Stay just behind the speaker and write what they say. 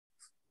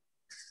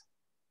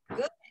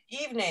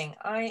evening.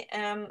 I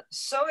am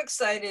so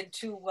excited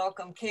to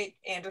welcome Kate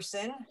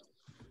Anderson,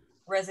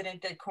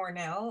 resident at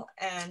Cornell,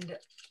 and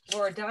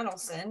Laura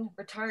Donaldson,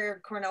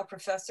 retired Cornell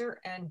professor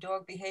and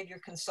dog behavior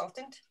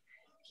consultant,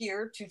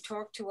 here to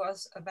talk to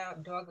us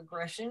about dog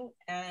aggression.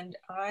 And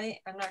I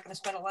am not going to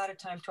spend a lot of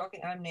time talking.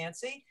 I'm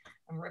Nancy.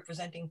 I'm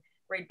representing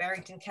Great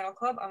Barrington Kennel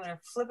Club. I'm going to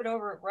flip it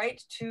over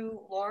right to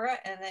Laura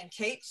and then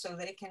Kate so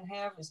they can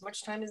have as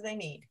much time as they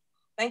need.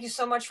 Thank you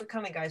so much for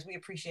coming, guys. We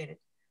appreciate it.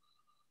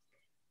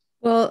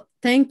 Well,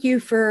 thank you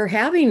for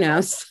having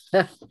us.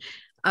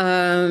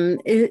 Dog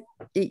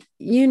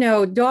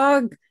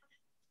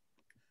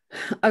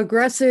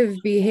aggressive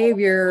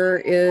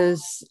behavior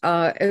is,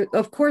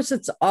 of course,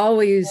 it's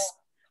always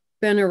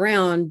been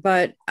around,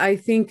 but I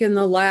think in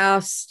the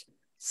last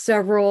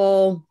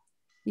several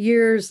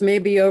years,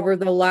 maybe over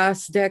the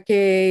last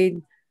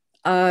decade,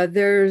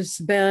 there's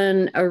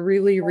been a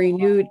really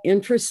renewed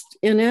interest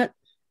in it,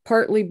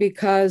 partly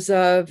because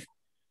of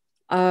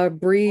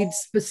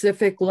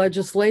breed-specific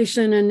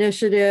legislation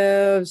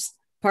initiatives,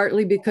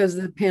 partly because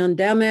of the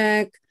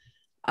pandemic.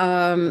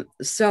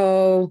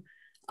 So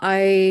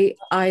I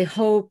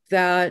hope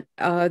that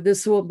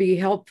this will be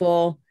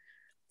helpful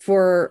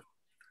for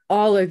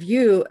all of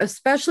you,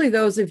 especially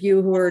those of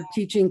you who are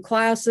teaching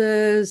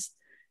classes,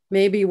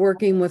 maybe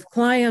working with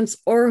clients,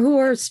 or who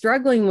are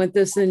struggling with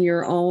this in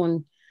your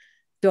own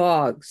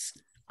dogs.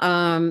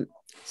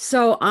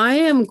 So I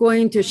am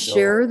going to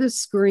share the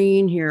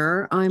screen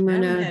here. I'm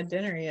going to haven't had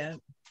dinner yet.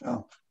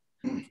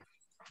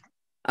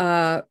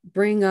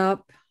 Bring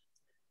up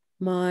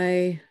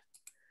my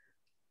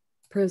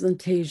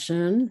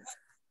presentation.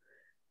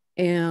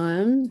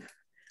 And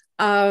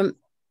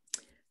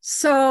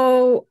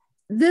so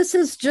this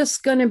is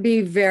just going to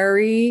be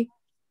very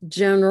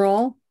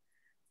general.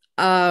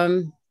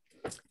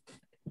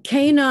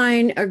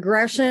 Canine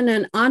aggression,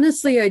 and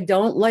honestly, I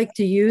don't like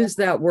to use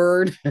that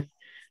word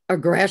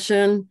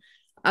aggression,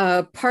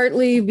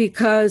 partly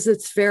because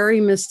it's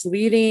very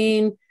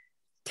misleading,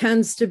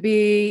 tends to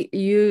be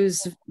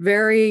used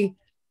very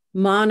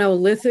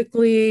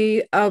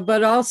monolithically,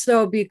 but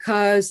also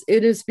because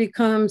it has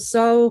become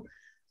so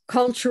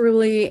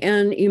culturally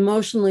and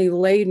emotionally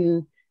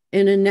laden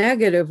in a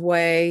negative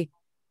way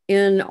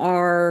in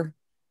our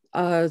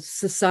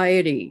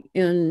society,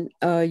 in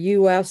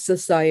US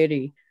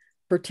society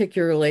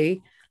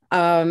particularly.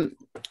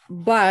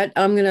 But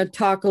I'm going to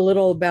talk a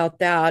little about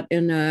that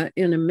in a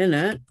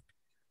minute.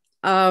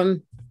 I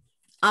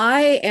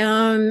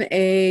am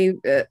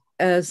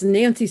as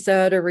Nancy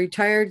said, a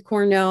retired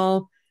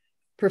Cornell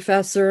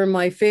professor.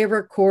 My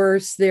favorite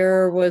course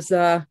there was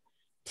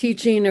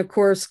teaching a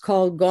course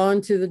called Gone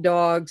to the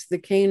Dogs, the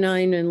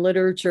Canine in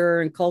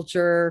Literature and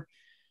Culture,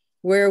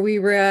 where we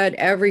read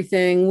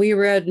everything. We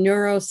read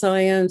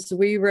neuroscience,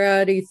 we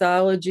read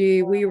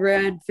ethology, we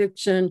read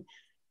fiction.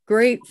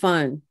 Great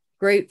fun,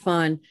 great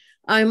fun.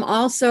 I'm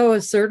also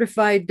a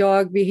certified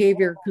dog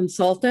behavior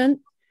consultant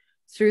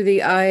through the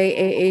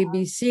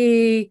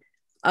IAABC,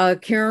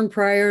 Karen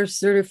Pryor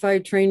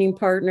certified training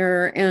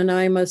partner, and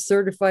I'm a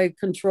certified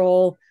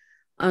control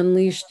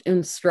unleashed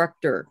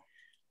instructor.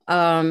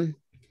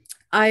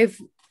 I've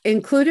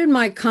included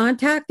my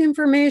contact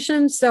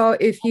information. So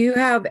if you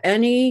have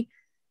any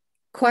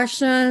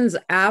questions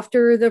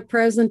after the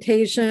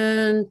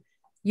presentation,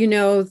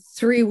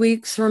 3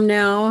 weeks from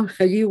now,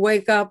 you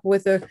wake up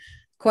with a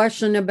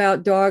question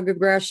about dog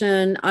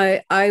aggression,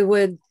 I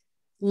would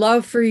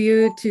love for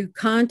you to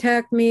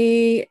contact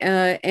me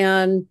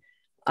and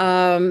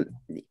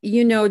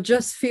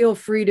just feel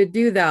free to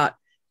do that,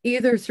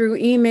 either through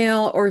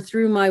email or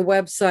through my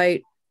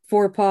website,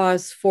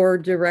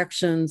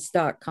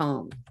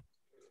 4paws4directions.com.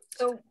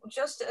 So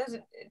just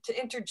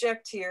to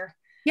interject here.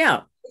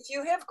 Yeah. If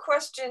you have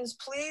questions,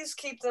 please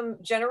keep them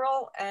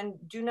general and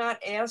do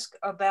not ask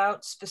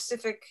about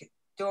specific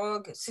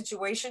dog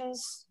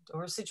situations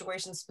or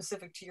situations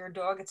specific to your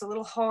dog. It's a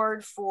little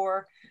hard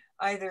for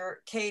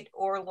either Kate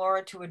or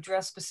Laura to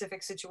address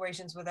specific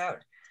situations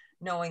without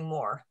knowing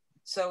more.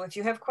 So if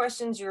you have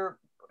questions,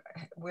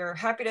 we're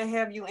happy to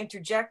have you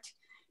interject.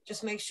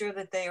 Just make sure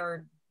that they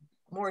are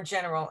more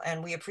general,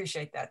 and we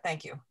appreciate that.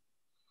 Thank you.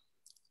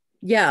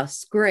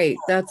 Yes, great.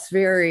 That's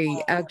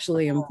very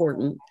actually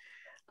important.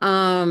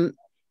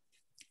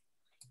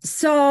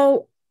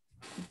 So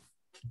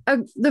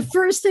the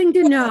first thing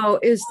to know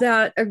is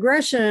that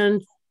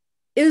aggression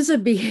is a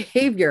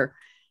behavior.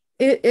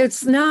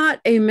 It's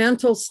not a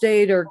mental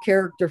state or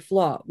character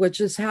flaw,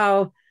 which is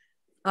how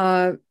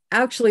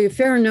actually a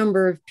fair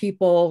number of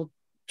people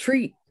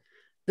treat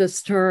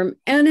this term.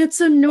 And it's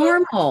a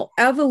normal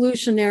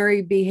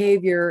evolutionary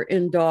behavior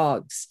in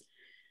dogs.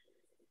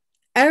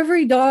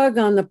 Every dog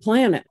on the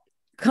planet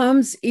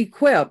comes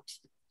equipped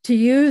to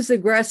use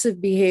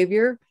aggressive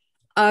behavior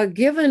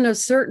given a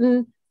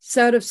certain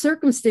set of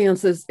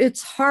circumstances.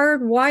 It's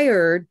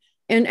hardwired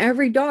in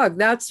every dog.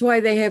 That's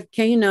why they have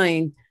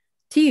canine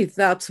teeth.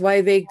 That's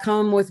why they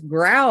come with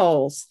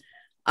growls.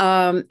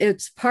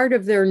 It's part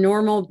of their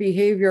normal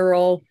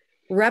behavioral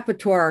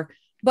repertoire.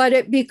 But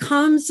it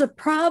becomes a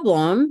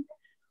problem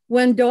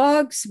When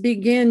dogs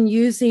begin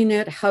using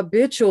it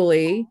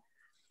habitually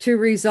to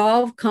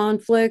resolve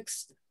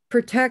conflicts,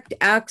 protect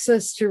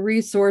access to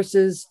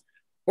resources,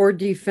 or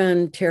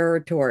defend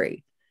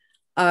territory.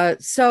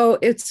 So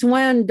it's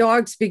when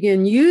dogs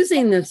begin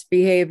using this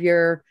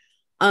behavior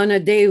on a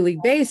daily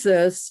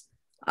basis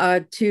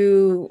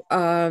to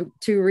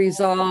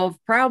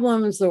resolve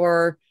problems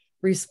or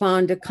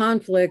respond to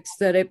conflicts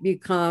that it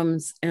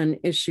becomes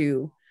an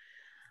issue.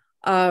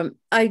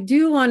 I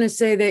do want to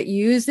say that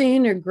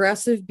using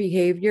aggressive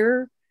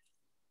behavior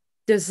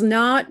does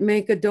not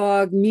make a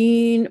dog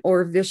mean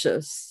or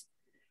vicious.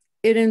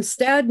 It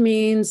instead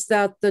means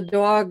that the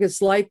dog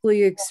is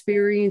likely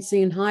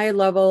experiencing high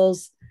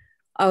levels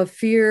of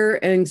fear,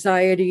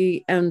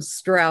 anxiety, and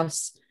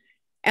stress.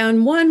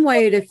 And one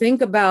way to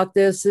think about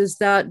this is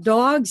that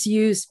dogs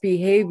use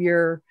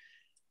behavior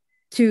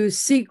to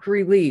seek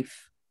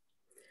relief.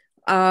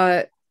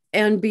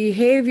 And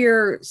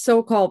behavior,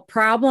 so-called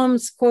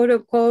problems, quote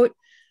unquote,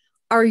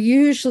 are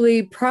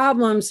usually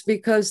problems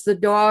because the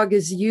dog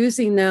is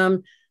using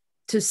them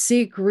to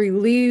seek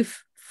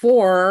relief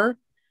for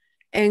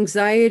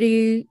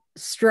anxiety,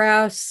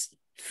 stress,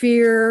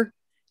 fear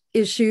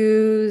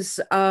issues,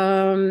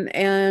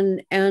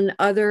 and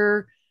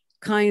other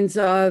kinds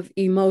of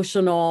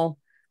emotional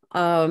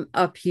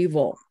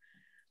upheaval.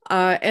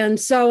 And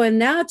so in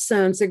that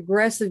sense,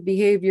 aggressive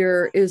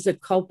behavior is a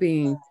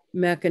coping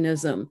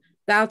mechanism.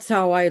 That's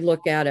how I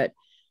look at it.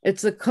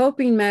 It's a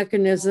coping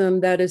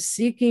mechanism that is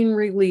seeking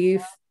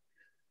relief,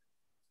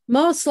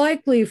 most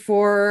likely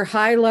for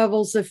high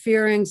levels of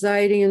fear,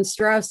 anxiety, and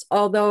stress,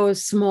 although a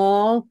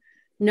small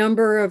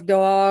number of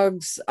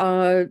dogs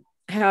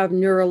have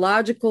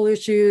neurological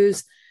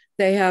issues,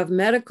 they have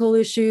medical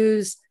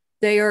issues,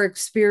 they are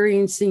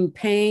experiencing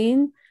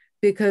pain,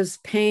 because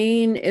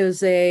pain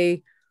is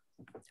a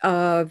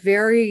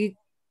very,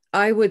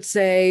 I would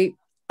say,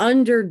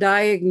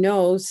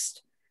 underdiagnosed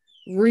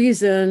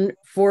reason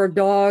for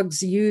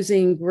dogs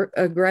using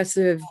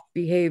aggressive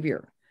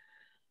behavior.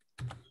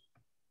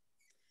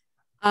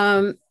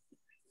 I'm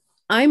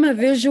a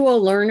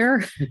visual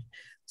learner,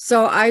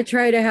 so I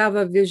try to have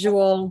a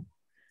visual,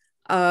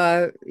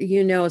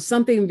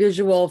 something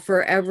visual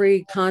for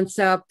every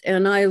concept.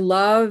 And I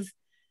love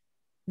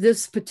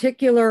this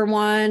particular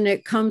one.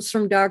 It comes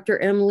from Dr.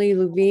 Emily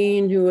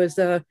Levine, who is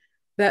a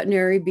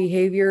veterinary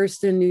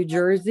behaviorist in New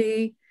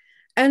Jersey.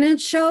 And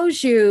it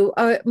shows you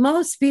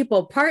most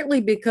people, partly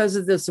because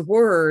of this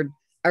word,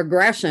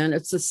 aggression,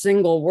 it's a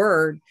single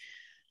word,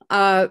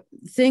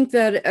 think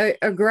that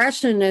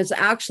aggression is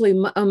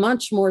actually a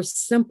much more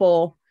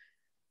simple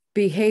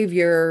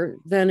behavior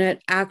than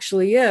it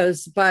actually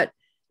is. But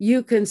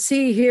you can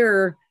see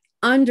here,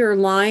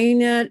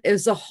 underlying it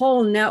is a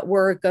whole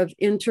network of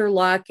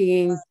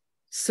interlocking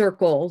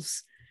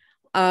circles,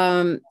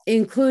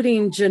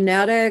 including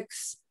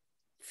genetics,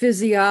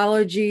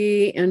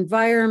 physiology,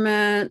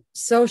 environment,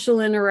 social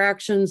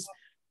interactions,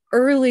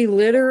 early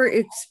litter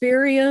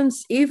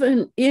experience,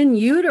 even in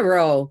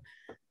utero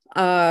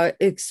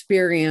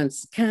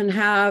experience can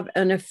have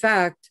an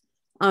effect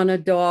on a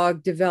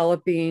dog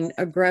developing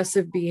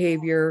aggressive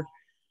behavior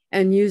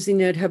and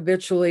using it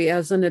habitually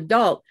as an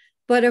adult.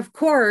 But of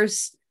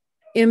course,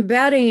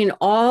 embedding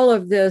all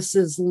of this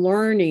is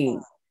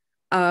learning.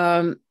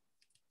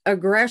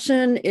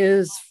 Aggression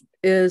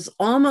is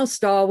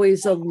almost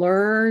always a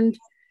learned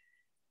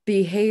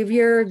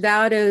behavior.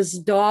 That is,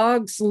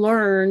 dogs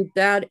learn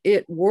that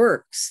it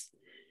works.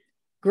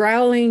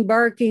 Growling,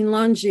 barking,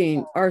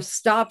 lunging are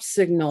stop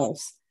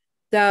signals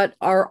that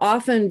are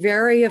often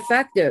very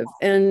effective,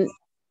 and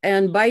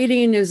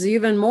biting is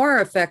even more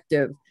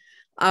effective.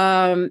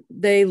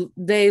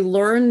 They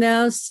learn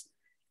this,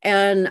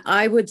 and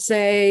I would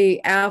say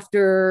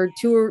after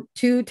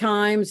two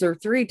times or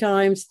three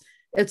times,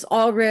 it's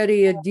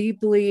already a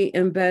deeply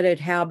embedded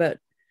habit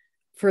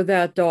for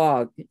that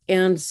dog.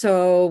 And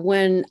so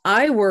when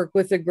I work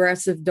with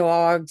aggressive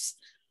dogs,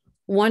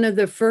 one of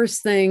the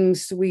first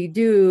things we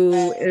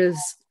do is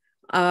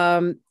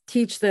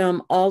teach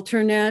them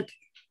alternate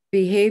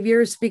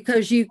behaviors,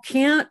 because you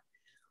can't,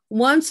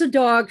 once a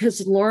dog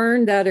has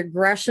learned that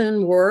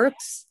aggression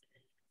works,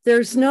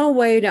 there's no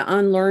way to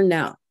unlearn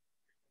that.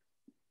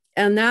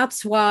 And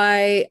that's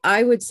why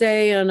I would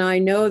say, and I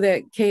know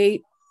that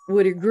Kate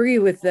would agree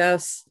with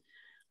this,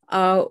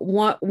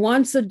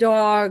 once a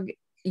dog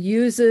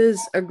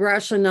uses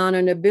aggression on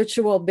an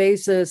habitual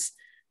basis,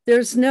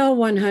 there's no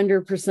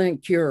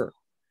 100% cure.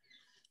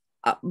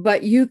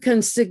 But you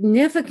can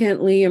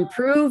significantly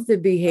improve the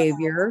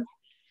behavior,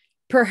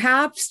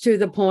 perhaps to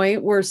the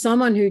point where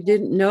someone who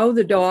didn't know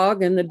the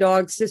dog and the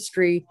dog's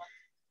history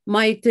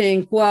might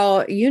think,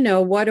 well,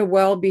 what a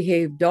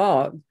well-behaved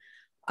dog.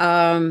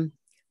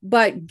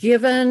 But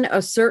given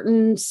a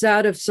certain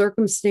set of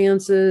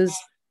circumstances,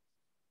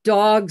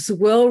 dogs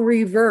will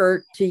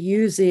revert to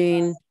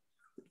using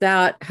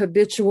that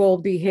habitual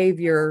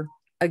behavior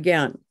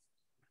again.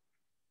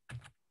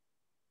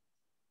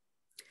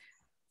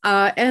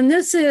 And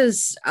this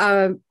is,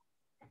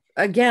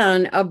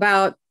 again,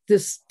 about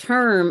this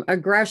term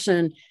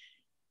aggression.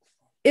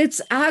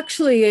 it's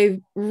actually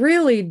a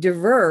really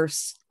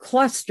diverse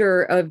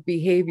cluster of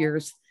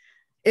behaviors.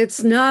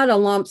 It's not a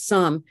lump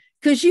sum,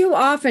 because you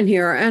often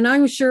hear, and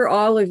I'm sure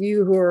all of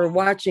you who are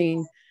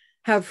watching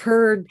have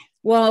heard,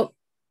 well,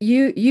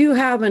 you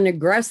have an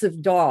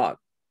aggressive dog,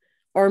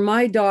 or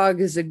my dog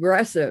is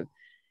aggressive.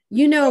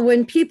 You know,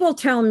 when people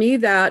tell me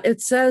that,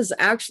 it says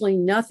actually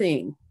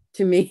nothing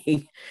to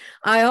me.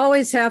 I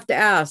always have to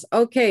ask,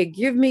 okay,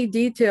 give me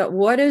detail.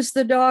 What is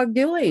the dog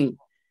doing?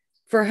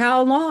 For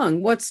how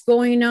long? What's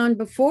going on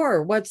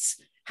before?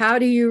 How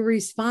do you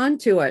respond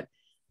to it?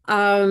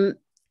 Um,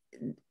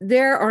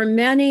 there are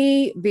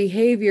many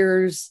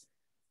behaviors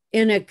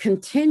in a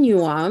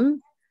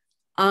continuum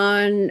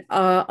on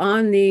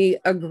the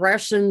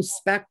aggression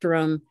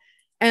spectrum,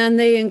 and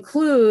they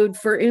include,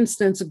 for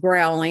instance,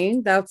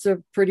 growling. That's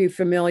a pretty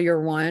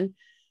familiar one.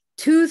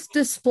 Tooth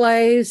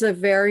displays of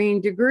varying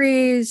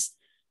degrees.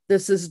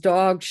 This is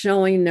dogs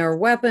showing their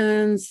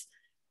weapons.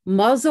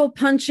 Muzzle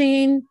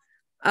punching,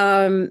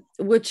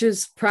 which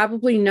is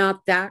probably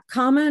not that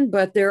common,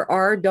 but there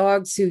are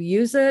dogs who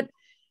use it.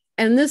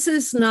 And this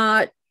is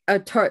not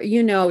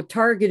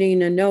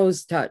targeting a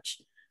nose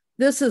touch.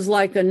 This is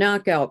like a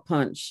knockout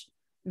punch,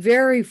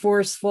 very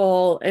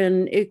forceful,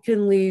 and it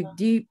can leave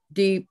deep,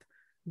 deep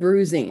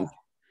bruising.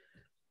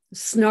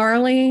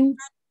 Snarling,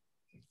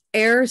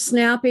 air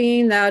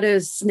snapping, that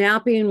is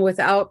snapping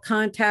without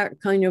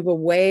contact, kind of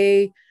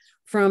away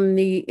from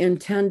the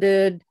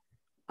intended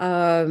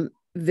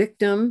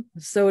victim,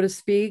 so to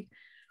speak.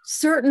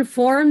 Certain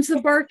forms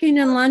of barking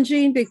and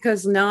lunging,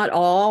 because not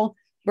all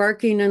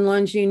barking and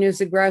lunging is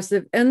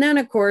aggressive. And then,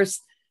 of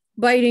course,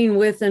 biting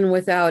with and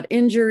without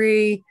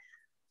injury.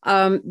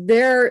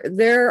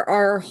 There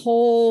are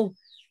whole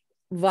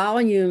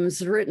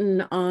volumes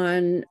written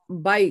on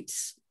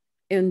bites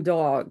in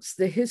dogs,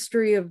 the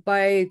history of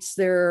bites.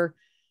 There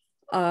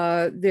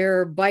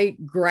are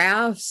bite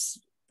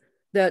graphs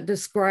that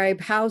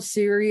describe how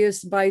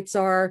serious bites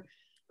are.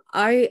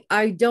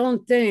 I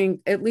don't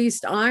think, at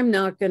least I'm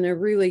not going to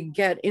really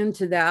get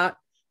into that.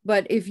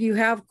 But if you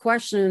have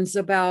questions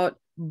about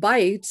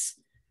bites,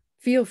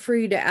 feel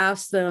free to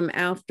ask them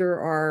after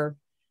our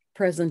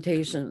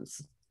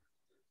presentations.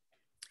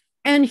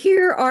 And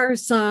here are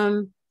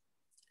some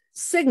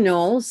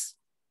signals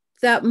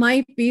that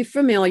might be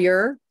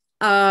familiar.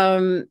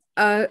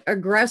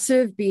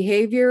 Aggressive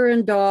behavior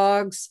in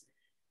dogs,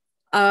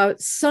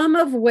 some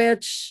of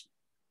which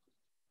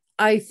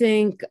I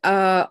think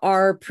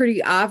are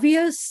pretty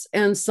obvious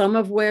and some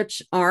of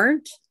which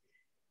aren't.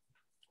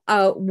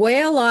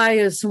 Whale eye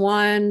is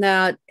one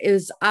that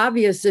is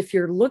obvious if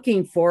you're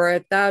looking for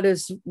it. That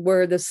is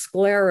where the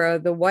sclera,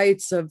 the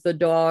whites of the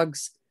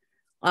dog's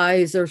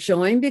eyes are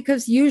showing,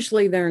 because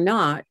usually they're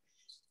not.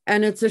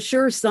 And it's a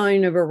sure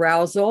sign of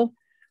arousal.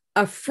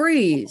 A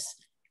freeze.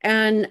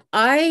 And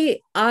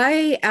I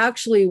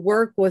actually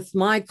work with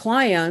my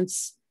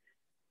clients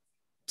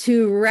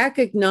to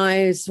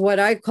recognize what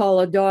I call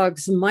a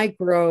dog's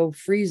micro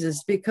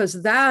freezes,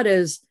 because that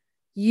is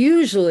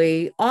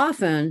usually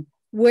often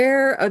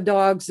where a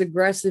dog's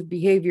aggressive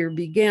behavior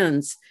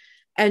begins.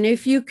 And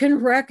if you can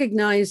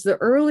recognize the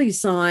early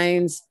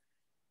signs,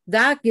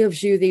 that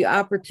gives you the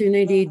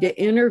opportunity to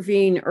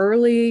intervene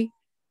early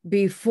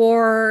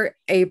before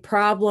a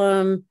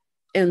problem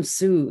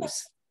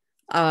ensues.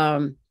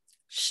 Like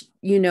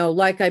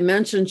I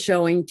mentioned,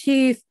 showing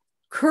teeth,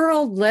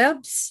 curled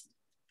lips,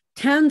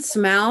 tense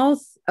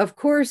mouth, of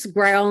course,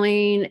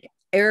 growling,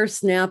 air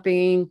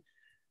snapping,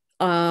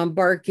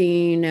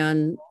 barking,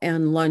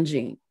 and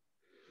lunging.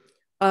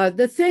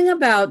 The thing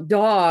about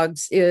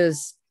dogs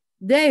is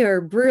they are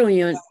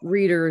brilliant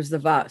readers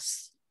of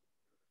us.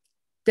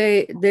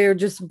 They're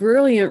just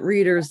brilliant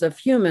readers of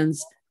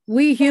humans.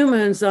 We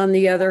humans, on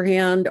the other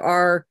hand,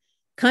 are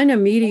kind of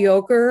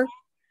mediocre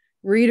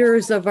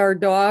readers of our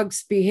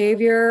dog's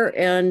behavior,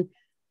 and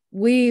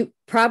we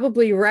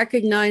probably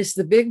recognize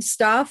the big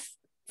stuff.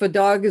 If a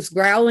dog is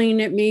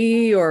growling at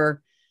me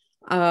or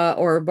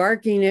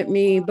barking at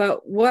me,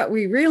 but what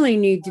we really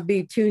need to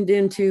be tuned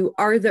into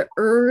are the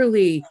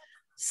early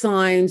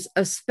signs,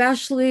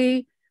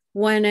 especially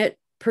when it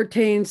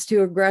pertains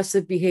to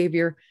aggressive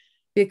behavior,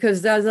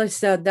 because as I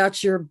said,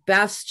 that's your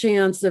best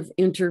chance of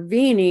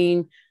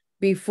intervening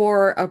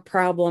before a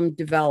problem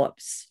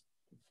develops.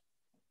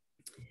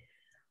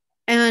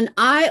 And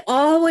I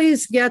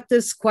always get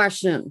this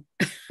question,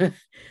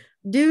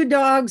 do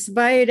dogs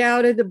bite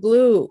out of the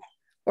blue?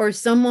 Or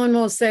someone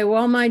will say,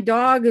 well, my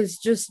dog is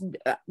just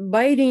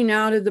biting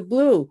out of the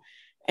blue.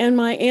 And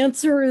my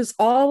answer is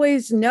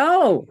always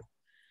no.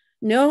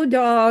 No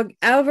dog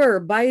ever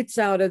bites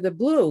out of the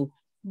blue.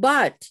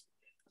 But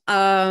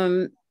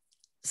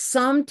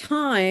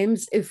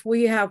sometimes if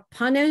we have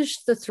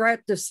punished the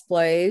threat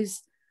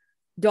displays,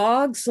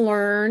 dogs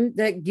learn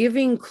that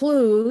giving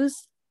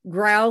clues,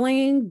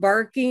 growling,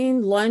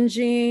 barking,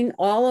 lunging,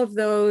 all of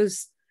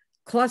those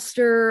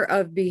cluster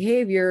of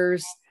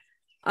behaviors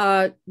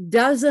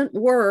doesn't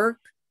work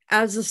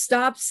as a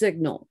stop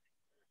signal.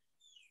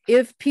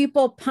 If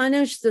people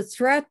punish the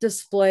threat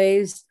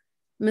displays,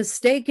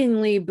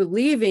 mistakenly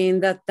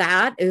believing that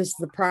that is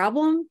the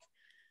problem,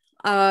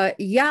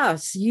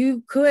 yes,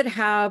 you could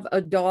have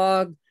a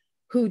dog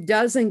who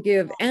doesn't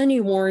give any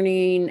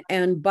warning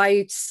and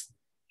bites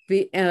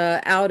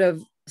out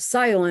of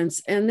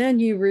silence, and then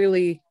you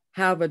really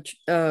have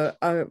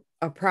a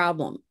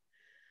problem.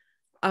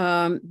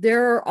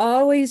 There are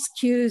always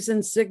cues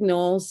and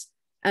signals,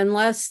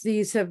 unless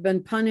these have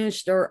been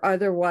punished or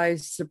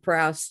otherwise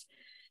suppressed.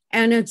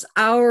 And it's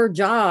our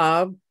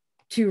job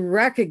to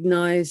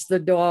recognize the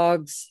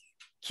dog's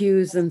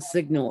cues and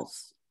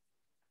signals.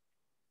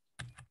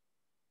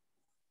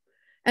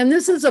 And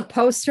this is a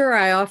poster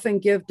I often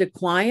give to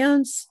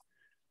clients.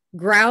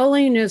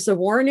 Growling is a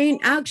warning.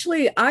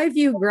 Actually, I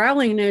view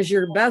growling as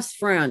your best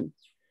friend.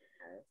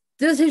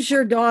 This is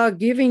your dog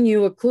giving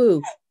you a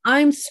clue.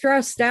 I'm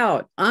stressed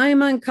out.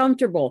 I'm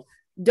uncomfortable.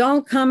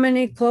 Don't come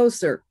any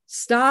closer.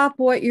 Stop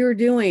what you're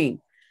doing.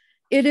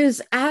 It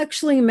is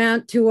actually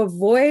meant to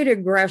avoid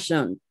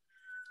aggression,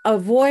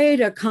 avoid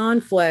a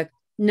conflict,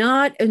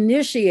 not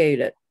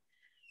initiate it.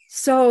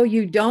 So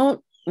you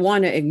don't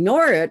want to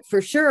ignore it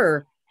for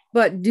sure,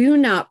 but do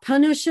not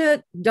punish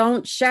it.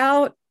 Don't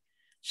shout.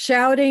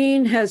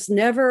 Shouting has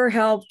never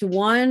helped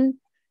one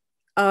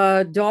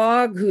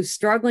dog who's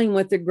struggling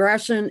with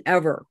aggression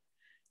ever.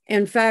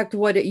 In fact,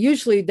 what it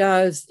usually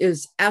does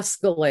is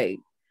escalate.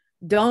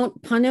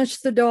 Don't punish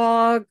the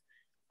dog.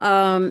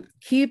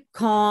 Keep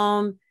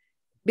calm,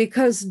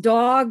 because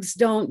dogs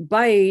don't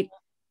bite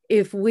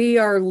if we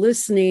are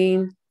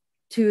listening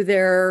to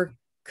their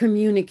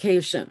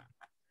communication.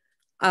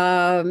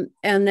 And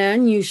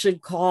then you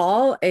should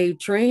call a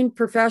trained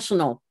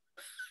professional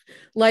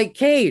like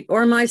Kate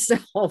or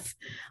myself,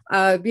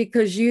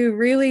 because you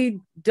really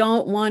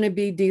don't want to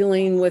be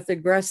dealing with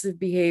aggressive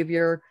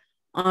behavior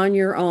on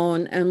your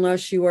own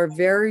unless you are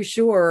very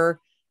sure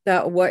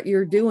that what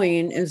you're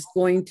doing is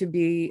going to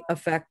be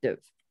effective.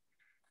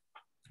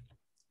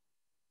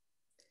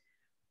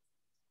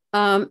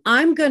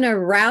 I'm going to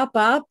wrap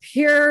up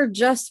here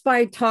just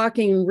by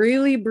talking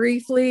really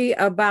briefly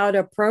about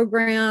a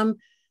program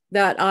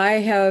that I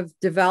have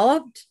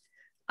developed.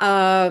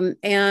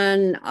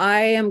 And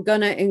I am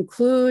going to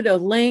include a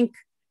link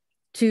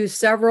to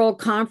several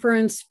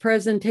conference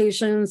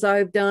presentations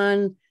I've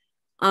done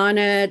on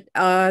it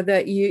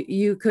that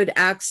you could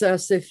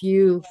access if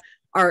you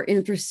are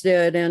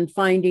interested in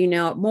finding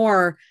out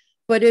more.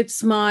 But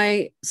it's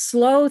my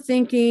Slow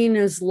Thinking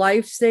is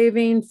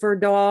Life-Saving for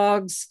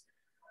Dogs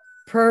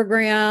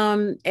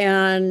program,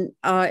 and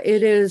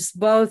it is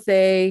both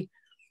a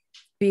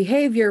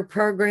behavior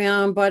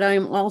program, but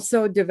I'm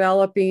also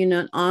developing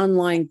an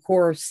online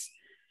course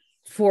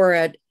for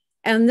it.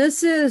 And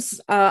this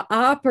is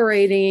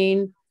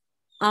operating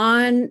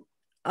on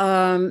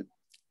the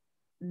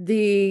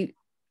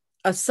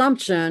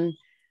assumption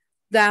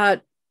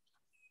that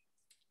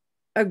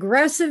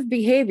aggressive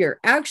behavior,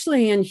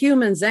 actually in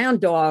humans and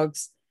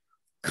dogs,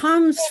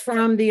 comes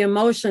from the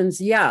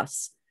emotions,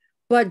 yes,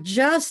 but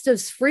just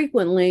as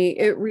frequently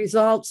it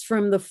results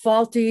from the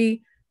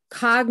faulty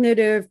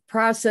cognitive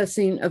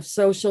processing of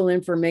social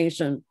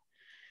information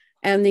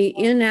and the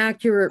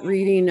inaccurate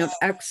reading of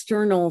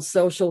external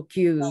social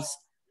cues.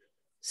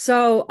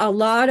 So a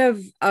lot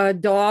of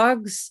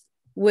dogs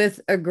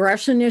with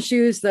aggression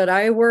issues that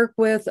I work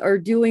with are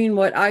doing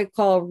what I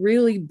call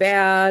really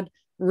bad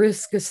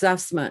risk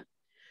assessment.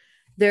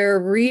 They're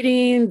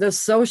reading the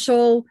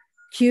social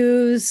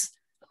cues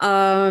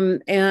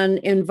and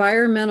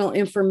environmental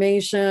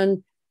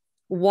information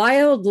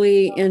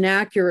wildly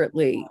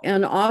inaccurately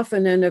and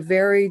often in a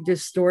very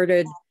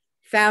distorted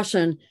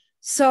fashion.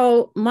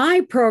 So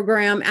my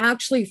program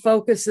actually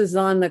focuses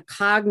on the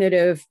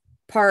cognitive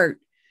part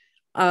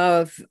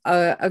of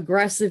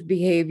aggressive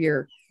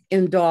behavior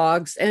in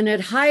dogs, and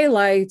it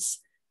highlights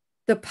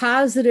the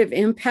positive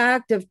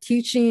impact of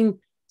teaching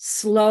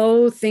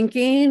slow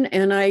thinking.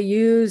 And I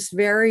use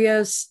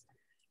various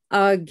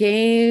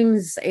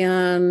games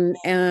and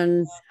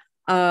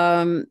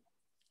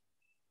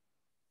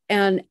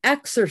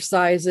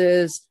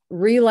exercises,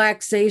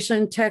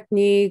 relaxation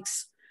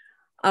techniques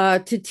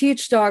to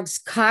teach dogs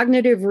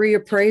cognitive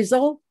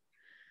reappraisal,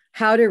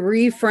 how to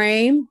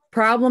reframe,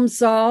 problem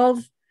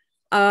solve,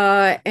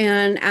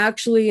 and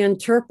actually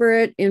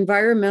interpret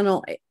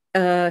environmental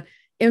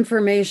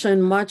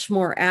information much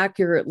more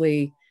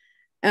accurately.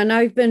 And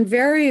I've been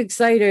very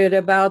excited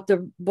about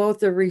both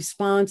the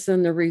response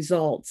and the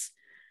results.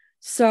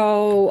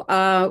 So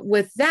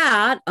with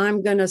that,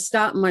 I'm going to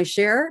stop my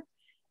share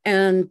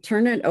and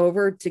turn it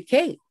over to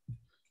Kate.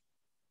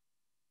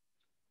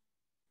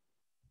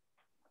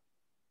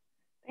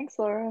 Thanks,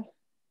 Laura.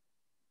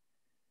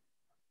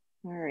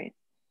 All right.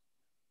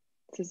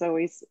 This is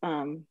always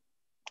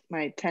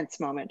my tense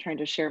moment, trying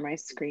to share my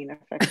screen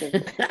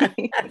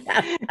effectively.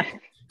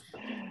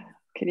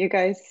 Can you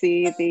guys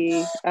see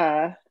the,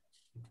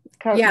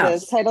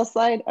 yes. the title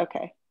slide?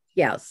 Okay.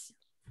 Yes.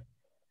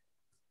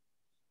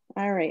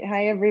 All right.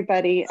 Hi,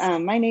 everybody.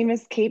 My name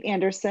is Kate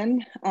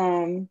Anderson.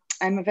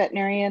 I'm a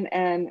veterinarian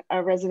and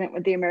a resident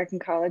with the American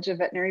College of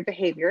Veterinary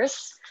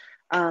Behaviorists.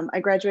 I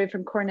graduated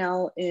from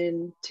Cornell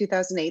in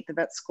 2008, the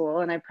vet school,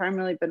 and I've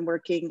primarily been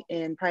working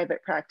in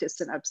private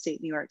practice in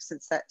upstate New York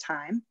since that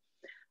time.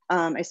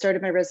 I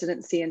started my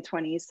residency in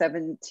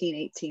 2017,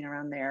 18,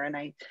 around there. And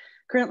I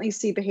currently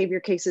see behavior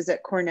cases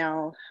at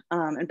Cornell.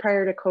 And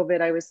prior to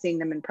COVID, I was seeing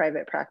them in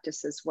private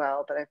practice as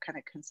well, but I've kind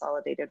of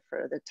consolidated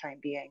for the time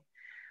being.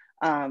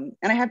 And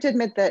I have to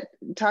admit that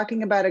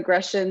talking about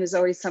aggression is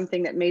always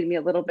something that made me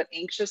a little bit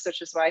anxious,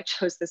 which is why I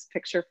chose this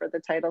picture for the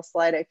title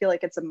slide. I feel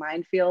like it's a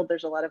minefield.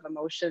 There's a lot of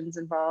emotions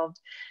involved.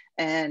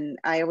 And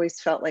I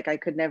always felt like I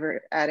could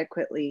never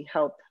adequately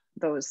help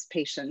those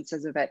patients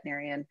as a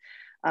veterinarian.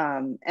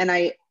 And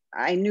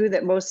I knew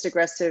that most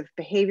aggressive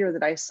behavior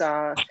that I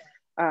saw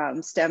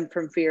stemmed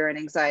from fear and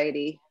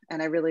anxiety.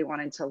 And I really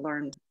wanted to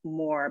learn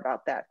more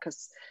about that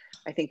because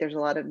I think there's a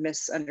lot of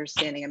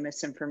misunderstanding and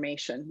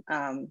misinformation.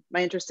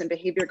 My interest in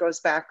behavior goes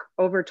back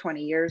over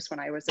 20 years when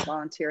I was a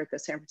volunteer at the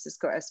San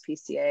Francisco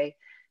SPCA.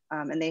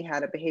 And they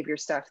had a behavior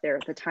staff there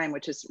at the time,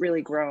 which has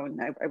really grown.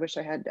 I wish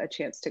I had a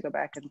chance to go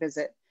back and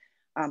visit.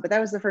 But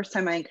that was the first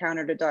time I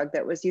encountered a dog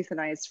that was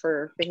euthanized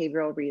for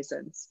behavioral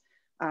reasons.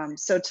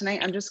 So tonight,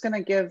 I'm just going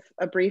to give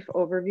a brief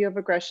overview of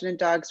aggression in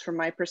dogs from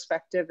my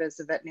perspective as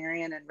a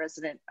veterinarian and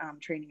resident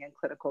training in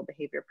clinical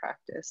behavior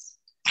practice.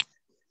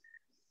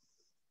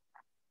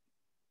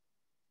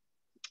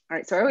 All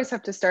right, so I always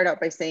have to start out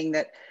by saying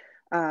that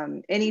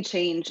any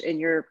change in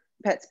your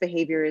pet's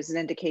behavior is an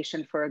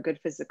indication for a good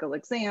physical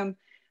exam,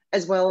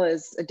 as well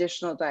as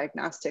additional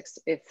diagnostics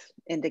if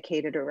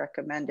indicated or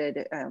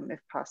recommended, if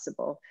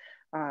possible.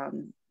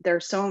 There are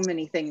so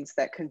many things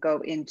that can go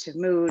into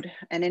mood,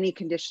 and any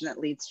condition that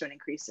leads to an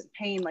increase in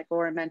pain, like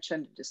Laura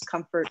mentioned,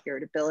 discomfort,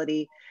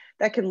 irritability,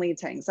 that can lead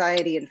to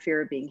anxiety and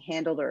fear of being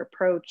handled or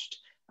approached,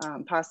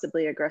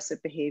 possibly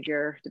aggressive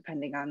behavior,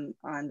 depending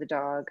on the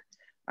dog.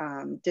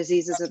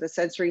 Diseases of the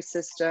sensory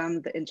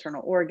system, the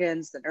internal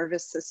organs, the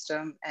nervous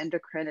system,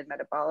 endocrine and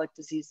metabolic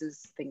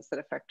diseases, things that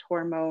affect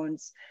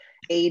hormones,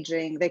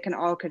 aging, they can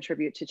all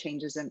contribute to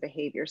changes in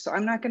behavior. So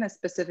I'm not going to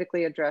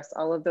specifically address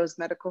all of those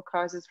medical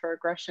causes for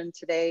aggression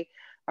today,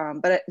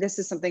 but this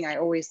is something I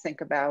always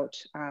think about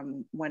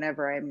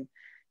whenever I'm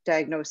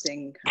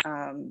diagnosing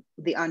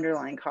the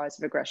underlying cause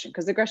of aggression,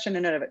 because aggression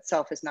in and of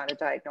itself is not a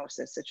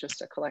diagnosis, it's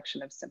just a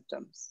collection of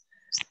symptoms.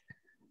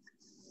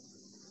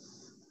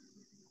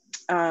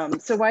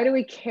 So why do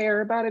we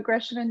care about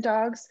aggression in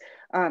dogs?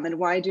 And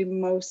why do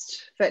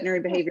most veterinary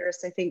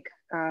behaviorists, I think,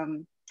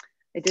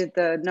 I did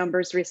the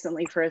numbers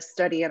recently for a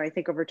study, and I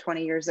think over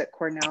 20 years at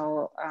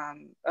Cornell,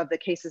 of the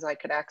cases I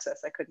could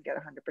access, I couldn't get 100%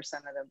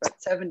 of them, but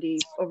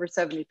over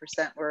 70%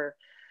 were,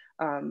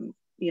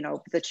 you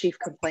know, the chief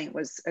complaint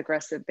was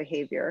aggressive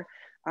behavior.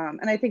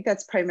 And I think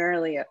that's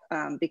primarily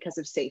because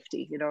of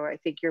safety. You know, I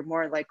think you're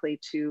more likely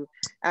to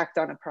act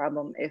on a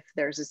problem if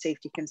there's a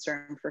safety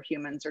concern for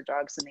humans or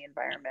dogs in the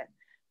environment.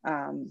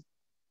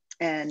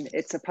 And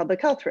it's a public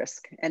health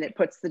risk, and it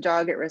puts the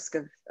dog at risk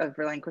of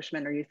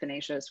relinquishment or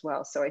euthanasia as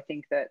well. So I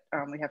think that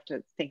we have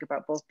to think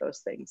about both those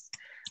things.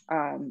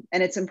 And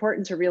it's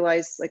important to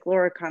realize, like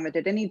Laura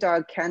commented, any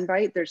dog can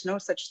bite. There's no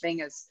such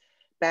thing as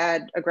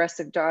bad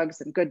aggressive dogs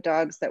and good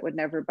dogs that would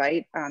never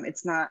bite.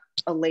 It's not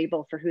a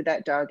label for who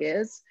that dog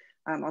is.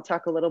 I'll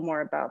talk a little more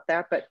about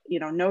that, but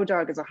you know, no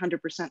dog is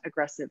 100%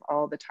 aggressive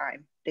all the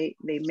time. They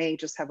may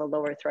just have a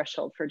lower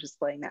threshold for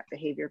displaying that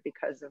behavior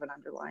because of an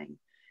underlying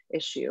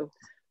issue.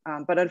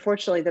 But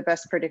unfortunately, the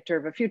best predictor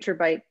of a future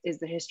bite is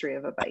the history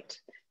of a bite.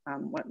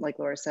 Like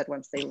Laura said,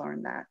 once they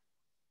learn that.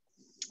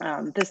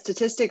 The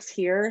statistics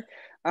here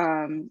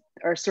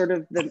are sort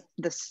of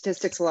the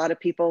statistics a lot of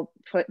people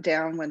put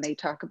down when they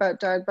talk about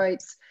dog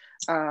bites.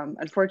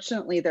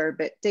 Unfortunately, they're a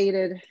bit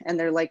dated and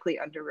they're likely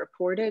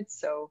underreported.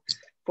 So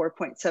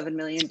 4.7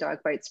 million dog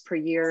bites per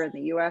year in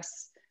the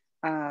US.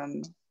 Let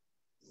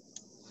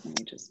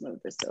me just move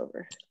this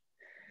over.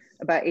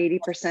 About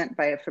 80%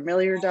 by a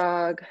familiar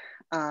dog,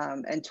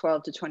 and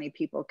 12 to 20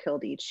 people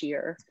killed each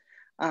year.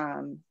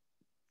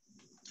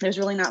 There's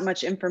really not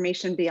much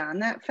information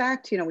beyond that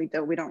fact. You know, we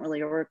don't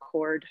really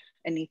record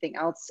anything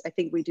else. I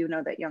think we do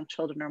know that young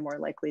children are more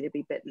likely to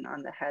be bitten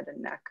on the head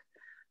and neck,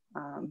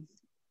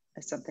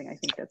 as something I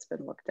think that's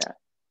been looked at.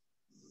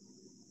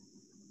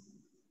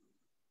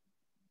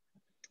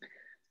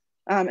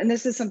 And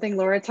this is something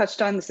Laura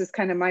touched on. This is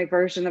kind of my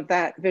version of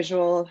that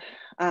visual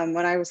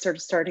when I was sort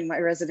of starting my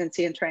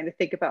residency and trying to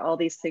think about all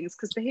these things,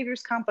 because behavior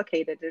is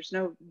complicated. There's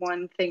no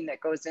one thing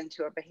that goes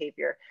into a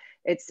behavior.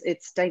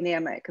 It's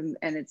dynamic and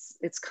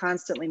it's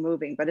constantly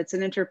moving, but it's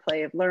an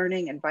interplay of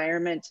learning,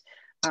 environment,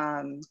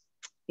 you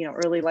know,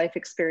 early life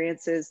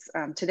experiences.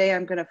 Today,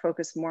 I'm going to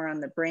focus more on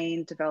the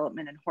brain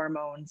development and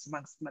hormones,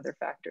 amongst some other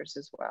factors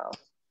as well.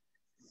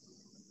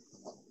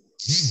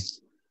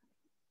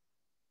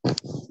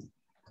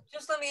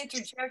 Just let me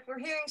interject. We're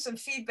hearing some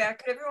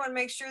feedback. Could everyone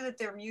make sure that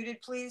they're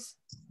muted, please?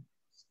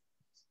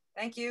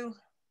 Thank you.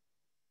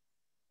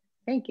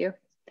 Thank you.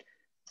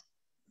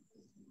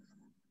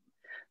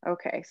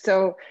 Okay,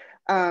 so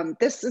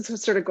this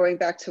is sort of going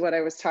back to what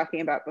I was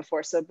talking about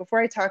before. So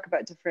before I talk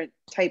about different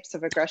types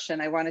of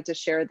aggression, I wanted to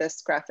share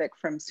this graphic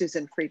from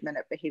Susan Friedman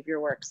at Behavior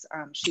Works.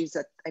 She's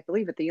at, I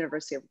believe, at the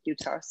University of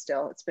Utah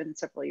still. It's been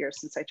several years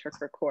since I took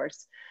her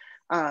course.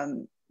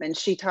 And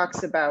she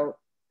talks about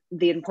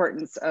the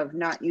importance of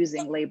not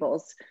using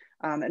labels,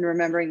 and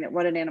remembering that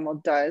what an animal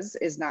does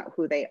is not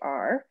who they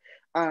are.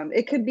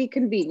 It could be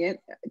convenient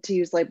to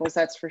use labels,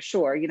 that's for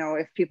sure. You know,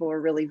 if people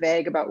were really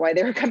vague about why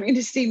they were coming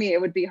to see me,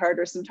 it would be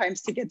harder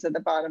sometimes to get to the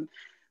bottom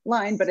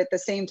line. But at the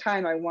same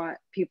time, I want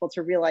people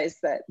to realize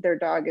that their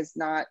dog is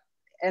not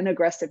an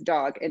aggressive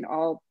dog in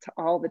all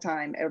the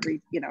time,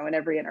 in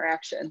every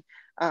interaction.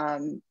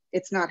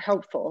 It's not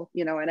helpful,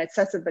 an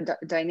excessive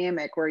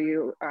dynamic where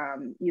you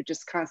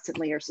just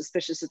constantly are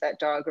suspicious of that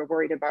dog or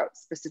worried about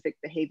specific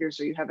behaviors,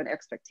 or you have an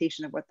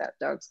expectation of what that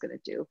dog's going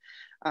to do.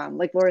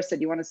 Like Laura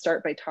said, you want to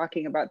start by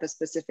talking about the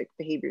specific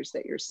behaviors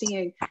that you're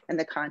seeing and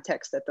the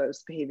context that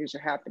those behaviors are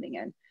happening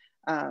in.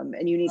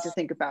 And you need to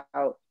think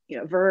about,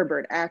 verb or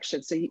an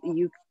action. So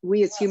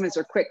we as humans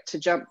are quick to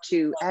jump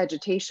to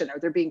agitation, or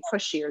they're being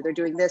pushy, or they're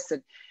doing this.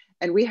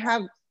 And we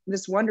have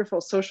this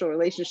wonderful social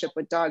relationship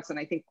with dogs. And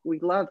I think we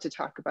love to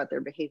talk about their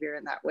behavior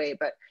in that way.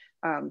 But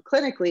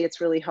clinically,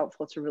 it's really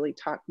helpful to really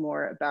talk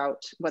more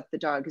about what the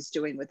dog is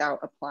doing without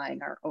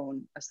applying our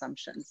own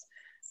assumptions.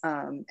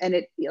 And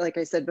it, like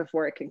I said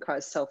before, it can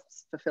cause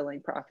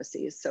self-fulfilling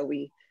prophecies. So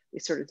we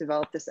sort of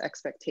develop this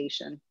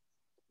expectation.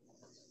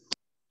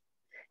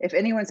 If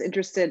anyone's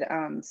interested,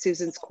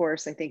 Susan's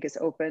course, I think, is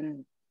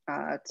open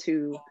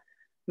to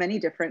many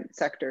different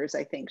sectors.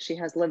 I think she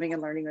has living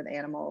and learning with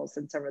animals,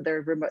 and some of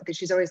their remote,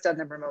 she's always done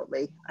them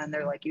remotely, and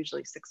they're like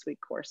usually 6-week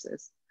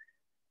courses.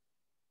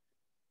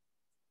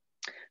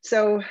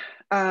 So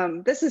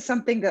this is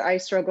something that I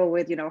struggle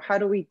with, how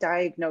do we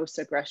diagnose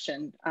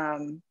aggression?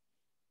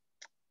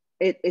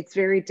 It's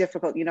very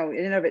difficult, in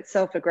and of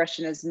itself,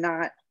 aggression is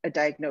not a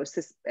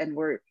diagnosis, and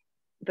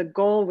the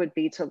goal would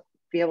be to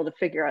be able to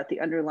figure out the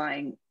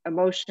underlying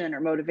emotion or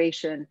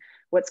motivation,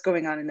 what's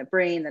going on in the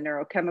brain, the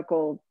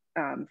neurochemical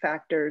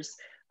factors,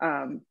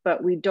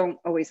 but we don't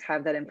always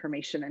have that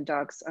information, and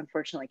dogs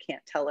unfortunately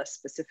can't tell us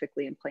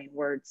specifically in plain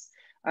words.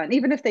 And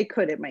even if they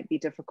could, it might be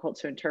difficult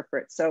to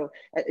interpret. So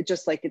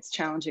just like it's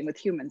challenging with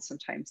humans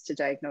sometimes to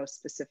diagnose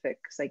specific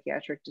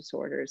psychiatric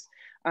disorders.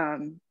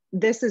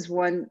 This is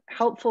one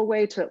helpful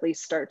way to at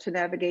least start to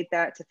navigate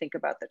that, to think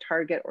about the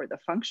target or the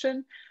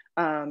function,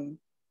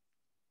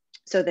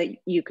 so that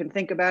you can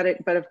think about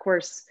it. But of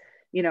course,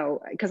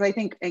 because I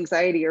think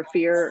anxiety or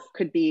fear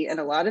could be in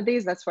a lot of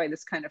these. That's why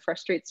this kind of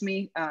frustrates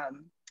me.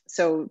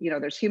 So,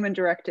 there's human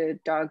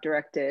directed, dog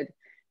directed,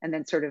 and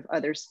then sort of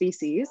other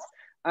species.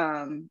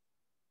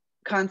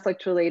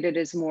 Conflict related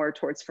is more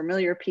towards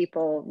familiar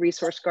people.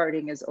 Resource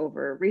guarding is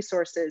over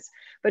resources.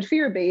 But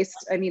fear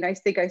based, I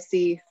think I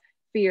see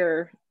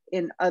fear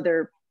in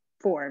other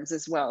forms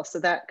as well. So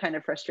that kind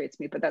of frustrates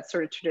me, but that's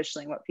sort of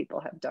traditionally what people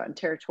have done.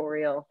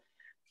 Territorial.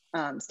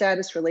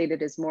 Status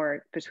related is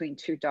more between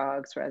two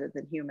dogs rather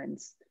than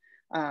humans.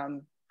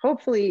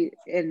 Hopefully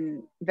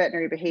in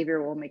veterinary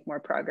behavior, we'll make more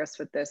progress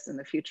with this in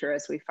the future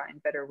as we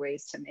find better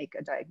ways to make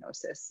a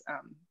diagnosis.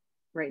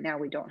 Right now,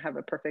 we don't have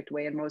a perfect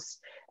way, and most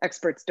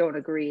experts don't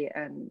agree,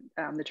 and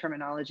the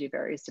terminology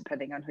varies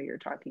depending on who you're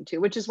talking to,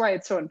 which is why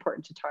it's so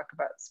important to talk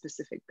about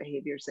specific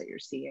behaviors that you're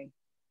seeing.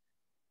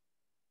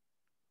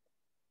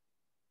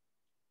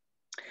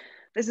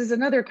 This is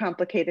another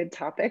complicated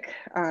topic.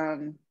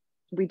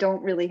 We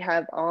don't really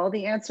have all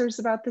the answers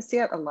about this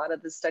yet. A lot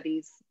of the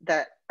studies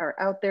that are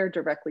out there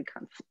directly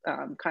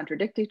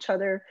contradict each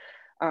other,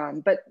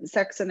 but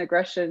sex and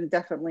aggression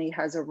definitely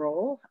has a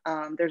role.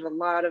 There's a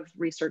lot of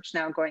research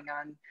now going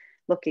on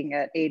looking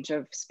at age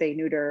of spay,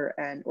 neuter,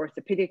 and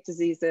orthopedic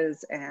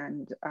diseases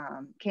and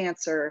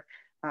cancer.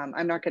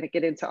 I'm not going to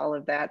get into all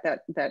of that.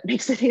 That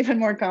makes it even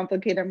more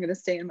complicated. I'm going to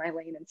stay in my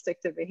lane and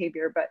stick to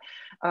behavior. But,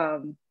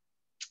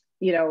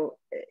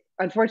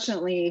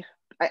 unfortunately,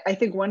 I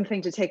think one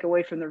thing to take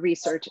away from the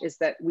research is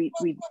that we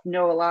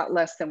know a lot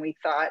less than we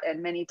thought.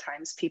 And many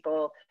times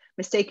people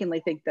mistakenly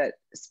think that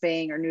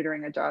spaying or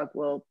neutering a dog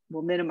will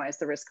minimize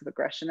the risk of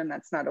aggression. And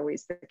that's not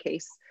always the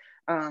case.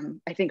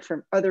 I think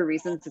for other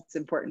reasons, it's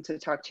important to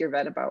talk to your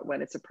vet about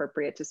when it's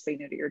appropriate to spay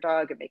neuter your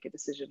dog and make a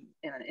decision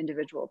in an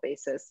individual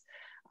basis.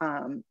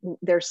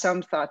 There's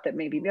some thought that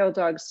maybe male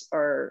dogs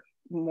are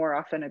more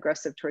often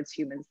aggressive towards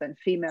humans than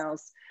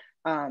females.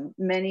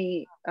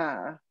 Many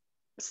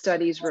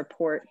studies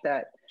report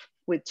that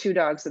with two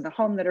dogs in the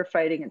home that are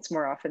fighting, it's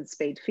more often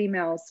spayed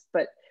females,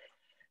 but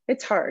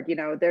it's hard.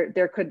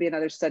 There could be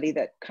another study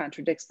that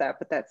contradicts that,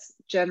 but that's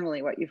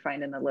generally what you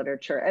find in the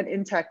literature. And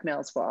intact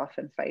males will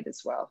often fight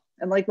as well.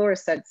 And like Laura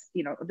said,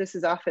 this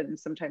is often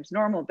sometimes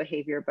normal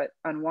behavior, but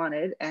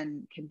unwanted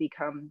and can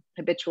become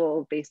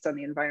habitual based on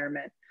the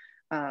environment.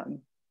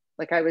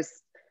 Like I was,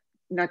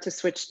 not to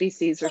switch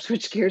species or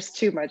switch gears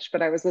too much,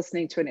 but I was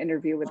listening to an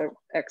interview with an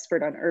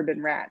expert on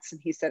urban rats. And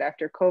he said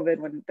after COVID,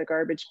 when the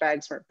garbage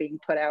bags weren't being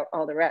put out,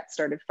 all the rats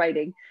started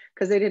fighting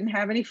because they didn't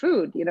have any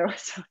food,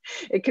 so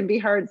it can be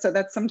hard. So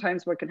that's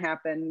sometimes what can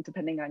happen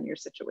depending on your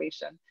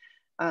situation.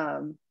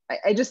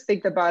 I just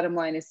think the bottom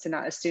line is to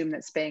not assume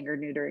that spaying or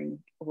neutering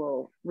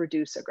will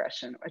reduce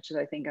aggression, which is,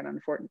 I think,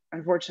 an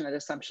unfortunate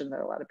assumption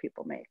that a lot of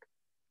people make.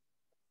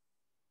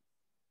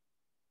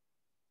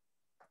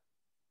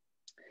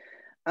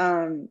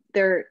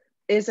 There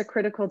is a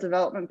critical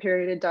development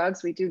period in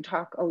dogs. We do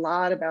talk a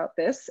lot about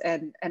this,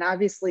 and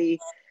obviously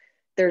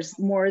there's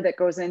more that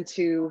goes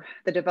into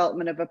the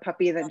development of a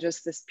puppy than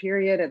just this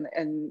period.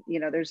 And you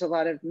know, there's a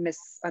lot of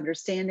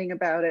misunderstanding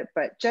about it,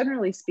 but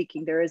generally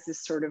speaking, there is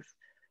this sort of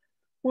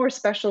more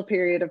special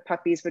period of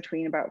puppies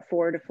between about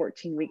 4 to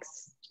 14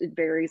 weeks. It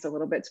varies a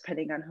little bit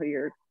depending on who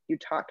you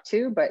talk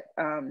to, but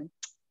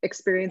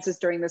experiences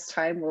during this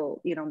time will,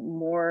 you know,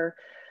 more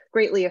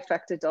greatly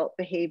affect adult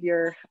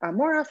behavior,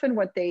 more often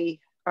what they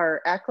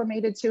are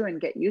acclimated to and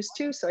get used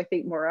to. So I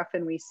think more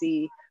often we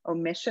see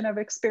omission of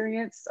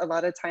experience. A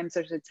lot of times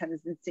there's a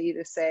tendency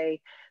to say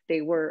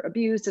they were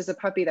abused as a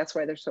puppy, that's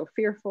why they're so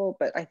fearful.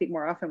 But I think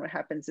more often what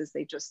happens is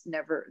they've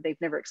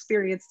never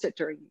experienced it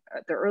during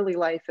their early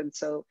life, and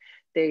so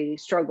they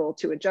struggle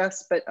to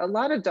adjust. But a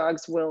lot of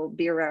dogs will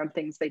be around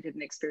things they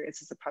didn't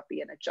experience as a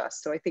puppy and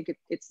adjust. So I think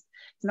it's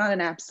not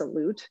an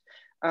absolute.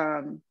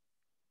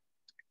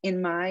 In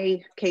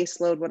my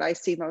caseload, what I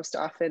see most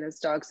often is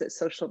dogs at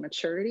social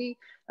maturity,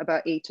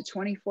 about 8 to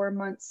 24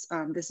 months.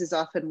 This is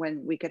often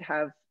when we could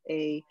have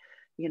a,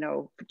 you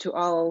know,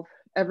 to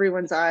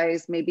everyone's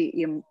eyes, maybe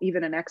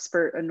even an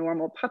expert, a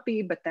normal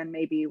puppy, but then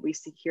maybe we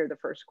hear the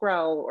first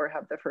growl or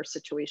have the first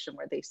situation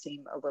where they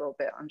seem a little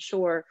bit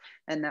unsure.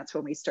 And that's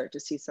when we start to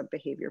see some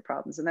behavior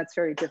problems. And that's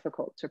very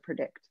difficult to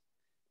predict.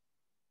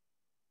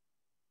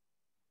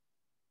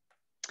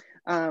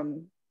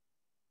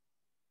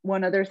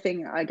 One other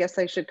thing, I guess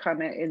I should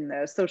comment, in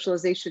the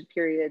socialization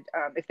period,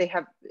 if they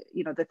have,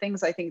 you know, the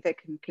things I think that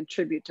can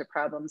contribute to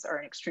problems are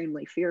an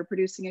extremely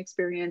fear-producing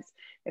experience,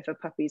 if a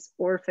puppy's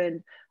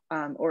orphaned,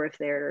 or if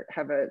they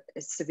have a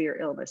severe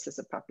illness as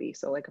a puppy.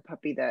 So like a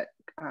puppy that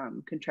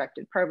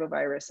contracted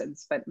parvovirus and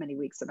spent many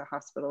weeks in a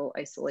hospital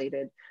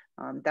isolated,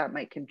 that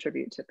might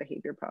contribute to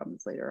behavior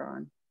problems later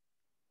on.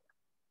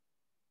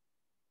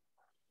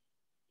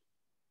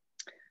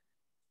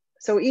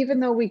 So even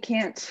though we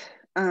can't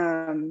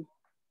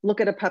look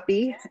at a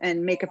puppy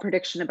and make a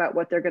prediction about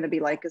what they're going to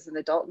be like as an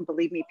adult, and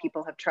believe me,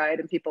 people have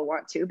tried and people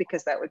want to,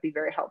 because that would be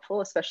very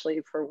helpful,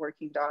 especially for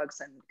working dogs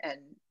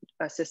and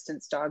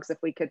assistance dogs. If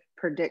we could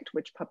predict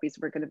which puppies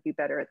were going to be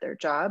better at their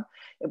job,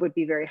 it would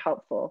be very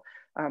helpful.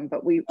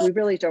 But we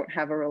really don't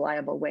have a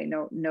reliable way.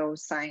 No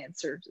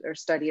science or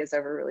study has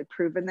ever really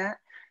proven that.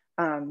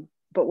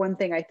 But one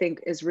thing I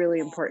think is really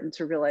important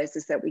to realize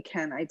is that we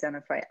can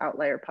identify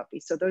outlier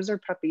puppies. So those are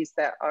puppies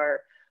that are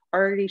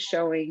already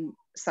showing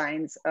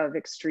signs of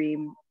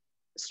extreme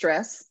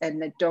stress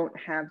and that don't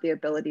have the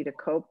ability to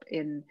cope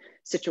in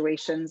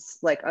situations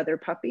like other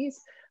puppies.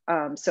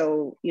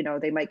 So, you know,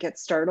 they might get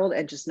startled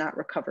and just not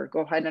recover,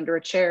 go hide under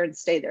a chair and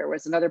stay there,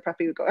 whereas another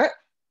puppy would go, ah,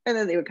 and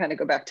then they would kind of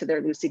go back to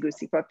their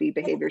loosey-goosey puppy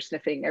behavior,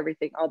 sniffing,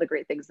 everything, all the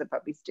great things that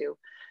puppies do.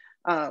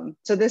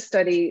 So this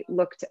study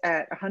looked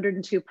at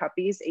 102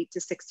 puppies, 8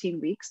 to 16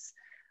 weeks.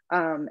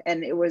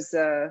 And it was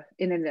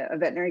in a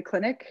veterinary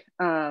clinic.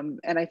 And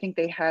I think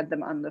they had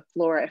them on the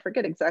floor. I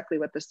forget exactly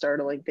what the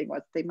startling thing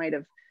was. They might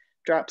have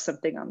dropped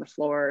something on the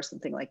floor or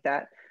something like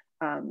that.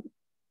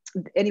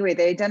 Anyway,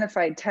 they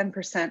identified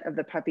 10% of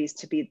the puppies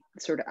to be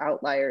sort of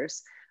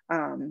outliers.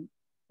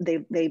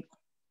 They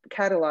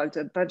cataloged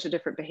a bunch of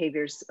different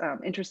behaviors.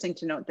 Interesting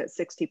to note that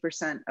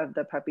 60% of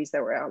the puppies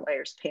that were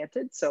outliers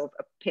panted. So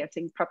a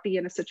panting puppy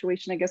in a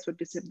situation, I guess, would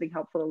be something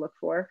helpful to look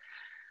for.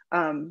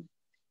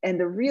 And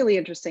the really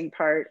interesting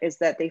part is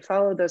that they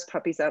followed those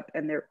puppies up,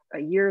 and they're a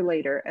year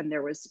later and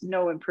there was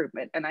no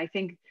improvement. And I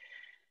think,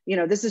 you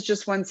know, this is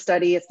just one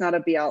study. It's not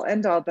a be all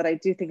end all, but I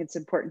do think it's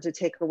important to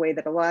take away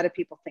that a lot of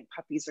people think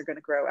puppies are going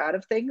to grow out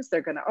of things. They're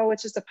going to, oh,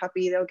 it's just a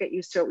puppy, they'll get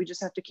used to it, we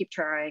just have to keep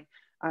trying.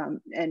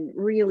 And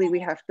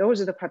really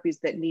those are the puppies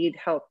that need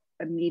help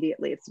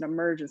immediately. It's an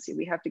emergency.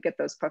 We have to get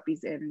those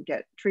puppies in and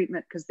get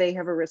treatment, because they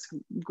have a risk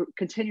of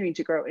continuing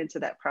to grow into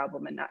that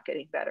problem and not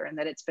getting better. And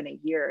then it's been a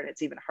year and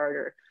it's even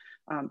harder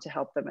to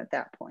help them at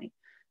that point.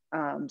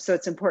 So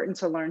it's important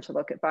to learn to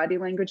look at body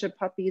language of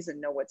puppies and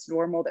know what's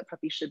normal, that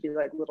puppies should be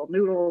like little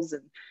noodles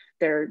and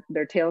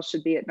their tails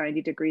should be at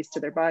 90 degrees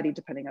to their body,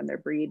 depending on their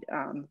breed.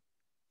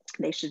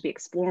 They should be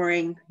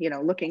exploring, you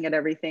know, looking at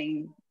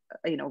everything,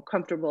 you know,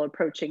 comfortable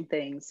approaching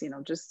things, you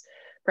know, just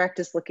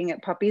practice looking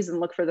at puppies and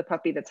look for the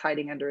puppy that's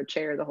hiding under a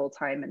chair the whole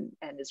time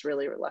and is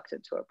really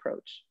reluctant to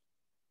approach.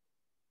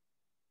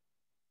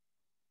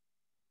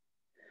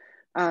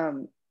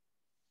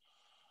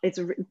 It's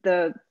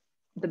the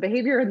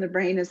behavior in the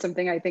brain is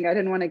something I think I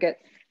didn't want to get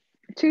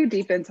too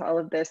deep into all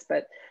of this,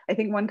 but I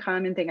think one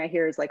common thing I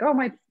hear is like, oh,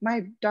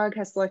 my dog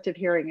has selective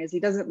hearing, is he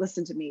doesn't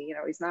listen to me, you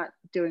know, he's not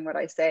doing what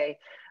I say.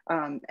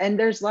 And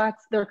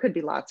there could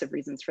be lots of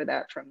reasons for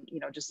that, from, you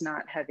know, just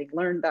not having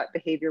learned that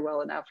behavior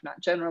well enough, not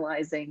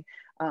generalizing.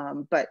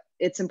 But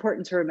it's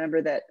important to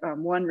remember that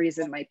one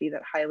reason might be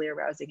that highly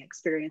arousing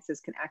experiences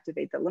can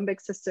activate the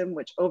limbic system,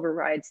 which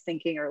overrides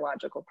thinking or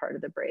logical part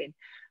of the brain.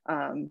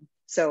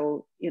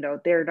 So, you know,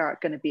 they're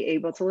not going to be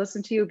able to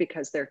listen to you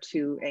because they're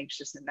too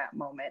anxious in that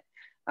moment.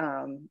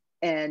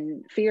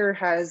 And fear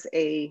has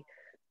a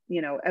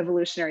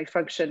evolutionary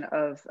function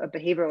of a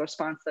behavioral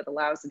response that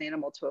allows an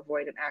animal to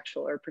avoid an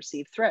actual or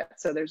perceived threat.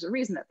 So there's a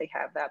reason that they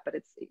have that, but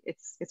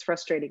it's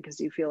frustrating because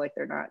you feel like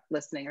they're not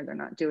listening or they're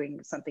not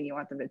doing something you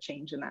want them to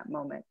change in that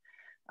moment.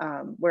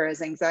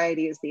 Whereas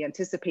anxiety is the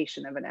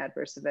anticipation of an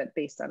adverse event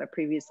based on a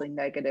previously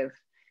negative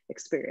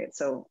experience.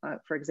 So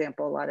for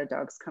example, a lot of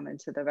dogs come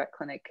into the vet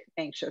clinic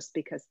anxious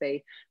because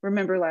they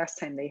remember last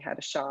time they had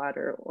a shot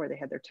or they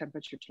had their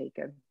temperature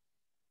taken.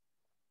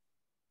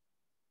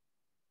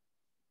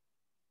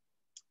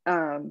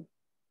 And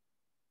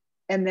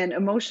then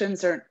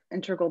emotions are an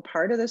integral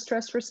part of the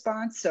stress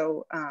response.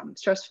 So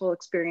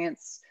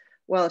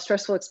while a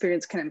stressful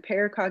experience can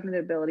impair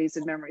cognitive abilities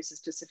and memories of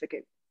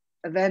specific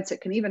events,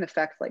 it can even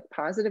affect like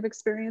positive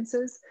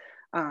experiences.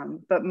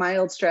 But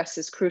mild stress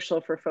is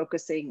crucial for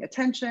focusing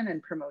attention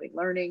and promoting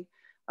learning.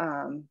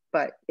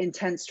 But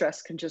intense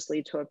stress can just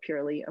lead to a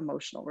purely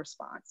emotional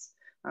response.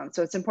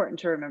 So it's important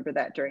to remember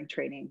that during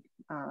training.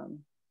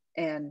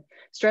 And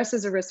stress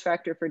is a risk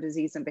factor for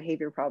disease and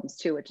behavior problems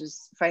too, which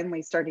is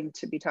finally starting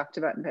to be talked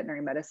about in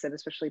veterinary medicine,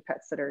 especially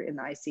pets that are in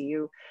the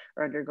ICU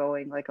or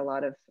undergoing like a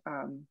lot of,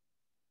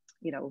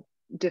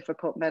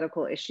 difficult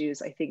medical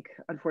issues. I think,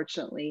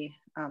 unfortunately,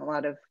 a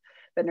lot of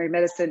veterinary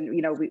medicine,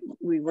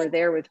 we were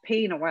there with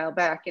pain a while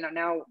back,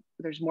 now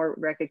there's more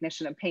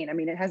recognition of pain. I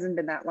mean, it hasn't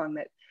been that long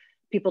that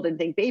people didn't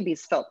think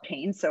babies felt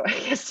pain. So I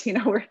guess,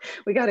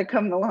 we got to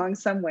come along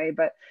some way,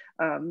 but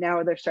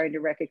now they're starting to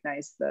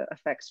recognize the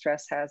effect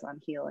stress has on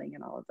healing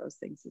and all of those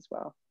things as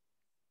well.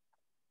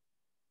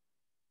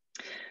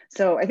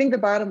 So I think the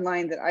bottom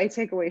line that I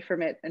take away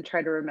from it and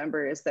try to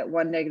remember is that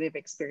one negative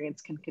experience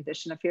can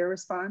condition a fear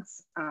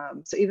response.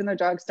 So even though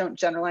dogs don't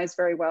generalize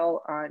very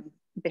well on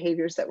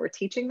behaviors that we're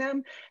teaching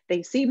them,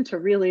 they seem to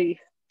really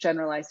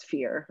generalize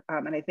fear.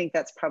 And I think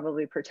that's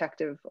probably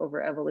protective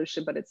over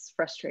evolution, but it's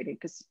frustrating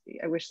because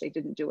I wish they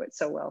didn't do it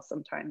so well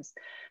sometimes.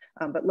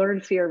 But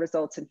learned fear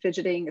results in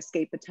fidgeting,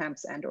 escape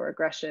attempts, and or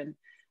aggression.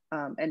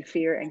 And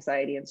fear,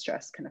 anxiety, and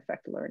stress can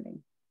affect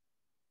learning.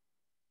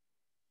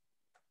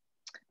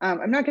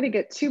 I'm not going to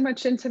get too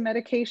much into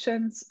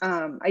medications.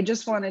 I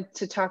just wanted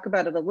to talk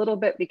about it a little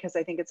bit because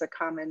I think it's a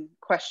common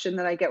question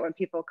that I get when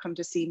people come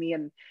to see me,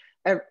 and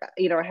I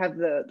have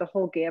the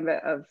whole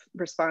gamut of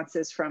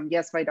responses from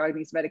yes, my dog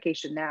needs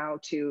medication now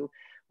to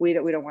we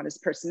don't want his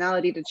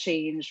personality to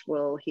change.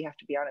 Will he have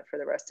to be on it for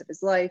the rest of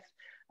his life?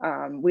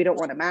 We don't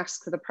want to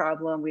mask the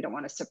problem. We don't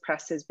want to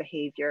suppress his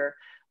behavior.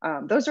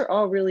 Those are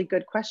all really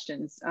good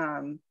questions.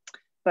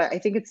 But I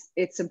think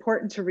it's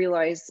important to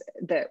realize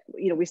that,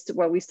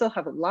 we still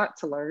have a lot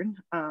to learn.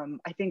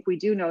 I think we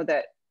do know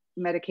that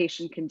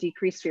medication can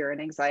decrease fear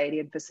and anxiety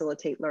and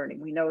facilitate learning.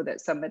 We know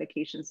that some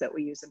medications that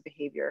we use in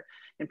behavior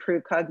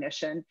improve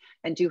cognition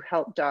and do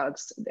help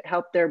dogs,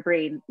 help their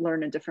brain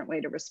learn a different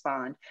way to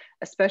respond,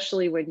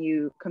 especially when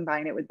you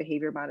combine it with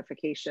behavior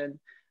modification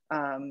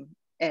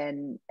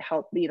and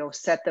help,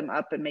 set them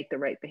up and make the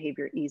right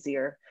behavior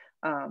easier.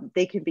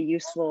 They can be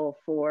useful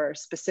for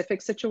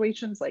specific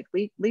situations like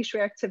leash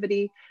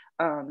reactivity.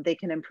 They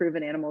can improve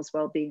an animal's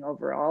well-being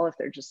overall if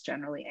they're just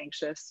generally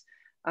anxious.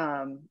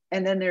 And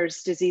then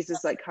there's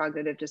diseases like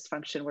cognitive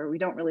dysfunction where we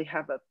don't really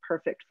have a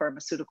perfect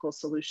pharmaceutical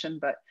solution,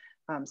 but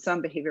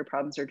some behavior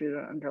problems are due to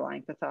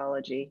underlying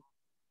pathology.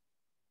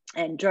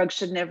 And drugs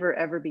should never,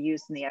 ever be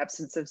used in the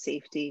absence of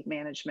safety,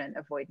 management,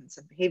 avoidance,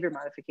 and behavior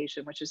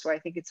modification, which is why I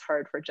think it's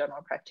hard for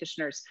general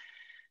practitioners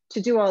to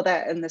do all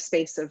that in the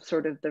space of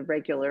sort of the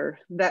regular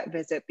vet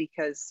visit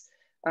because,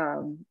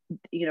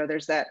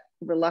 there's that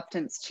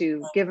reluctance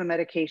to give a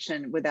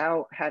medication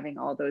without having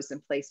all those in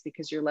place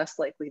because you're less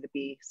likely to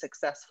be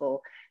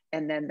successful.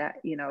 And then that,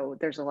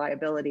 there's a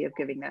liability of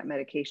giving that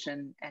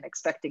medication and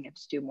expecting it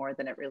to do more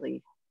than it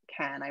really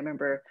can. I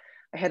remember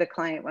I had a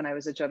client when I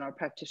was a general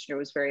practitioner who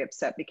was very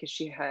upset because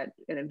she had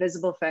an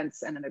invisible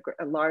fence and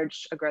a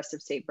large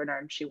aggressive Saint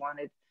Bernard. And she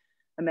wanted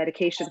a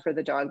medication for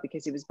the dog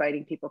because he was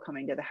biting people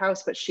coming to the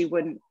house, but she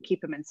wouldn't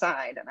keep him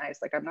inside. And I was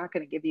like, I'm not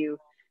going to give you,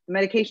 the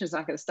medication is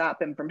not going to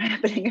stop him from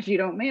happening if you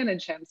don't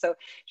manage him. So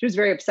she was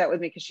very upset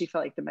with me because she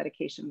felt like the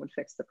medication would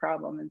fix the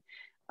problem.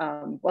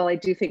 And while I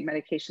do think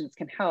medications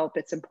can help,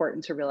 it's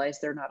important to realize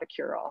they're not a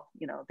cure-all.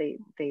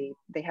 They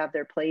have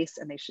their place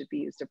and they should be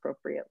used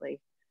appropriately.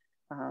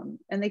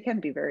 And they can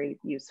be very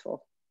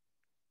useful.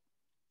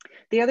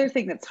 The other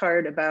thing that's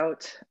hard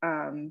about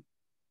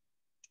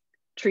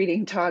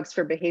treating dogs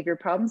for behavior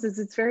problems is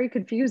it's very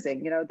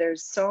confusing.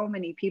 There's so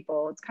many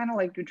people. It's kind of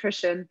like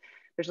nutrition.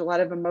 There's a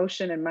lot of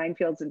emotion and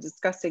minefields in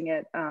discussing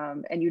it,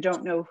 and you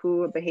don't know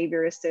who a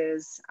behaviorist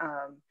is.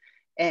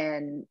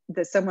 And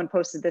someone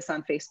posted this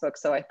on Facebook,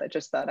 so I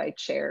just thought I'd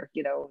share.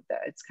 That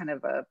it's kind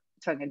of a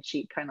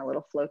tongue-in-cheek kind of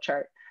little flow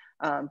chart.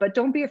 But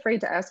don't be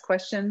afraid to ask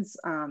questions.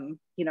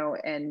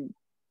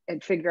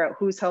 And figure out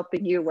who's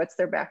helping you, what's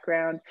their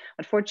background.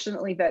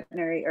 Unfortunately,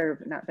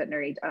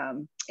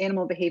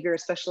 animal behavior,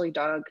 especially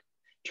dog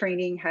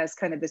training, has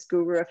kind of this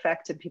guru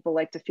effect, and people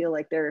like to feel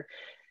like they're,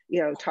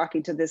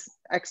 talking to this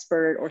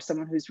expert or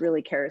someone who's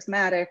really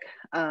charismatic.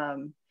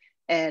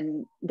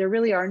 And there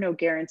really are no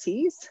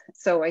guarantees.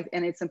 So,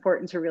 and it's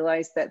important to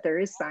realize that there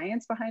is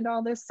science behind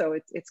all this. So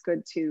it's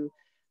good to,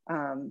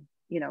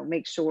 you know,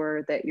 make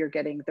sure that you're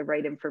getting the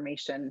right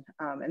information.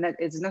 And that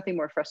is nothing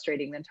more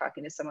frustrating than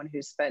talking to someone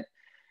who's spent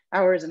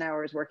hours and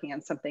hours working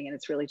on something and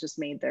it's really just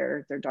made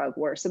their dog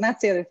worse. And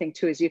that's the other thing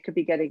too, is you could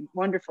be getting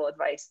wonderful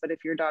advice, but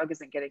if your dog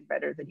isn't getting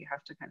better, then you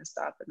have to kind of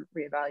stop and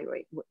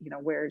reevaluate, you know,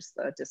 where's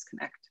the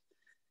disconnect.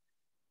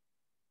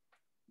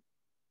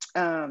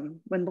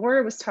 When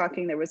Laura was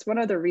talking, there was one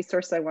other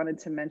resource I wanted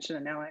to mention,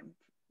 and now I'm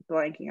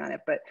blanking on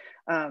it, but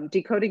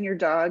Decoding Your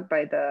Dog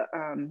by the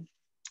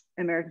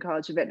American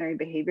College of Veterinary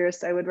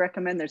Behaviorists, I would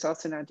recommend. There's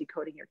also now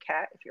Decoding Your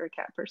Cat, if you're a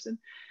cat person.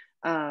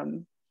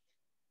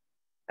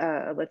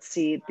 Let's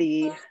see,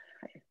 the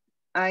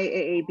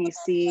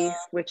IAABC,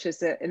 which is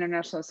the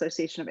International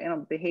Association of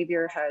Animal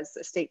Behavior, has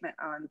a statement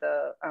on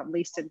the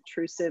least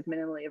intrusive,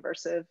 minimally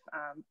aversive.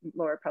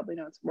 Laura probably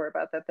knows more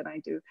about that than I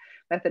do,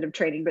 method of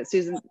training, but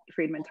Susan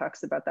Friedman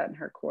talks about that in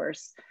her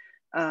course.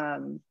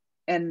 And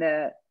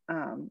the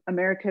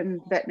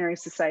American Veterinary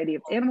Society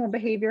of Animal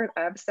Behavior,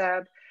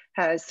 ABSAB,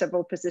 has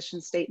several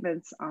position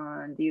statements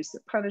on the use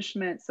of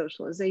punishment,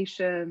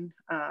 socialization,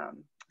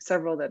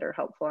 several that are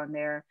helpful on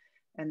there.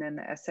 And then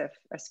the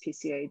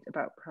SPCA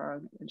about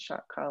prong and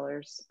shock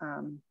collars.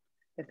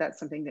 If that's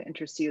something that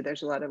interests you,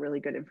 there's a lot of really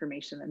good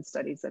information and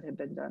studies that have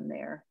been done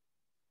there.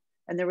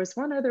 And there was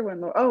one other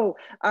one. Oh,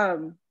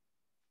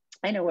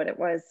 I know what it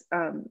was.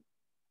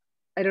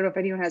 I don't know if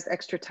anyone has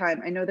extra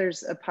time. I know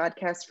there's a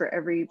podcast for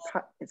every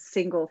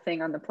single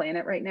thing on the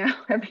planet right now.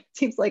 It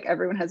seems like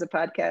everyone has a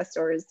podcast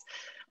or is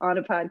on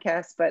a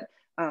podcast, but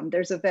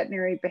there's a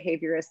veterinary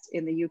behaviorist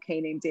in the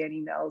UK named Danny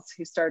Mills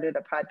who started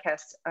a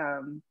podcast.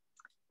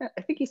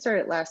 I think he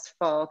started last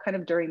fall, kind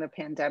of during the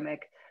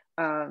pandemic.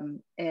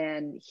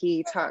 And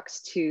he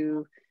talks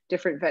to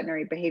different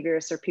veterinary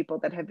behaviorists or people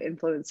that have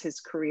influenced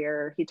his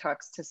career. He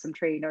talks to some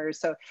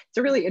trainers. So it's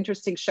a really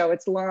interesting show.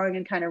 It's long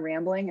and kind of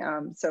rambling.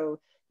 So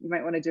you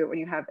might want to do it when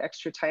you have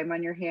extra time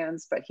on your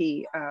hands. But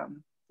he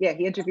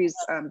interviews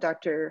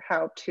Dr.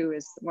 Haupt, who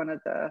is one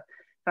of the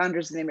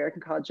founders of the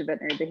American College of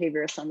Veterinary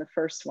Behaviorists, on the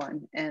first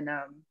one.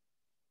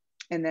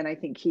 And then I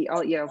think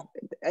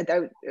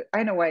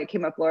I know why it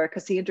came up, Laura,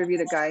 because he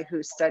interviewed a guy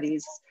who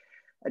studies,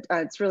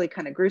 it's really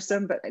kind of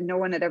gruesome, but no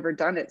one had ever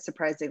done it,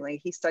 surprisingly.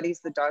 He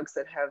studies the dogs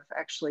that have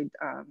actually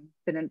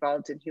been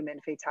involved in human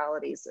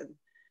fatalities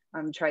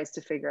and tries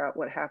to figure out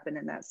what happened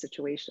in that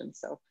situation.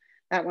 So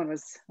that one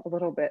was a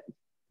little bit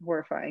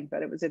horrifying,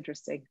 but it was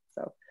interesting.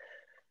 So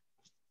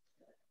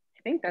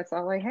I think that's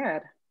all I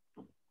had.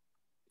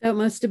 That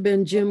must have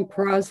been Jim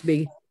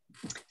Crosby.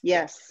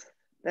 Yes,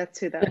 that's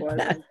who that was.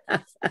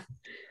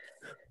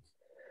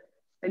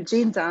 And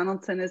Gene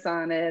Donaldson is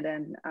on it,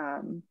 and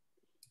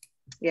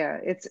yeah,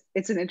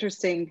 it's an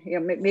interesting. You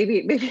know,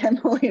 maybe I'm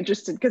only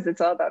interested because it's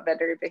all about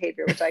veterinary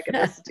behavior, which I could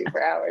listen to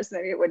for hours.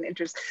 Maybe it wouldn't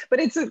interest, but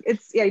it's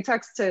yeah. He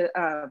talks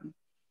to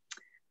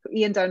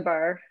Ian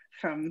Dunbar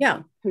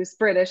who's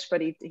British,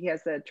 but he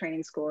has a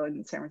training school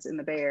in San Francisco in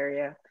the Bay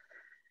Area.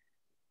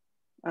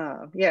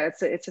 Yeah,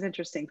 it's an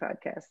interesting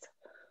podcast.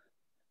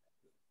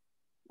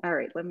 All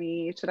right,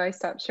 should I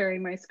stop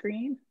sharing my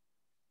screen?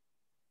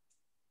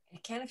 You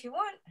can if you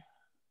want.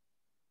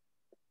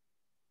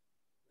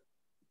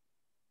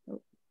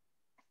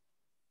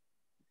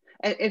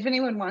 If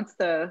anyone wants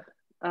the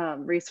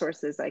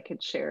resources, I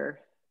could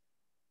share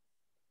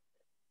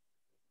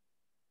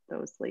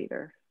those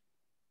later.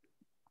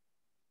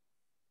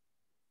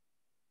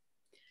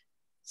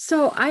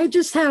 So I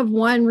just have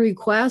one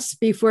request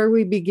before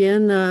we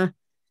begin our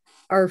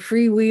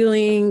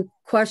freewheeling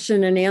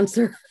question and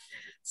answer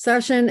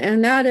session,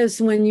 and that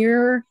is when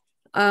you're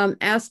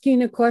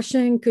asking a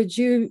question, could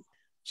you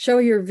show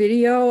your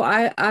video?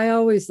 I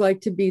always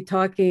like to be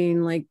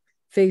talking like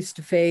face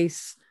to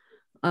face,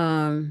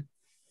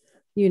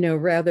 you know,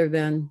 rather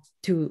than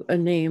to a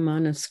name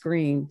on a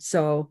screen.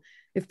 So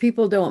if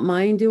people don't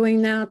mind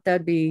doing that,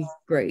 that'd be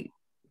great.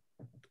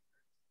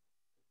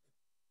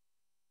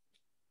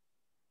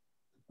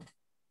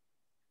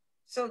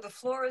 So the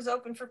floor is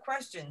open for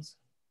questions.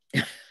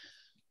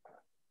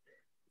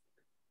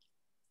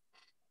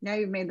 Now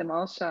you've made them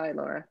all shy,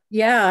 Laura.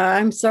 Yeah,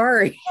 I'm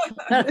sorry.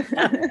 I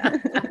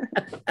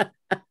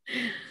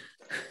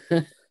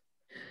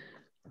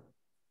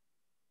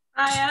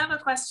have a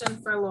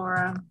question for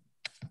Laura.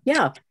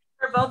 Yeah.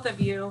 For both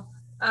of you.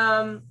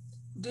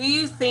 Do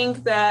you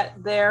think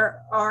that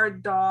there are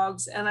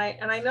dogs, and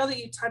I know that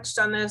you touched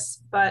on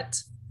this,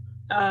 but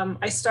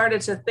I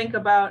started to think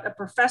about a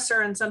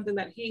professor and something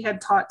that he had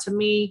taught to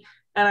me,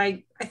 and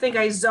I think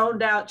I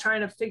zoned out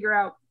trying to figure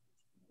out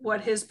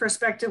what his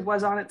perspective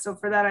was on it. So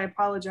for that, I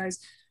apologize.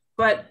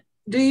 But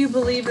do you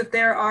believe that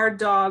there are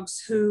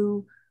dogs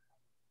who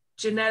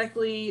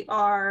genetically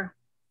are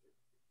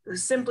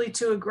simply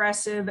too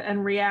aggressive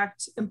and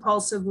react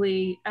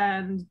impulsively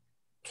and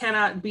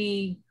cannot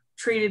be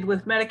treated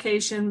with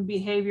medication,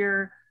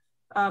 behavior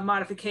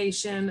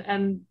modification,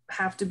 and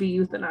have to be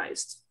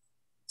euthanized?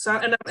 So,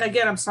 and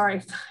again, I'm sorry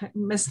if I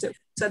missed it,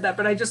 said that,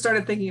 but I just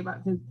started thinking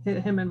about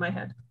him in my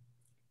head.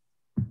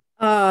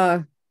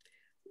 Uh,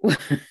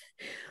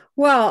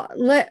 well,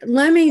 let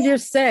me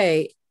just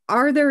say,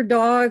 are there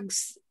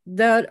dogs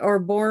that are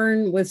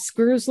born with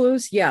screws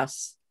loose?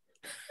 Yes.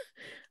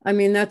 I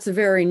mean, that's a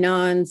very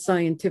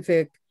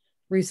non-scientific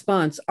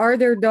response. Are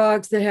there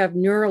dogs that have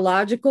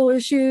neurological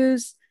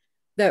issues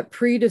that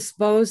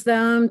predispose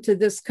them to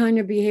this kind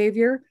of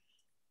behavior?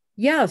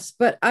 Yes,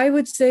 but I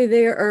would say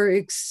they are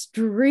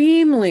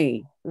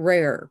extremely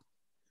rare.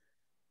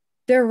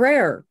 They're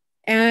rare.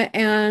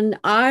 And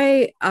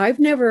I've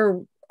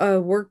never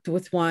worked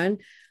with one.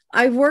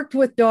 I've worked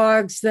with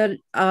dogs that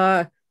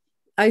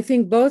I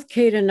think both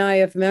Kate and I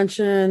have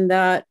mentioned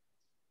that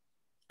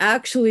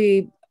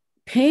actually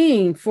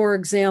pain, for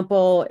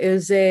example,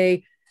 is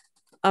a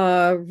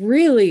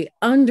really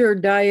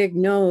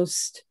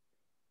underdiagnosed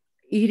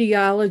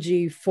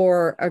etiology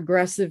for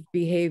aggressive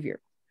behavior.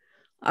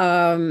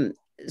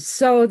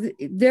 So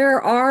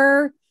there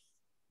are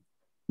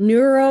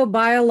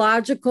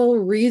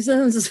neurobiological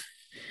reasons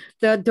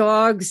that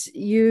dogs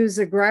use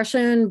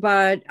aggression,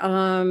 but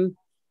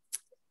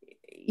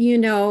you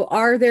know,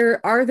 are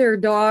there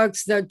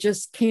dogs that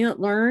just can't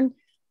learn?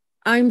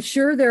 I'm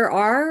sure there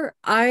are.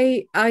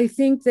 I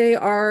think they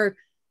are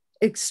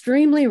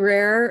extremely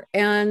rare,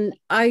 and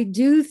I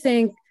do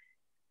think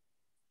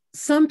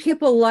some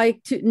people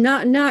like to,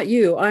 not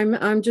you.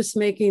 I'm just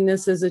making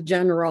this as a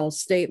general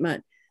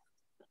statement.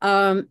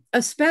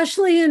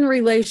 Especially in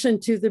relation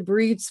to the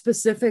breed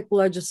specific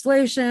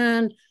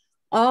legislation,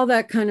 all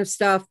that kind of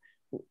stuff,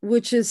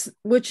 which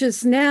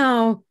is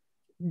now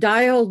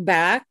dialed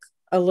back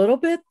a little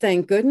bit,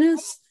 thank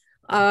goodness.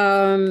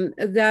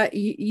 That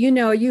you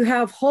know, you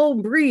have whole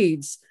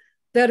breeds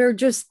that are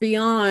just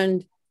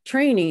beyond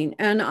training,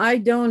 and I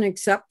don't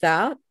accept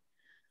that.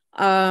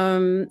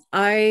 I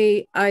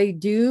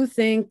do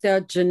think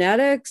that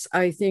genetics,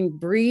 I think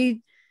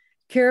breed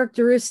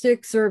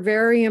characteristics are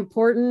very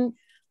important.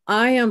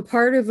 I am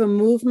part of a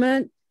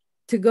movement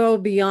to go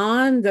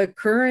beyond the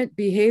current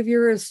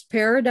behaviorist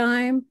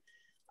paradigm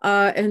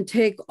and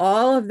take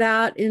all of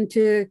that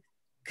into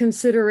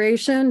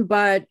consideration.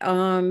 But,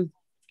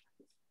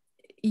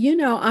 you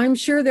know, I'm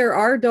sure there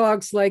are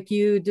dogs like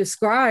you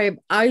describe.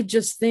 I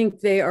just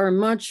think they are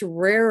much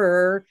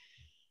rarer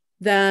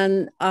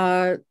than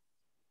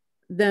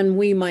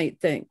we might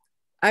think.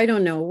 I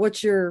don't know.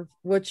 What's your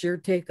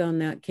take on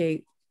that,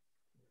 Kate?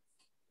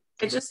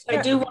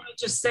 I do want to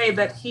just say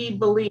that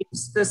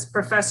this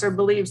professor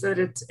believes that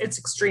it's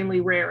extremely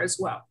rare as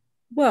well.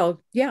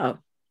 Well, yeah.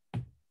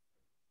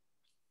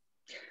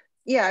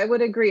 Yeah, I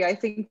would agree. I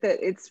think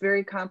that it's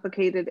very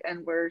complicated,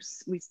 and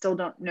we still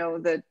don't know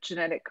the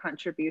genetic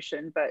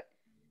contribution, but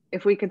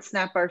if we could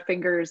snap our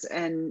fingers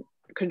and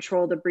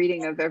control the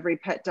breeding of every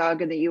pet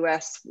dog in the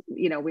US,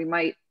 you know, we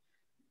might,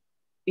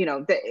 you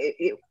know,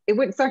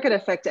 it's not going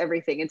to affect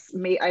everything.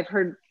 I've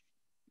heard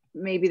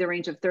maybe the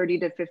range of 30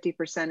 to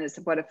 50% is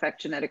what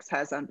effect genetics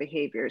has on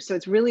behavior. So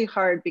it's really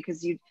hard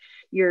because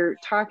you're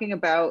not talking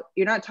about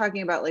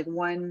like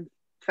one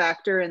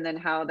factor and then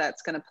how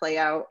that's going to play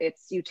out.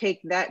 It's you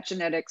take that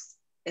genetics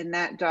in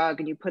that dog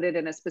and you put it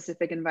in a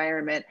specific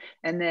environment,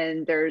 and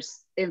then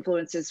there's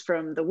influences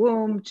from the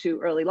womb to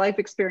early life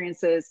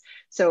experiences.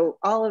 So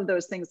all of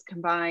those things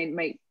combined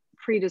might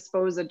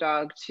predispose a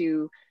dog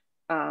to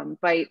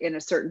bite in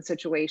a certain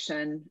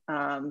situation,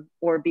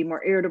 or be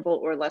more irritable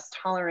or less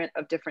tolerant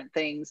of different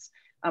things.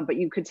 But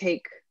you could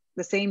take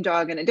the same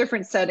dog in a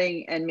different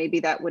setting and maybe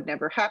that would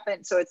never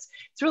happen. So it's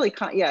really,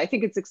 yeah, I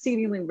think it's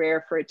exceedingly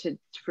rare for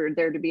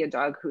there to be a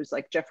dog who's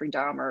like Jeffrey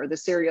Dahmer or the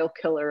serial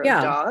killer of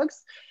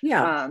dogs.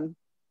 Yeah.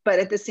 But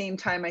at the same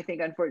time, I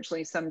think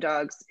unfortunately some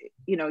dogs,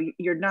 you know,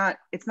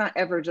 it's not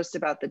ever just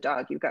about the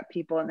dog. You've got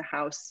people in the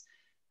house,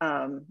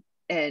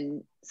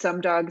 and some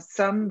dogs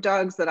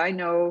that I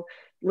know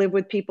live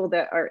with people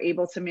that are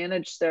able to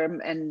manage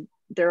them and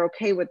they're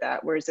okay with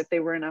that. Whereas if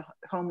they were in a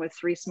home with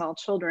 3 small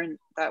children,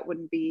 that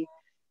wouldn't be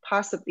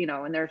possible, you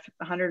know, and they're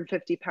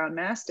 150-pound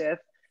Mastiff,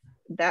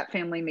 that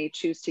family may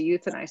choose to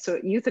euthanize. So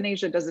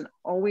euthanasia doesn't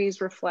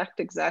always reflect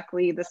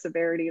exactly the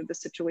severity of the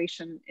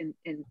situation.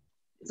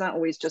 It's not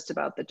always just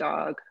about the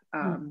dog.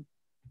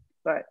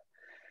 But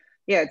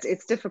yeah,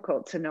 it's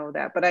difficult to know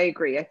that, but I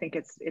agree. I think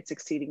it's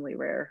exceedingly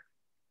rare.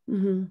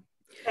 Mm-hmm.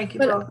 Thank you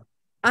both.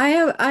 I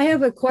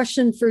have a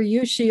question for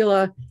you,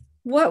 Sheila.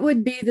 What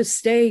would be the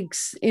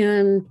stakes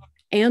in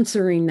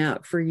answering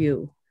that for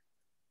you?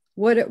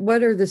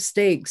 What are the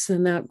stakes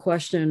in that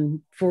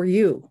question for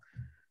you?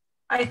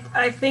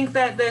 I think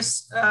that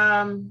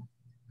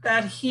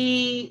that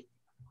he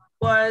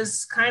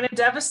was kind of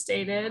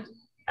devastated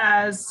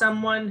as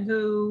someone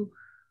who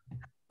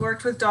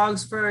worked with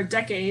dogs for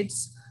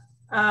decades,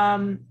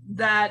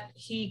 that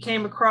he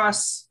came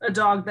across a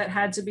dog that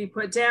had to be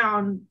put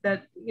down,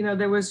 that, you know,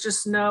 there was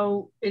just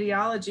no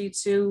ideology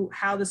to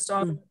how this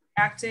dog was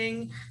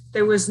acting.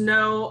 There was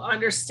no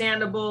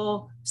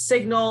understandable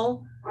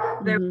signal.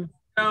 There was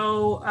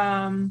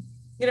no,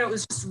 you know, it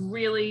was just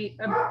really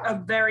a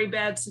very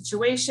bad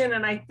situation.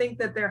 And I think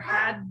that there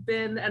had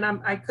been, and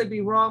I could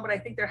be wrong, but I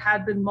think there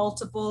had been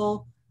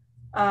multiple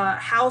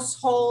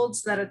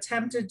households that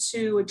attempted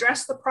to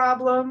address the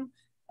problem.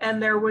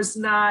 and there was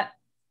not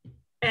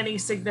any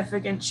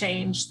significant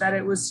change, that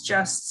it was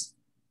just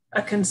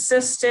a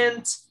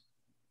consistent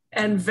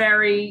and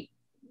very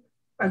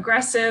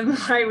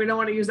aggressive, right? We don't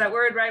want to use that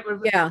word, right?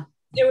 But Yeah.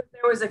 there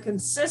was a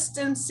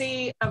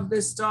consistency of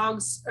this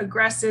dog's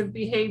aggressive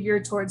behavior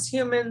towards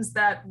humans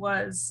that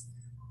was,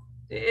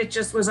 it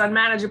just was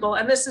unmanageable.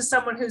 And this is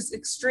someone who's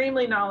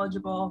extremely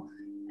knowledgeable.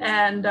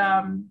 And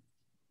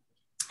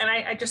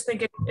I just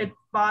think it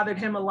bothered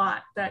him a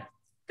lot that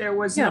there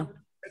was no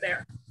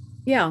there.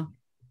 Yeah.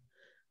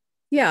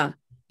 Yeah.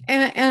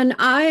 And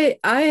I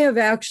have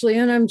actually,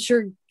 and I'm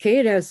sure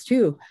Kate has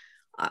too,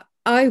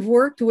 I've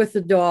worked with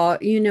the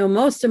dog. You know,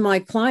 most of my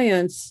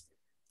clients,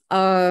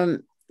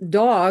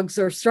 dogs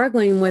are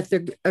struggling with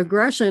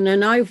aggression,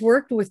 and I've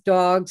worked with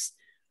dogs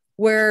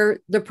where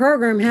the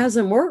program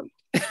hasn't worked.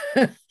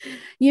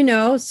 You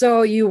know,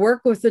 so you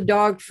work with the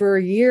dog for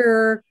a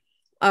year.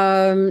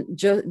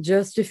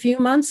 Just a few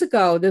months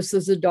ago, this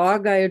is a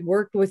dog I had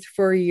worked with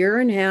for a year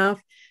and a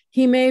half.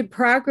 He made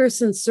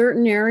progress in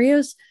certain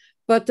areas,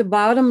 but the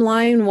bottom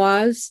line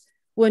was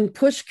when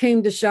push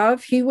came to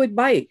shove, he would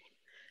bite.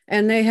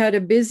 And they had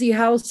a busy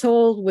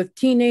household with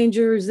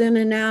teenagers in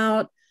and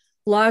out,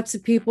 lots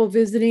of people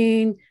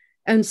visiting.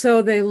 And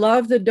so they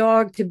loved the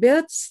dog to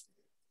bits,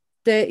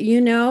 that,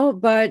 you know,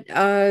 but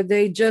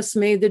they just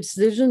made the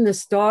decision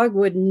this dog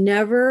would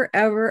never,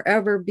 ever,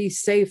 ever be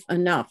safe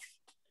enough.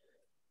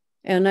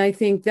 And I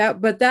think that,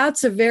 but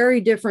that's a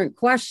very different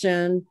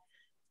question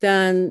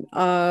than,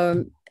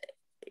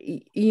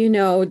 you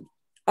know,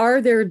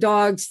 are there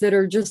dogs that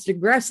are just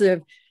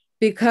aggressive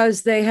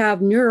because they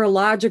have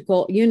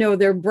neurological, you know,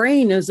 their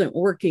brain isn't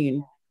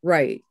working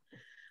right.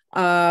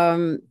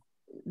 There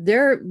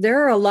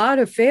are a lot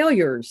of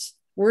failures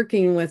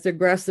working with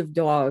aggressive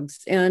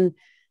dogs. And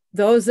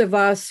those of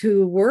us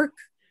who work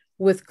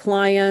with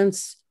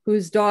clients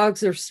whose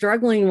dogs are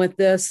struggling with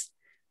this,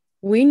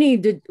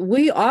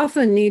 we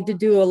often need to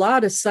do a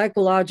lot of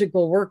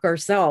psychological work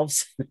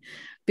ourselves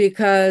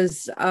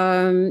because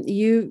there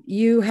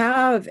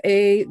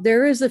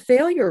is a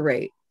failure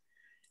rate.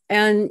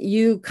 And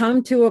you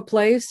come to a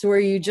place where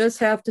you just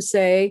have to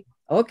say,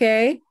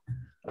 okay,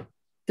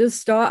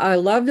 this dog, I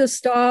love this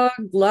dog,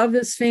 love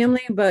this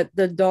family, but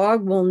the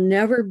dog will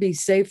never be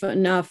safe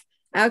enough,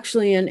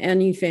 actually, in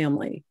any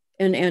family,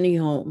 in any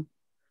home.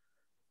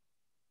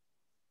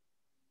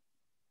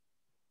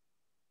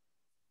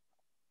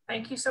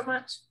 Thank you so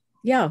much.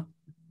 Yeah.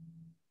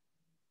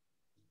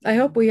 I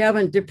hope we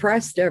haven't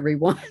depressed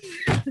everyone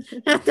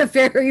at the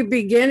very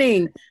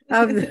beginning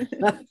of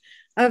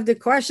the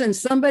question.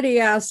 Somebody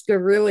asked a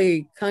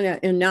really kind of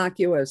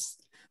innocuous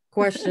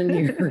question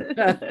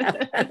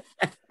here.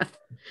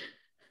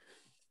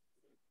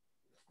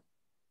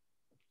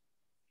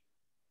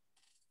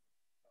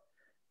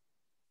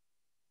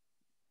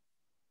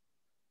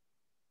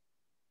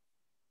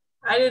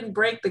 I didn't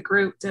break the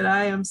group, did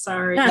I? I'm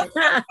sorry.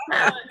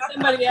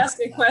 Somebody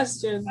asked a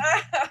question.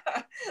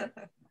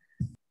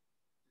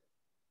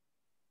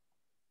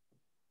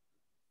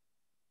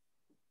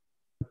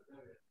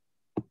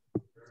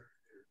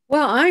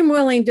 Well, I'm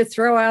willing to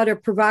throw out a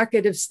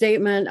provocative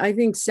statement. I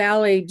think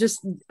Sally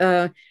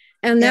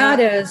that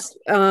is,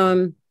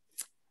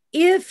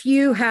 if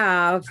you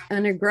have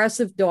an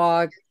aggressive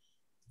dog,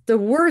 the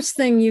worst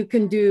thing you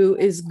can do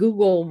is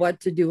Google what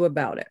to do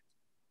about it.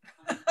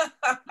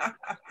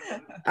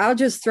 I'll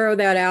just throw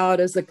that out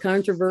as a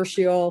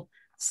controversial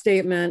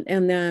statement.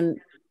 And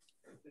then,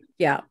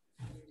 yeah.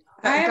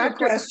 I have a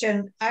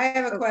question.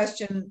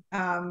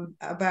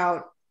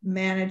 About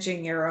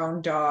managing your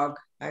own dog,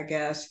 I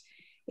guess.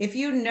 If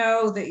you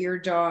know that your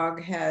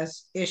dog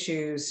has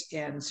issues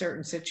in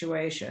certain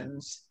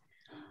situations,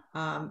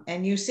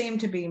 and you seem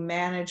to be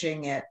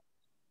managing it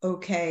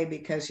okay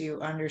because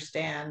you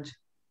understand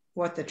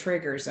what the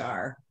triggers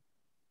are,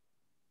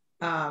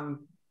 how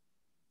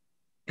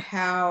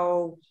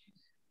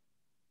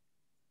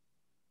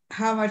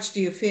much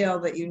do you feel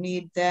that you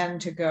need then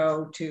to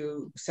go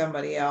to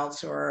somebody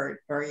else, or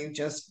are you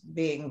just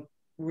being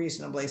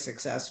reasonably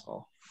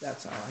successful?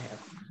 That's all I have.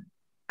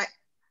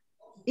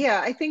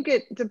 I think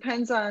it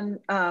depends on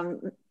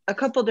a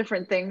couple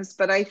different things,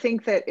 but I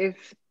think that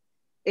if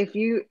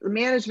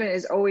management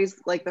is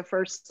always like the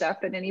first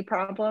step in any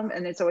problem,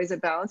 and it's always a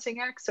balancing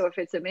act. So if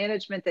it's a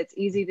management that's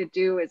easy to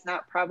do, it's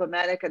not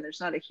problematic, and there's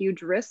not a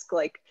huge risk,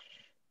 like,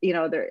 you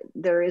know,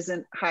 there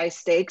isn't high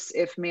stakes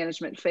if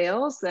management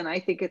fails, then I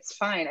think it's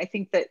fine. I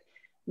think that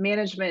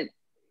management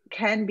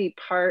can be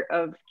part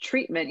of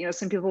treatment. You know,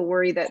 some people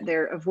worry that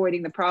they're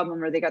avoiding the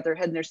problem or they got their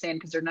head in their sand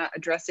because they're not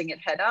addressing it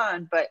head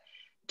on. But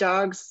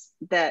dogs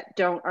that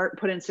aren't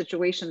put in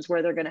situations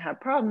where they're going to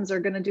have problems are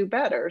going to do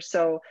better.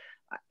 So,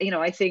 you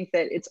know, I think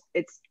that it's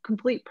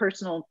complete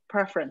personal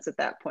preference at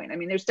that point. I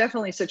mean, there's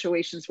definitely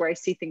situations where I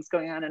see things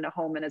going on in a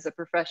home, and as a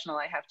professional,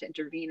 I have to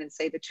intervene and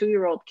say the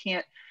 2-year-old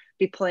can't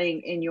be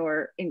playing in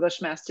your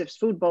English Mastiff's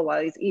food bowl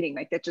while he's eating.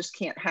 Like, that just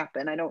can't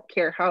happen. I don't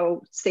care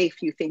how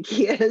safe you think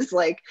he is.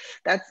 Like,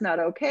 that's not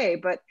okay.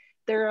 But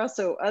there are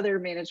also other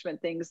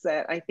management things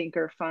that I think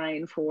are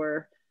fine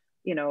for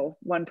you know,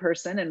 one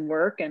person and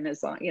work, and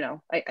as long, you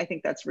know, I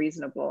think that's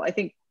reasonable. I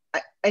think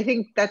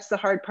that's the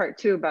hard part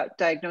too about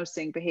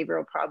diagnosing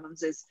behavioral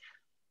problems, is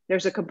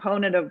there's a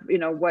component of, you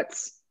know,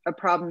 what's a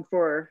problem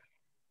for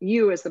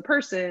you as the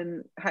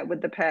person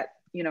with the pet,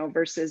 you know,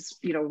 versus,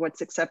 you know,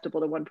 what's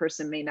acceptable to one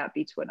person may not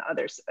be to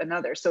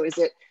another. So is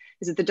it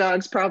the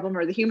dog's problem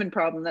or the human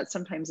problem? That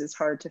sometimes is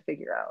hard to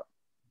figure out.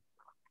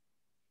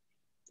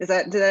 Did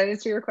that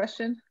answer your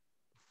question?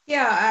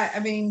 Yeah, I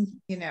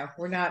mean, you know,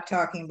 we're not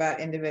talking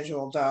about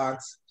individual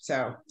dogs,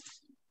 so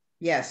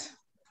yes.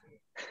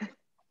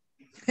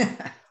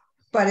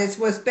 But it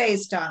was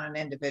based on an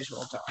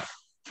individual dog.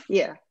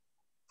 Yeah.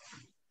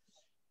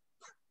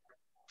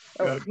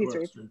 Oh,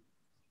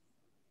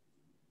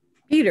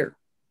 Peter.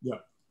 Yeah.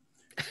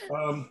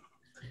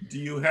 Do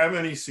you have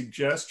any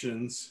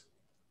suggestions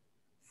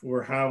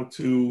for how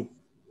to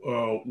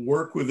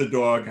work with a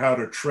dog, how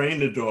to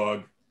train a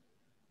dog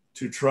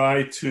to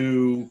try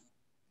to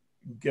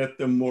get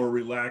them more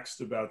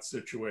relaxed about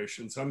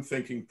situations? I'm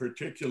thinking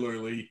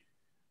particularly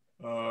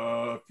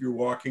if you're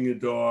walking a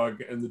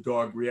dog and the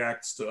dog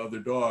reacts to other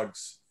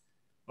dogs,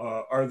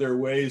 are there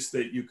ways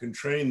that you can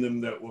train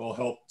them that will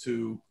help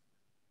to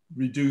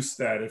reduce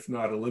that, if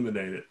not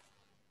eliminate it?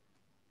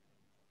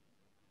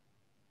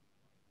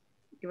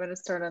 You want to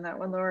start on that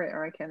one, Laura,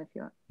 or I can if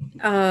you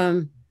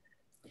want.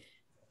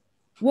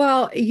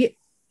 Well,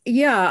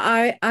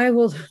 yeah, I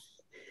will.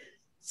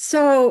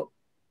 So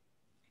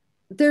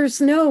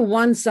there's no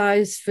one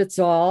size fits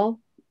all.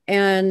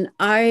 And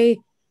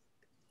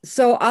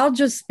so I'll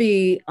just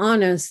be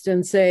honest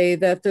and say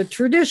that the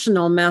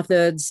traditional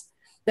methods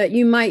that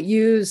you might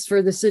use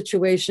for the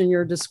situation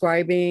you're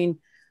describing,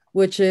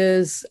 which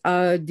is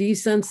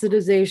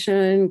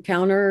desensitization,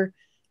 counter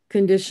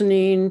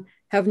conditioning,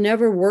 have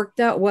never worked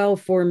that well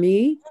for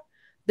me.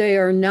 They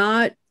are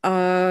not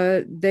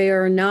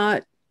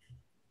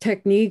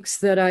techniques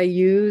that I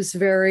use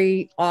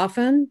very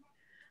often.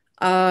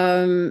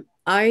 I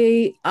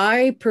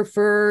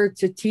prefer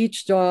to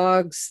teach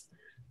dogs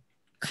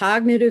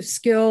cognitive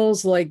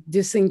skills like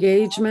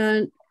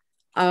disengagement.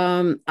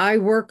 I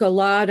work a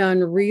lot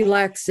on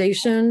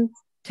relaxation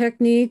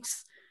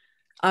techniques.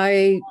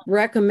 I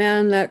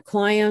recommend that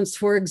clients,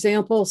 for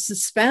example,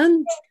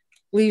 suspend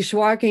leash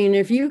walking.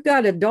 If you've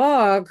got a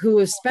dog who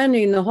is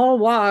spending the whole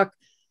walk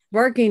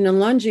barking and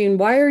lunging,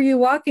 why are you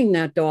walking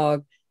that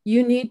dog?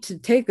 You need to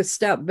take a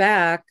step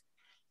back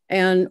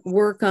and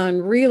work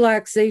on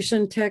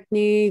relaxation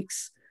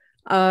techniques,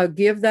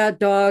 give that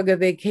dog a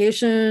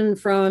vacation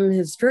from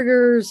his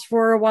triggers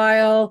for a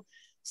while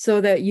so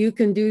that you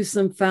can do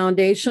some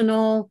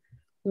foundational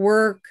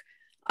work.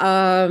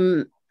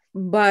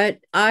 But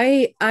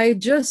I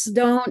just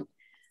don't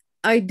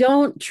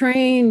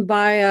train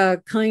by a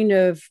kind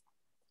of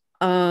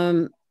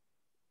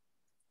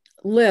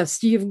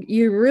list.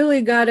 You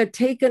really got to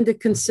take into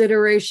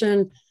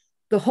consideration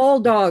the whole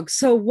dog.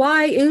 So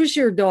why is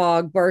your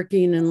dog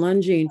barking and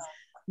lunging?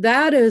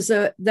 That is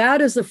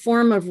a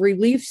form of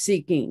relief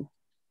seeking,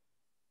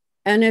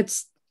 and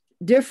it's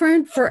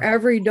different for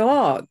every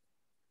dog.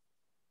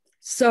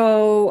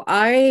 So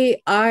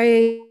I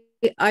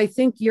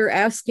think you're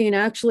asking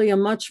actually a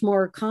much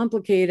more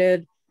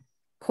complicated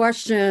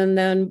question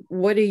than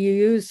what do you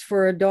use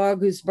for a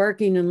dog who's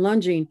barking and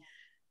lunging.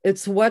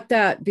 It's what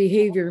that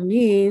behavior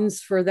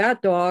means for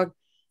that dog,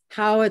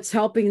 how it's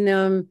helping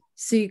them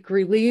seek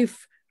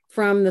relief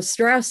from the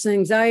stress,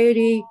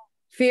 anxiety,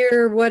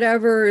 fear,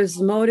 whatever is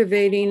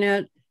motivating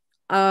it.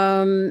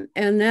 And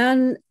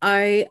then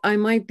I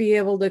might be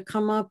able to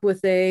come up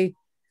with a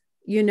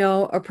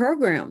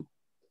program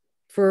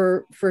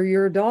for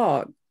your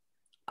dog.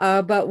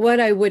 But what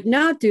I would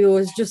not do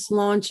is just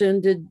launch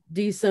into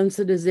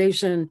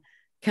desensitization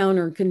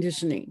counter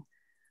conditioning.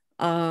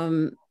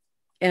 And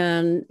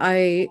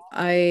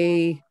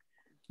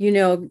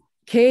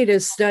Kate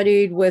has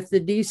studied with the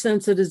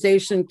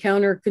desensitization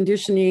counter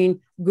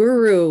conditioning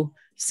guru,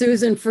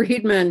 Susan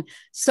Friedman.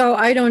 So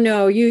I don't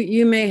know,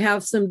 you may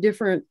have some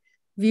different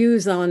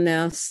views on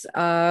this,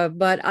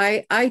 but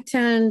I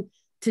tend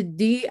to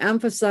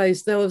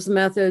de-emphasize those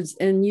methods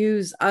and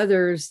use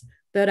others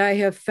that I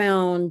have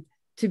found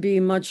to be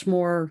much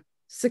more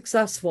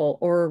successful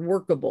or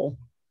workable.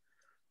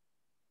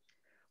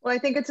 Well, I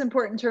think it's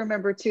important to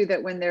remember too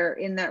that when they're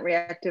in that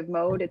reactive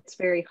mode, it's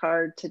very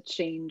hard to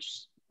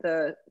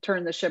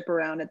turn the ship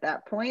around at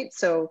that point.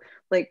 So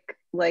like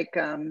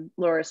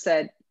Laura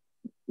said,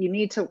 you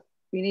need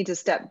to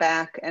step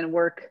back and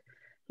work,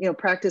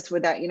 practice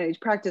with that, you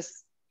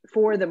practice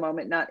for the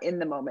moment, not in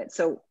the moment.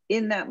 So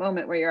in that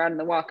moment where you're out on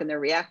the walk and they're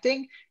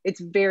reacting,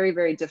 it's very,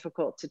 very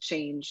difficult to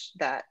change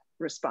that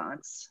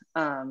response.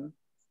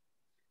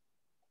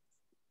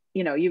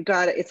 You've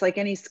got it. It's like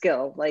any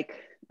skill, like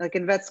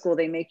in vet school,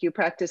 they make you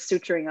practice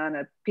suturing on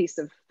a piece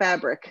of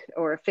fabric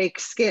or a fake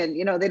skin.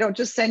 They don't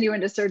just send you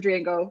into surgery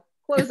and go,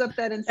 close up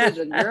that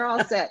incision, you're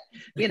all set.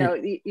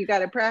 You got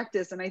to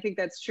practice. And I think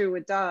that's true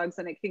with dogs.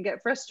 And it can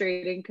get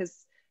frustrating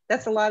because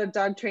that's a lot of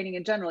dog training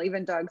in general,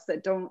 even dogs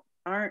that don't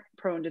aren't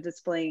prone to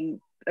displaying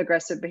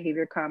aggressive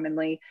behavior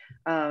commonly.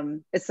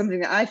 It's something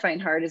that I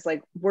find hard, is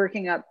like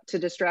working up to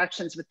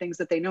distractions with things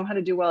that they know how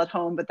to do well at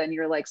home, but then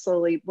you're like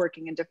slowly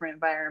working in different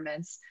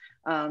environments.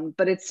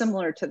 But it's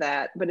similar to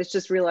that, but it's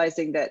just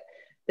realizing that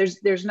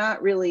there's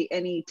not really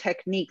any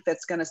technique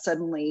that's going to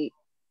suddenly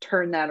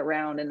turn that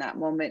around in that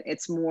moment.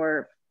 It's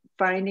more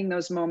finding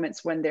those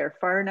moments when they're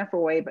far enough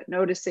away, but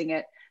noticing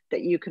it,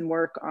 that you can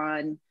work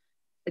on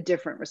a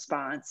different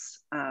response,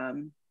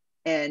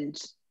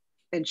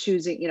 and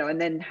choosing, and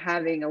then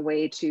having a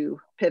way to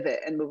pivot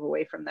and move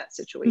away from that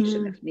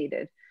situation if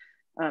needed.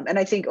 And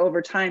I think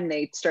over time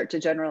they start to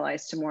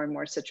generalize to more and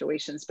more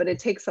situations, but it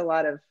takes a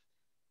lot of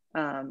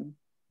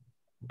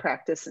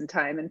practice and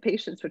time and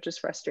patience, which is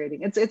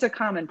frustrating. It's a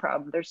common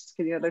problem. There's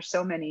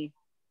so many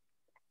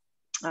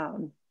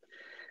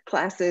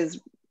classes,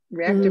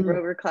 reactive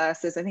rover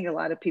classes. I think a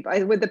lot of people,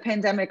 with the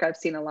pandemic, I've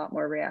seen a lot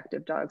more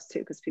reactive dogs too,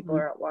 because people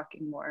are out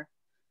walking more.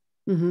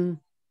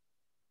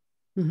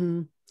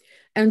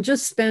 And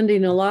just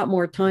spending a lot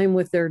more time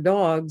with their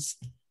dogs.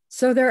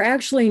 So they're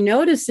actually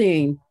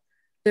noticing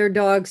their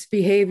dog's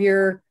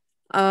behavior,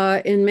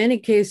 in many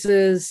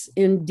cases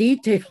in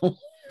detail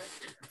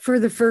for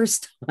the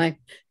first time,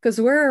 because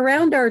we're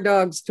around our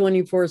dogs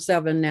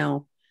 24/7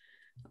 now.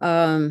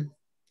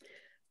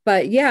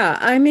 But yeah,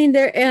 I mean,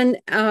 there, and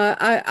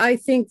I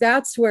think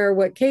that's where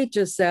what Kate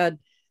just said,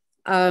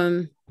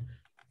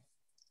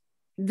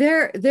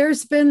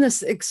 there's been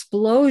this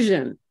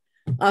explosion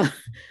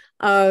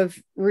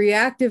of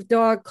reactive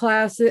dog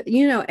classes,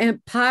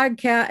 and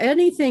podcast,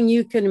 anything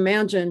you can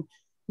imagine,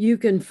 you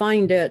can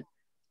find it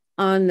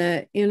on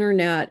the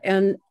internet.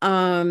 And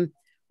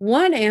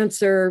one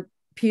answer,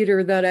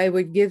 Peter, that I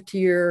would give to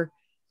your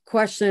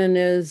question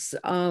is,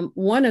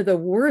 one of the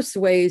worst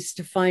ways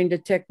to find a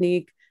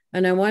technique,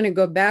 and I want to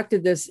go back to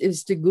this,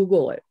 is to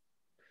Google it,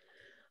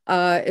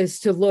 is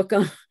to look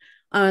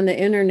on the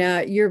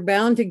internet. You're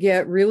bound to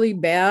get really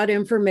bad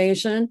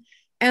information.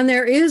 And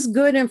there is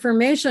good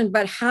information,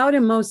 but how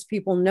do most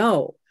people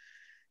know?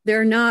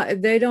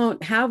 They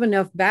don't have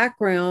enough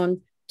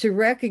background to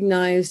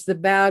recognize the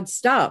bad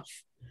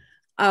stuff.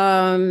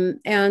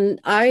 And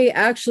I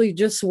actually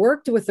just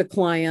worked with a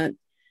client.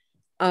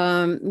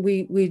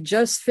 We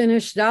just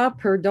finished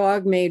up. Her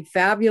dog made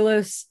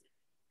fabulous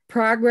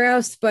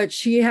progress, but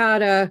she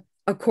had a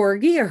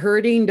corgi, a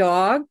herding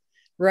dog,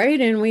 right?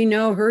 And we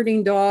know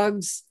herding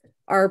dogs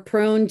are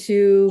prone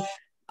to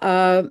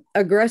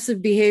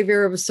aggressive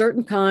behavior of a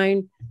certain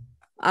kind,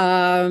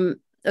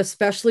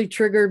 especially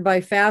triggered by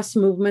fast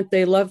movement.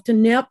 They love to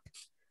nip,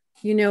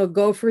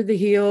 go for the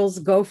heels,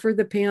 go for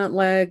the pant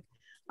leg.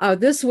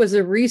 This was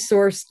a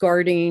resource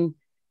guarding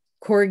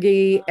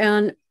corgi,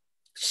 and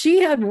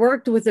she had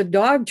worked with a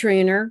dog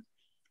trainer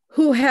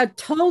who had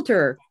told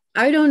her,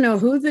 I don't know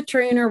who the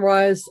trainer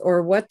was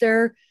or what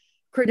their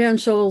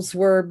credentials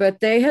were,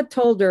 but they had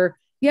told her,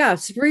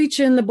 yes,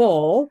 reach in the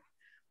bowl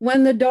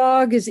when the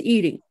dog is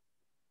eating.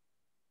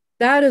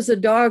 That is a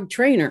dog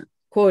trainer,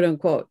 quote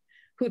unquote,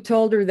 who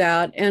told her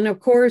that. And of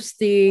course,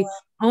 the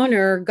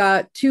owner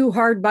got 2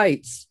 hard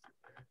bites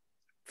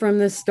from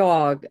this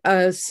dog.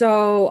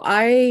 So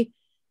I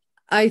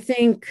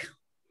think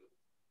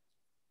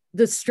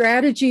the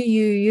strategy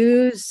you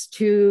use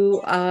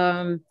to,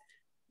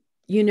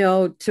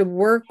 to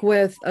work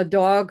with a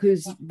dog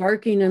who's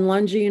barking and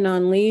lunging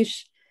on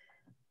leash,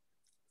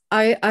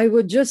 I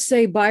would just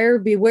say buyer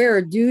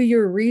beware, do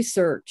your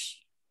research.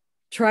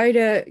 Try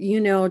to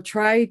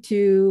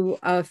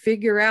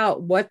figure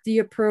out what the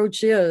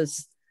approach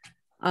is.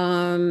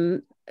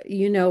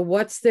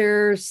 What's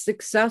their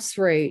success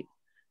rate?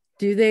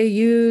 Do they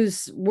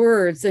use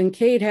words? And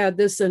Kate had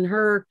this in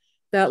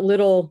that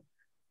little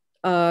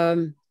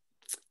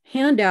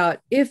handout.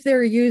 If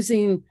they're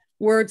using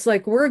words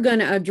like, we're going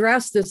to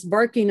address this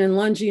barking and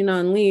lunging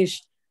on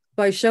leash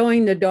by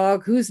showing the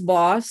dog who's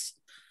boss,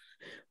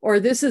 or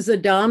this is a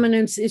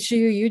dominance issue,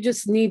 you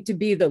just need to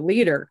be the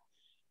leader.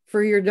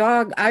 For your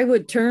dog, I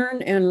would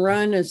turn and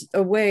run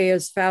away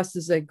as fast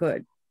as I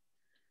could.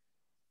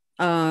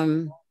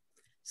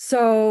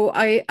 So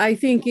I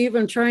think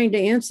even trying to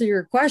answer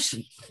your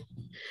question,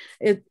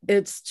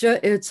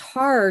 it's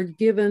hard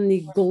given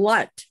the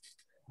glut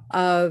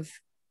of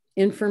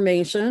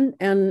information,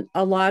 and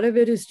a lot of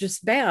it is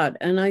just bad.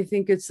 And I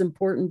think it's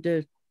important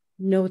to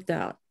note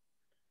that.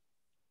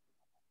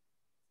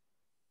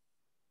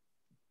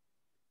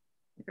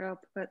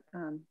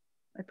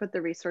 I put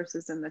the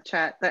resources in the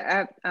chat.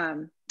 The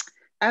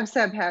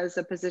ABSAB has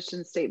a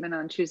position statement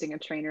on choosing a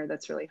trainer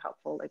that's really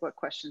helpful, like what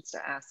questions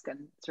to ask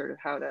and sort of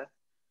how to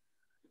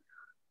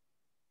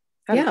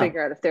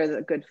figure out if they're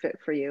a good fit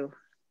for you.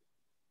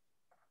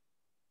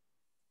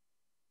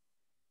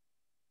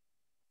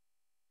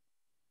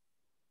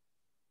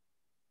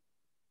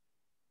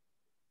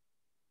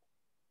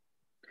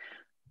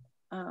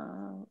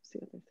 What's the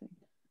other thing?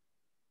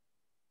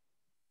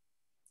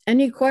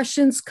 Any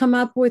questions come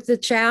up with the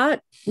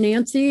chat,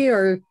 Nancy,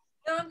 or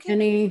no, I'm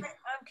keeping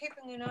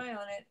an eye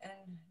on it,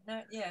 and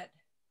not yet.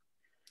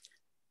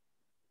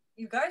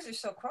 You guys are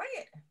so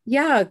quiet.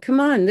 Yeah, come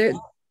on.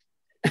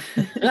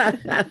 You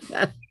got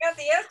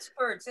the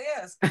experts,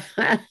 yes.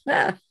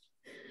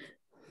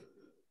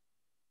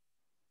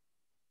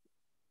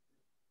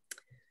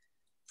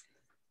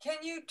 Can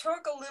you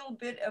talk a little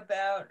bit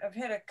about, I've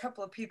had a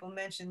couple of people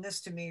mention this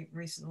to me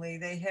recently.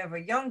 They have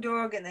a young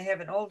dog and they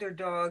have an older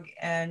dog,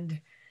 and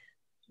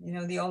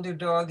the older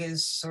dog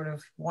is sort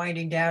of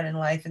winding down in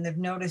life, and they've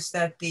noticed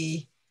that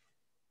the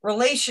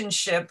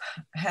relationship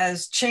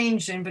has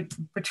changed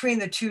between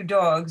the two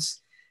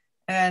dogs,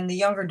 and the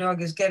younger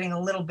dog is getting a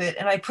little bit,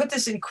 and I put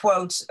this in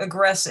quotes,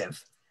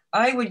 aggressive.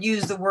 I would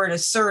use the word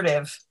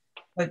assertive,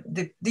 but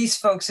these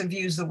folks have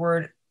used the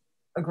word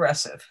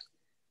aggressive.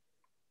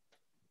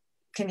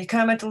 Can you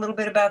comment a little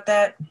bit about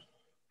that?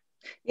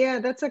 Yeah,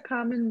 that's a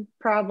common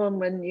problem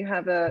when you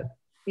have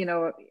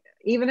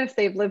even if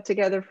they've lived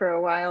together for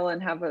a while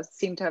and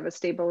seem to have a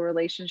stable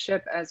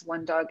relationship, as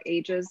one dog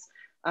ages,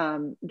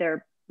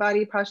 their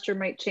body posture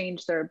might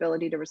change, their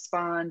ability to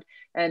respond.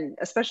 And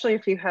especially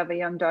if you have a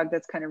young dog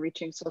that's kind of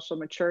reaching social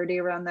maturity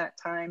around that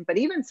time, but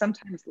even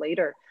sometimes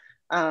later,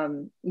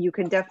 you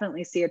can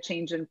definitely see a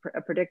change in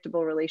a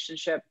predictable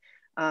relationship.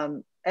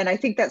 And I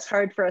think that's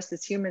hard for us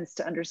as humans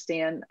to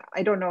understand.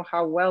 I don't know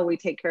how well we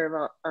take care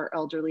of our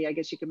elderly. I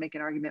guess you could make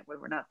an argument when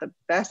we're not the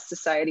best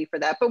society for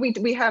that, but we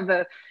have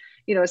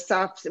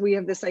we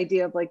have this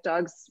idea of like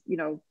dogs,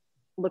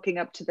 looking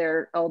up to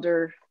their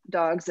elder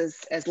dogs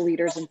as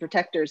leaders and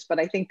protectors. But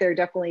I think there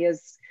definitely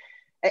is,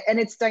 and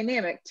it's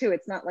dynamic too.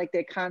 It's not like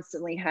they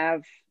constantly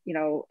have,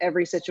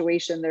 every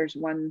situation there's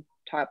one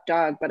top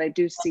dog, but I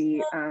do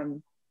see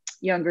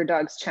younger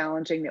dogs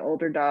challenging the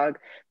older dog.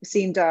 I've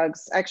seen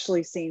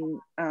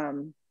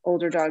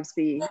older dogs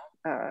be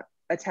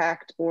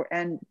attacked,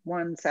 and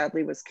one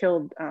sadly was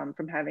killed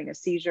from having a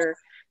seizure.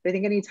 But I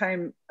think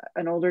anytime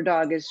an older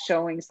dog is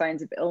showing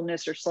signs of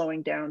illness or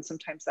slowing down,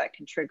 sometimes that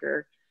can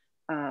trigger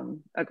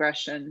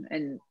aggression,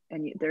 and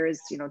there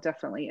is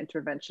definitely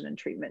intervention and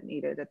treatment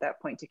needed at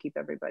that point to keep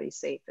everybody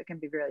safe. It can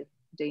be a really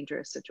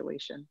dangerous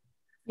situation.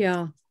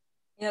 Yeah.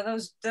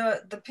 Those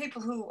the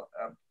people who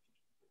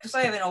because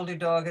I have an older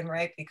dog, and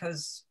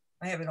because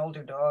I have an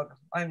older dog,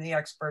 I'm the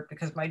expert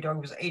because my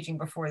dog was aging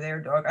before their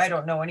dog. I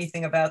don't know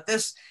anything about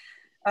this.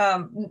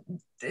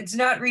 It's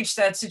not reached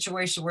that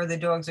situation where the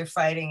dogs are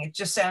fighting. It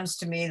just sounds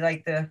to me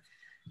like the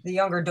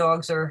younger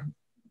dogs are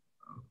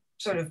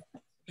sort of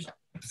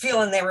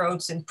feeling their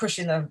oats and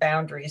pushing the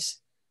boundaries.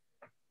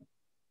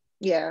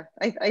 Yeah,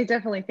 I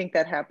definitely think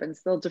that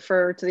happens. They'll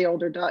defer to the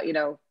older dog,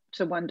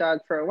 to one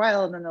dog for a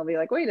while, and then they'll be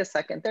like, wait a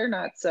second, they're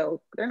not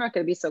going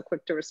to be so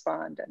quick to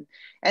respond.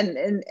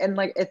 And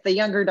like if the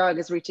younger dog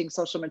is reaching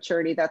social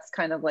maturity, that's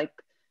kind of like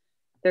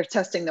they're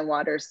testing the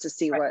waters to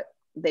see what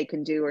they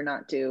can do or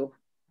not do.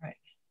 Right.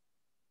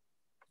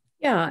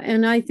 Yeah,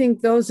 and I think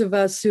those of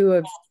us who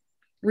have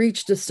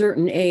reached a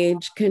certain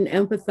age can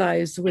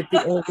empathize with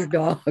the older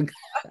dog.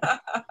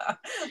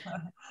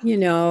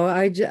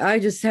 I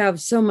just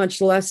have so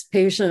much less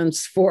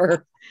patience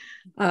for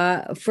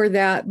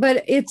that.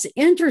 But it's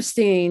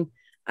interesting.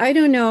 I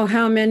don't know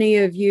how many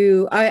of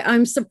you,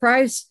 I'm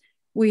surprised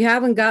we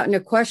haven't gotten a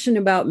question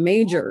about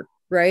Major,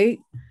 right?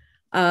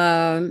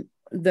 The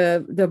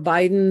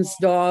Biden's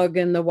dog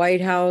in the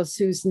White House,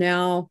 who's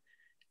now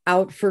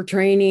out for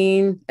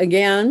training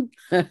again,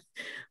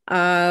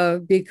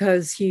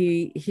 because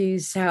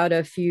he's had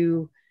a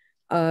few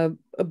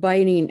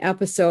biting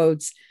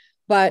episodes.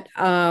 But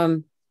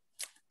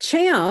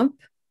Champ,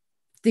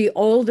 the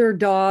older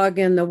dog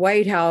in the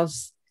White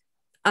House,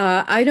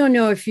 I don't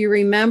know if you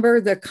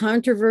remember the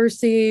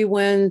controversy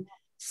when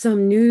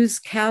some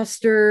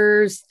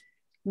newscasters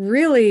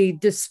really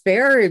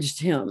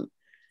disparaged him.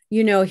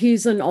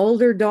 He's an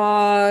older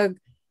dog.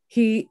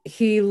 He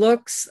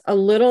looks a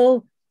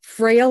little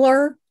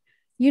frailer,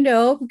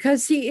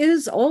 because he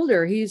is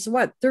older. He's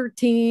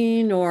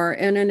 13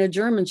 and in a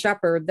German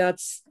Shepherd,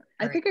 that's,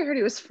 I think I heard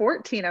he was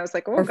 14. I was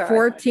like, oh, or God.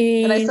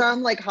 14. And I saw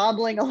him like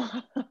hobbling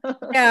along.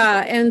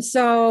 Yeah. And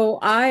so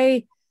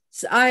I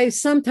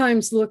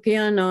sometimes look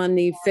in on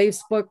the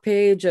Facebook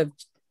page of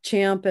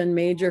Champ and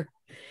Major.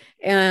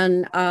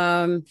 And,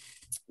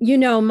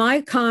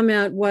 my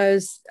comment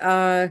was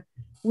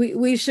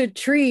we should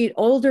treat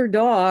older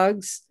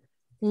dogs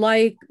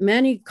like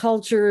many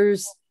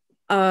cultures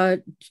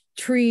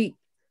treat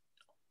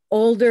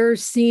older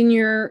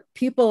senior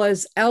people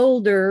as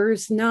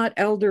elders, not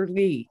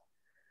elderly.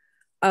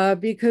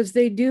 Because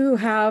they do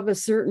have a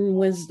certain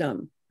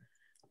wisdom.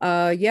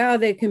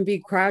 They can be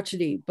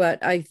crotchety,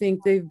 but I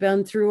think they've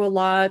been through a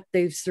lot.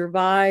 They've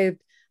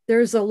survived.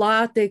 There's a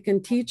lot they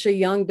can teach a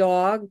young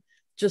dog,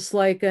 just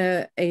like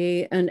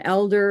an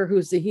elder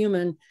who's a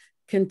human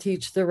can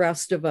teach the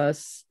rest of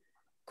us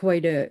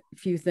quite a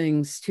few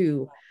things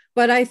too.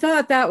 But I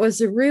thought that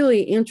was a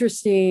really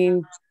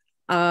interesting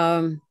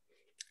kind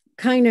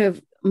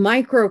of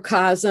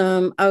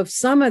microcosm of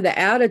some of the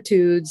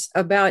attitudes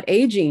about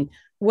aging,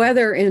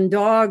 whether in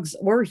dogs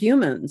or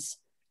humans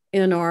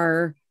in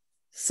our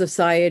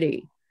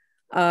society.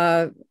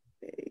 I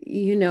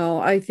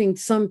think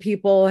some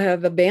people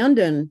have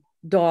abandoned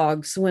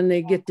dogs when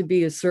they get to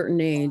be a certain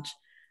age.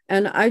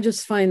 And I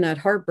just find that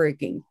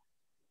heartbreaking.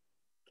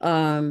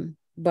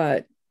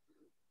 But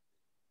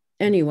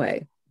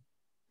anyway.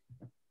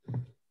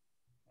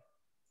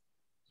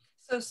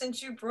 So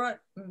since you brought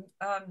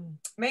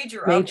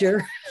Major up.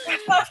 Major.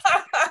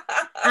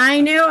 I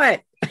knew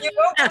it. You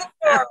opened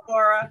the door,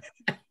 Laura.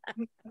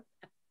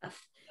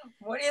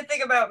 What do you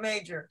think about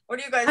Major? What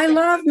do you guys think? I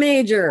love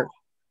Major.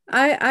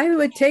 I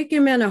would take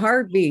him in a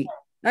heartbeat.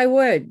 I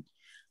would.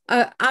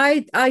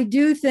 I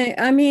do think,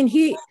 I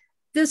mean,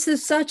 this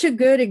is such a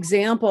good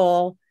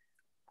example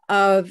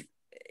of,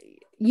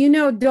 you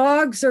know,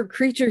 dogs are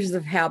creatures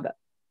of habit,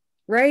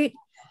 right?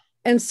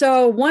 And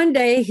so one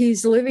day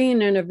he's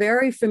living in a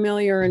very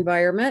familiar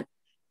environment,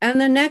 and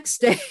the next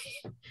day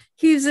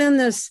he's in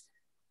this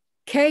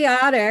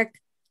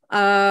chaotic,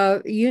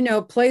 you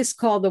know, place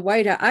called the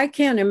White House. I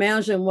can't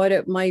imagine what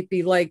it might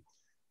be like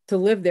to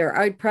live there.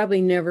 I'd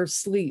probably never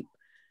sleep.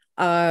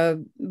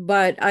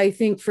 But I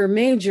think for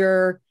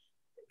Major,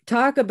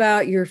 talk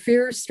about your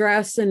fear,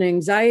 stress, and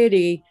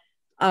anxiety.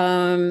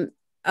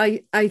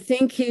 I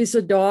think he's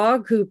a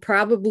dog who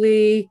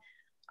probably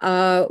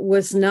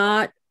was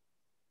not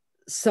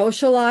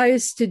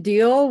socialized to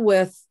deal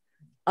with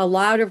a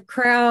lot of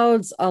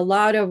crowds, a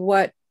lot of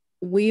what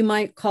we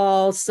might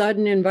call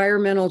sudden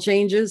environmental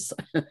changes,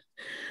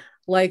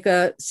 like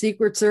a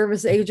Secret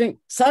Service agent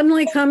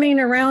suddenly coming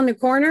around the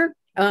corner.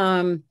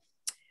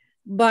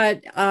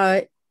 But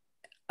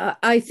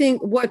I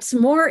think what's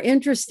more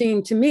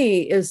interesting to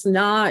me is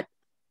not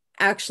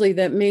actually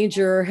that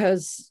Major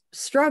has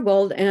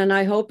struggled, and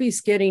I hope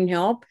he's getting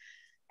help,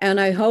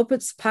 and I hope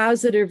it's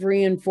positive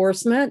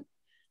reinforcement,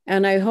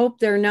 and I hope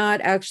they're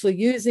not actually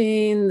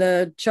using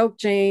the choke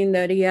chain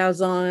that he has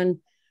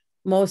on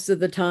most of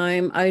the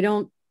time. I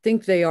don't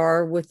think they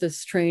are with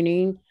this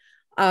training.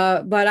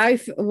 But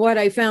what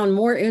I found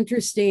more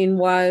interesting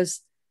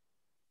was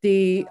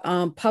the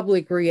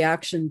public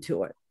reaction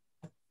to it,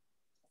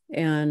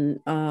 and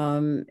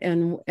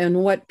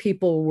what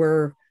people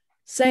were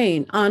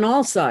saying on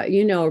all sides,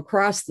 you know,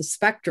 across the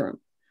spectrum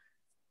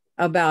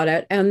about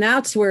it. And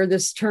that's where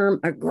this term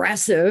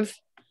aggressive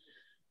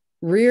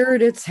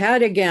reared its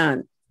head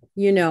again.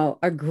 You know,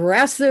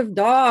 aggressive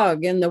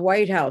dog in the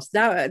White House.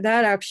 That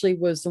actually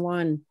was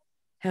one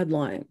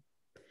headline.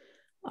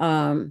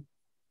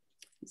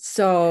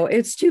 So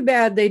it's too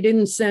bad they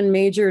didn't send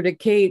Major to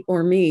Kate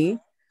or me,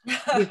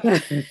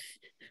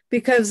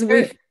 because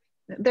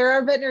there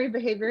are veterinary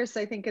behaviorists,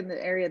 I think, in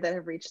the area that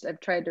I've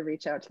tried to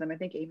reach out to them. I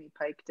think Amy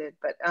Pike did,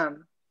 but I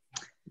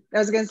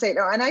was going to say,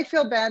 no, and I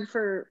feel bad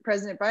for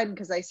President Biden,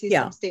 because I see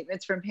some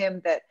statements from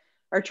him that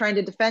are trying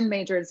to defend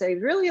Major and say,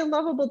 really a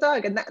lovable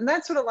dog. And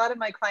that's what a lot of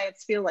my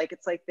clients feel like.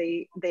 It's like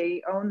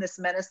they own this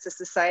menace to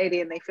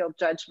society, and they feel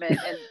judgment.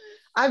 And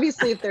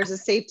obviously, if there's a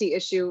safety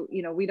issue,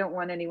 you know, we don't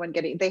want anyone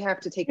they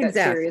have to take that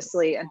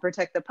seriously and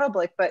protect the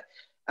public. But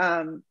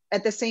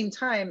at the same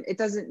time, it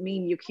doesn't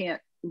mean you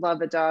can't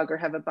love a dog or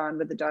have a bond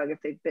with a dog if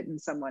they've bitten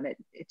someone.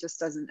 It just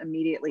doesn't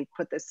immediately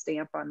put this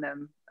stamp on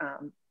them.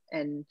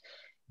 And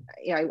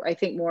yeah, I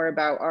think more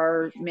about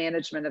our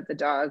management of the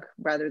dog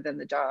rather than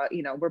the dog.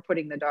 You know, we're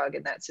putting the dog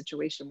in that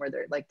situation where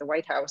they're like the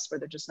White House, where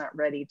they're just not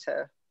ready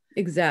to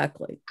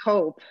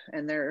cope,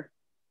 and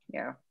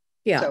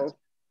so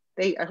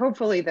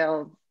hopefully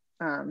they'll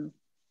I'm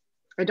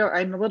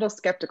a little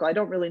skeptical. I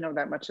don't really know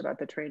that much about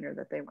the trainer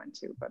that they went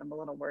to, but I'm a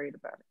little worried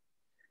about it.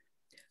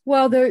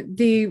 Well,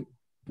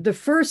 the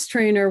first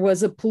trainer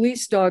was a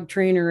police dog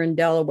trainer in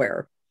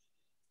Delaware,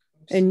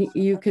 and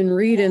you can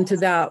read into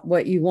that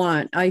what you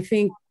want. I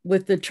think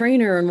with the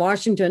trainer in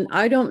Washington,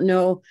 I don't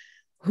know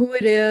who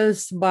it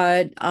is,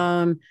 but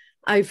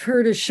I've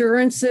heard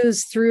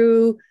assurances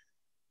through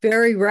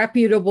very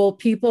reputable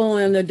people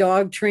in the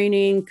dog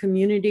training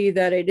community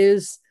that it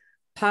is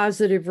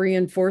positive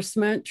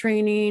reinforcement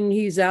training.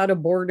 He's out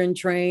of board and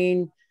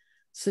train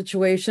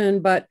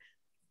situation. But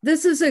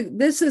this is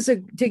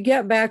to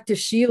get back to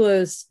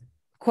Sheila's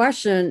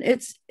question.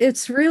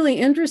 It's really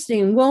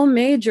interesting. Will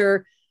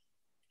Major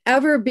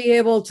ever be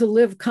able to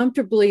live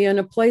comfortably in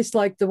a place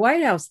like the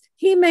White House?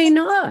 He may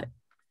not.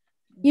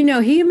 You know,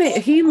 he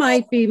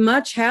might be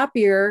much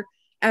happier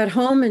at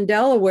home in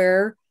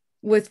Delaware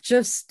with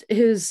just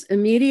his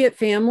immediate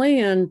family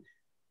and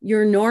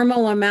your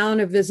normal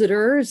amount of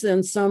visitors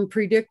and some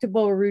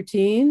predictable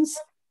routines.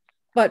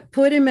 But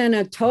put him in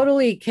a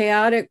totally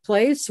chaotic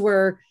place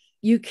where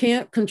you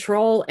can't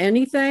control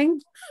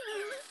anything,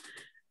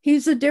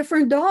 he's a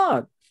different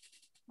dog.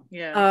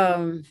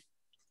 Yeah.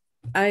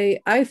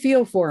 I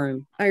feel for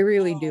him. I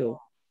really do.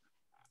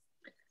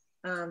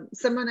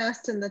 Someone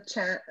asked in the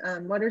chat,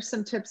 what are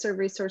some tips or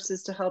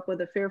resources to help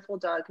with a fearful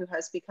dog who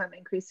has become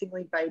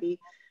increasingly bitey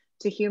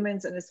to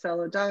humans and his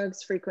fellow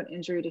dogs, frequent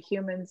injury to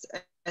humans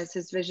as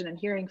his vision and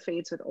hearing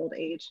fades with old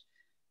age?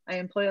 I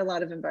employ a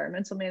lot of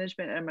environmental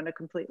management, and I'm at a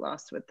complete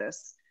loss with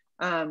this.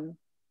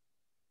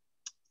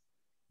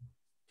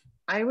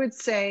 I would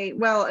say,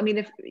 well, I mean,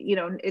 if, you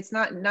know, it's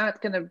not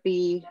going to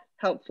be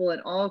helpful in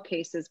all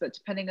cases, but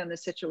depending on the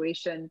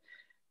situation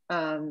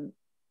and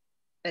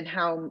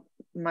how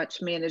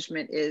much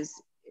management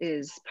is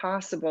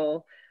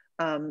possible,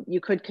 you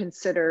could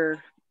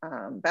consider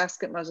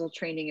basket muzzle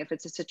training if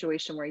it's a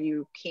situation where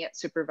you can't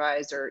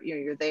supervise, or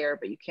you're there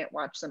but you can't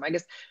watch them. I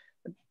guess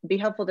it'd be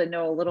helpful to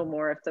know a little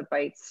more if the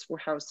bites were,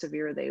 how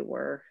severe they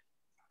were.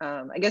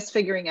 I guess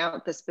figuring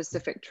out the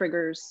specific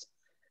triggers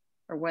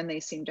or when they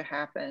seem to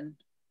happen.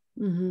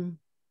 Mm-hmm.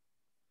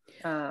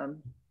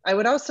 I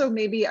would also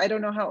maybe, I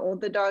don't know how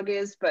old the dog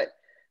is, but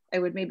I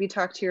would maybe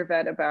talk to your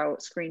vet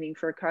about screening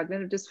for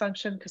cognitive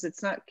dysfunction, because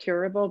it's not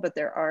curable, but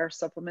there are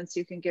supplements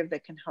you can give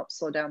that can help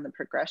slow down the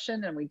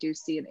progression. And we do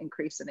see an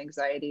increase in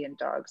anxiety in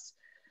dogs.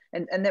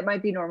 And that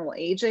might be normal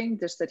aging,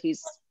 just that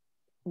he's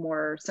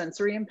more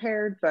sensory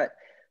impaired, but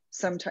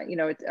sometimes,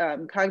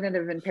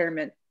 cognitive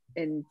impairment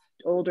in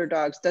older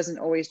dogs doesn't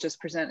always just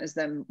present as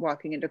them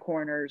walking into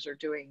corners or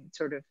doing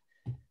sort of,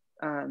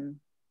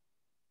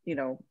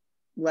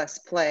 less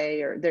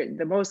play, or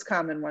the most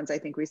common ones I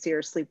think we see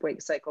are sleep-wake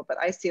cycle, but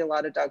I see a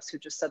lot of dogs who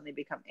just suddenly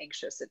become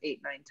anxious at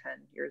 8, 9, 10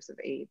 years of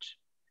age.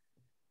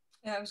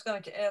 Yeah, I was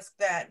going to ask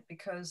that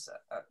because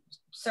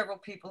several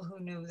people who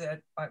knew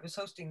that I was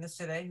hosting this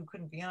today who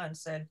couldn't be on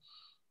said,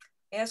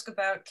 ask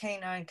about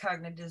canine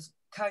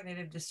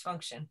cognitive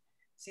dysfunction.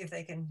 See if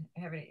they can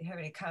have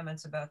any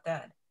comments about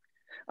that.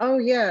 Oh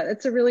yeah,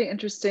 it's a really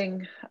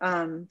interesting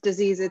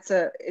disease.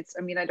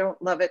 I mean, I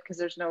don't love it because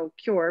there's no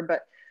cure,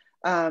 but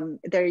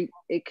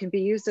it can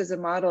be used as a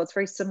model. It's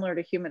very similar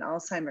to human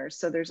Alzheimer's.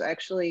 So there's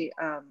actually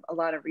a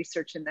lot of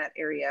research in that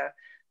area,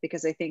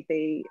 because I think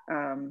they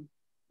can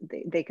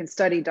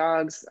study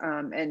dogs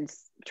and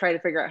try to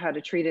figure out how to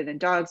treat it in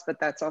dogs,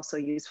 but that's also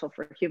useful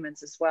for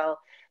humans as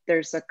well.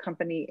 There's a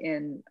company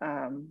in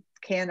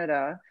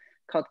Canada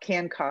called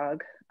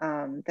CanCog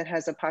that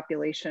has a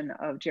population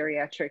of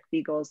geriatric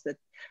beagles that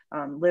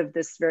live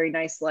this very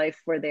nice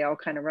life where they all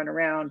kind of run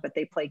around, but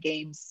they play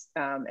games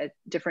at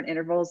different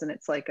intervals. And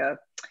it's like a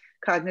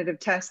cognitive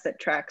test that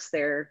tracks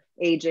their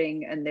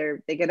aging, and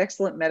they get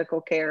excellent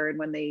medical care. And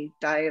when they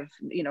die of,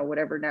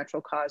 whatever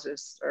natural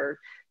causes, or,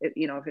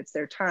 if it's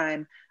their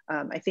time,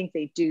 I think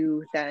they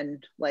do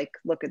then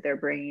look at their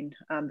brain.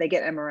 They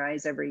get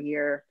MRIs every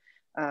year.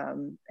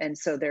 And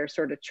so they're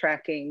sort of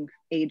tracking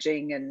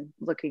aging and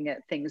looking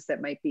at things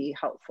that might be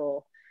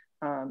helpful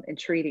in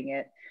treating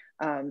it.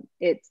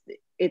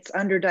 It's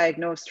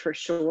underdiagnosed for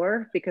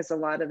sure, because a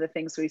lot of the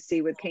things we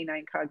see with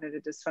canine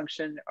cognitive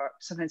dysfunction are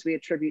sometimes we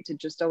attribute to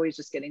just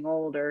getting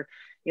old, or,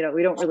 we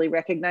don't really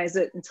recognize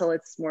it until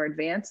it's more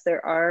advanced.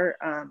 There are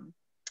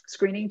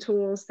screening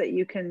tools that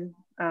you can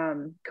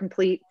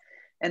complete,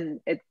 and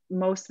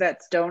most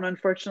vets don't,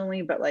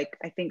 unfortunately, but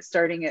I think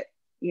starting at,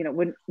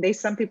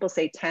 some people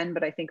say 10,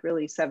 but I think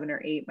really 7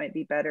 or 8 might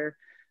be better.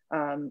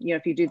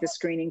 If you do the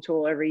screening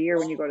tool every year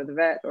when you go to the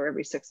vet, or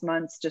every 6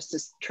 months, just to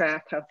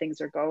track how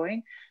things are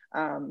going.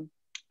 The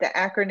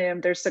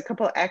acronym, there's a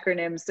couple of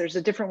acronyms. There's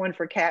a different one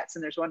for cats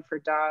and there's one for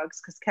dogs,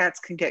 because cats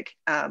can get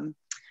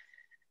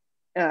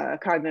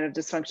cognitive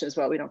dysfunction as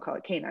well. We don't call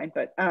it canine,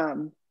 but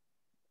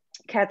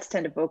cats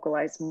tend to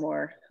vocalize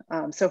more.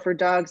 So for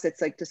dogs,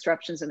 it's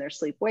disruptions in their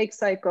sleep-wake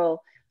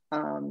cycle,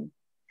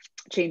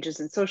 changes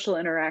in social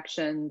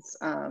interactions,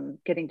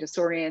 getting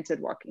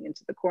disoriented, walking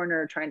into the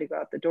corner, trying to go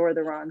out the door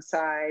the wrong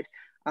side,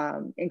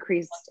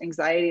 increased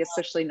anxiety,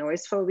 especially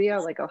noise phobia.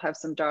 I'll have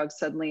some dogs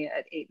suddenly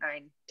at 8,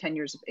 9, 10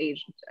 years of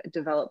age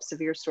develop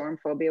severe storm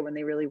phobia when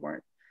they really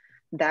weren't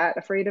that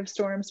afraid of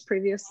storms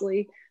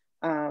previously.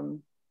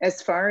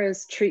 As far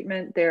as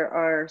treatment, there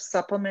are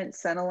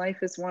supplements.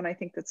 Senilife is one I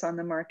think that's on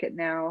the market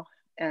now.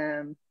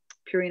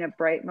 Purina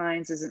Bright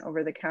Minds is an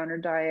over-the-counter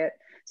diet.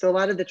 So a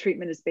lot of the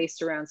treatment is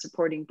based around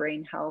supporting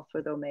brain health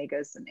with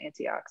omegas and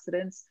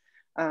antioxidants.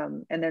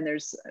 And then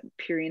there's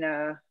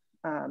Purina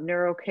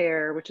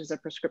NeuroCare, which is a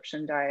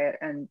prescription diet,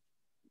 and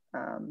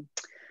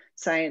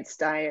Science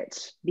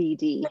Diet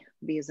BD,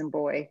 B as in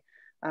boy.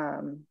 I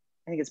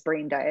think it's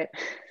brain diet.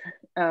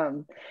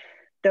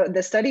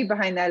 The study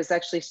behind that is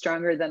actually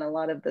stronger than a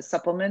lot of the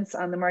supplements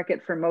on the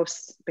market for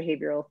most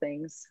behavioral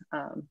things.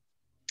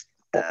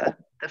 The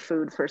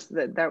food first,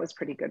 that was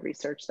pretty good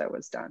research that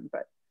was done,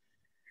 but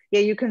yeah,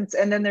 you can.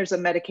 And then there's a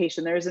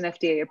medication. There's an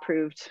FDA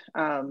approved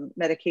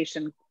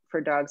medication for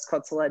dogs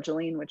called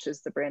Selegiline, which is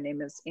the brand name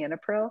is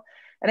Anapril.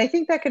 And I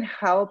think that can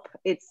help.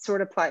 It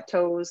sort of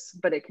plateaus,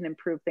 but it can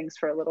improve things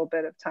for a little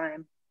bit of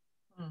time.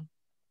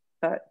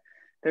 But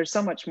there's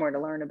so much more to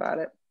learn about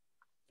it.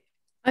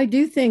 I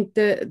do think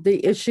that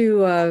the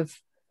issue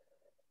of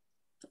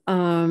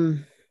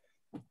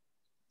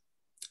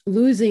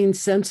losing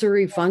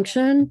sensory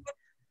function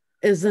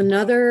is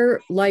another,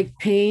 like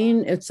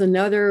pain. It's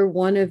another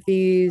one of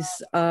these,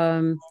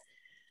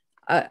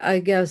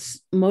 I guess,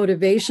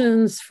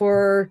 motivations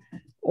for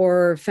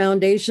or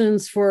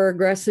foundations for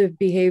aggressive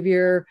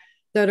behavior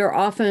that are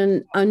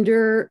often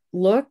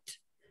underlooked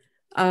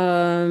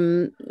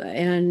and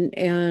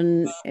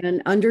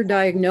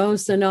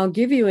underdiagnosed. And I'll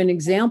give you an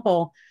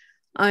example.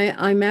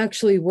 I'm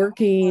actually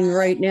working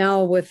right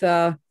now with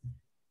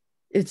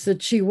it's a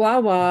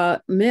Chihuahua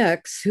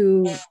mix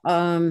who,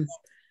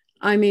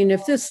 I mean,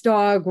 if this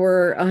dog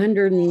were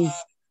 100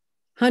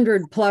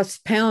 plus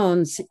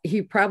pounds,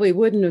 he probably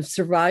wouldn't have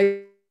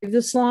survived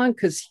this long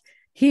because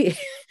he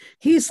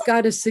he's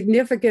got a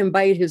significant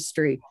bite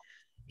history.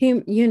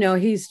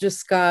 He's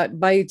just got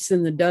bites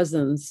in the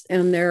dozens,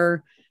 and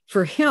they're,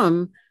 for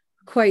him,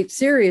 quite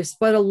serious.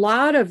 But a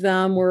lot of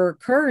them were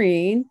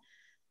occurring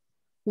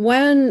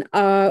when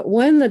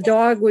the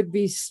dog would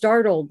be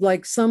startled,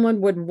 like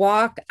someone would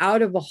walk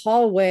out of a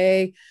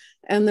hallway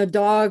and the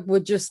dog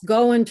would just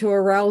go into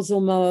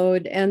arousal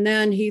mode, and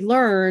then he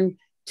learned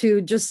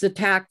to just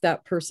attack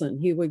that person.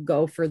 He would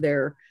go for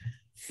their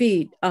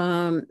feet.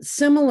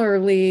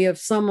 Similarly,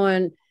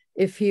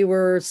 if he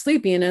were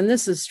sleeping, and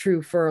this is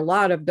true for a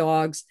lot of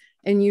dogs,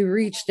 and you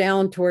reach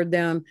down toward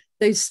them,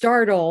 they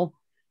startle.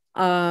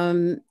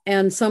 And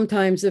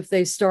sometimes if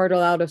they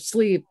startle out of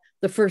sleep,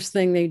 the first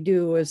thing they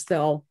do is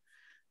they'll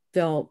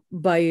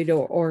bite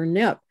or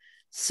nip.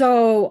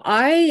 So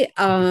I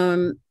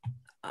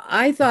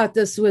thought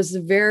this was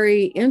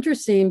very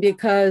interesting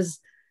because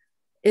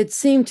it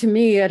seemed to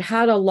me it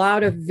had a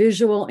lot of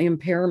visual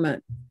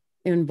impairment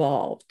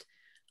involved.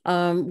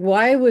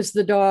 Why was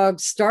the dog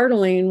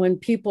startling when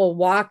people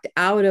walked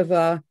out of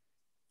a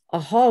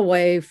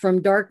hallway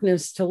from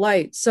darkness to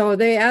light? So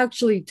they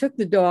actually took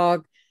the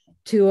dog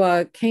to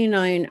a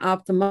canine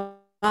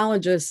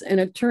ophthalmologist, and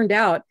it turned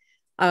out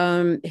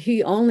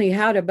he only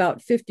had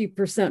about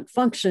 50%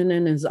 function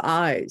in his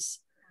eyes.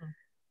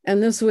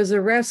 And this was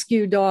a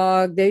rescue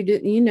dog. They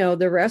didn't,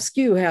 the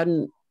rescue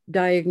hadn't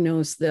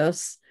diagnosed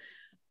this,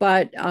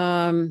 but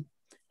I'm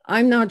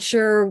not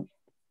sure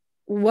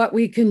what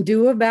we can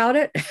do about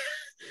it.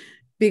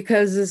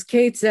 Because as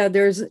Kate said,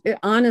 there's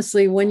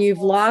honestly, when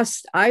you've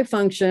lost eye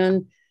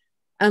function,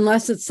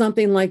 unless it's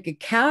something like a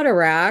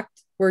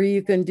cataract where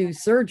you can do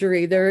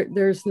surgery,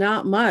 there's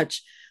not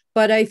much.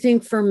 But I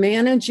think for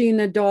managing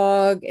the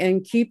dog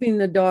and keeping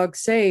the dog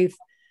safe,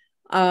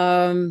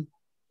 and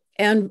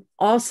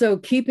also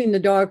keeping the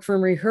dog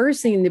from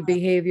rehearsing the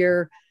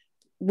behavior,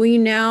 we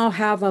now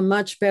have a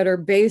much better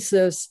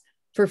basis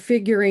for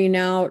figuring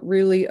out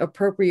really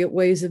appropriate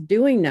ways of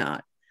doing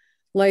that.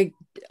 Like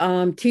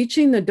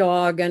teaching the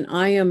dog an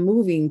I am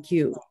moving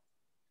cue,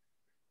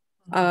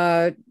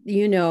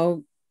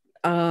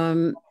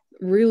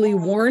 really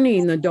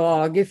warning the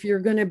dog if you're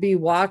going to be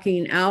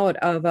walking out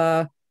of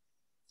a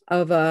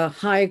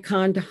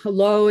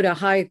low to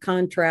high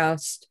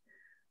contrast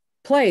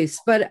place.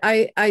 But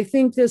I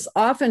think this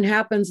often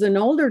happens in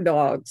older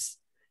dogs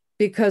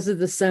because of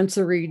the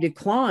sensory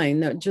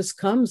decline that just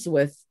comes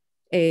with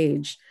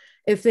age.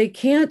 If they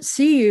can't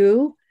see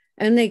you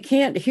and they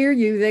can't hear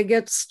you, they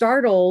get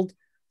startled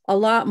a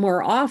lot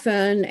more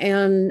often.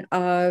 And,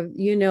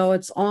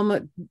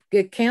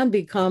 it can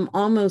become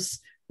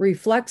almost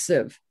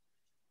reflexive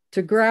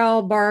to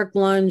growl, bark,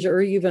 lunge,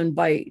 or even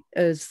bite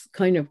as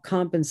kind of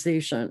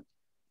compensation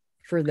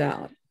for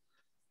that.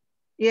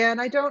 Yeah,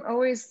 and I don't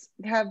always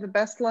have the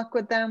best luck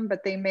with them,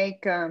 but they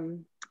make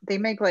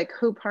like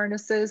hoop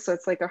harnesses. So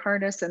it's like a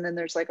harness, and then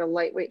there's like a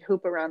lightweight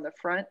hoop around the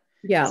front.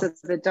 Yeah. So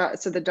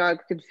the dog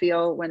could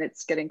feel when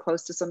it's getting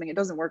close to something. It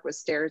doesn't work with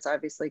stairs,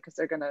 obviously, because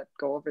they're gonna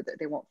go over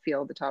they won't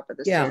feel the top of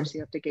the stairs.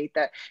 You have to gate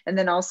that. And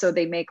then also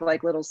they make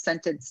like little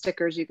scented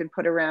stickers you can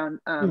put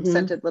around,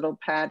 scented little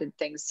padded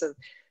things. So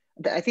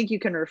I think you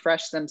can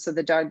refresh them so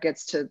the dog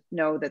gets to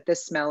know that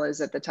this smell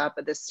is at the top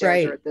of this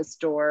stairs, right, or at this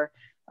door.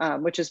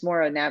 Which is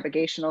more a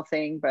navigational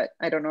thing, but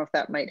I don't know if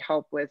that might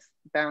help with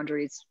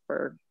boundaries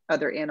for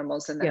other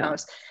animals in the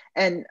house.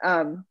 And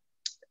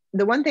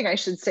the one thing I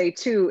should say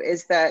too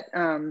is that,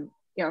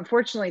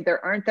 unfortunately,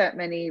 there aren't that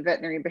many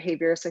veterinary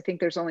behaviorists. I think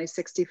there's only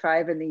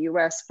 65 in the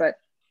US, but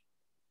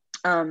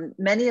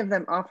many of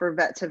them offer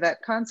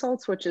vet-to-vet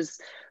consults, which is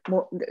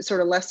more,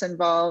 sort of less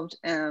involved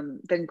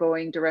than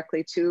going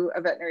directly to a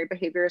veterinary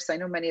behaviorist. I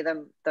know many of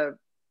them, the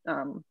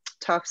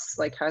Tufts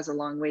has a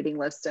long waiting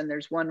list, and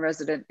there's one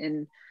resident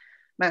in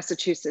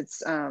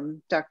Massachusetts,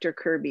 Dr.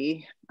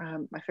 Kirby.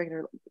 I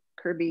figured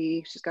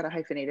Kirby, she's got a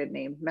hyphenated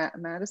name,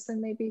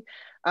 Madison maybe.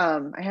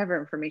 I have her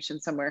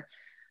information somewhere,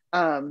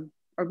 or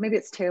maybe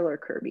it's Taylor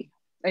Kirby.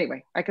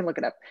 Anyway, I can look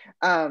it up.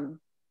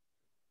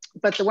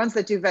 But the ones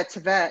that do vet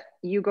to vet,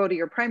 you go to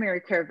your primary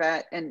care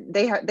vet, and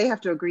they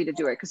have to agree to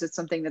do it because it's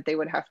something that they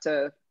would have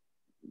to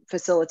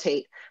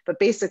facilitate. But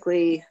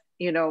basically,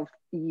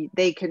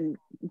 they can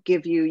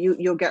give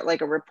you'll get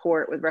like a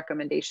report with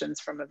recommendations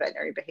from a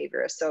veterinary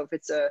behaviorist. So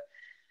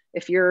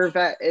if your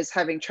vet is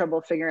having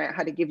trouble figuring out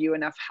how to give you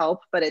enough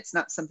help, but it's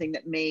not something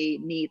that may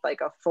need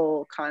like a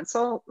full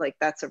consult,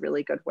 that's a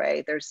really good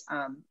way. There's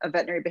a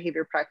veterinary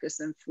behavior practice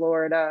in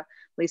Florida.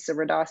 Lisa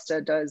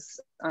Radasta does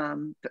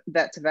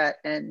vet to vet,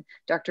 and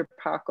Dr.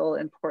 Pockle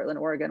in Portland,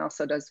 Oregon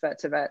also does vet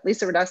to vet.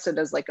 Lisa Radasta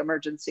does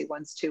emergency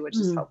ones too, which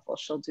is helpful.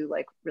 She'll do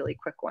really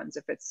quick ones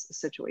if it's a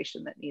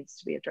situation that needs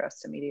to be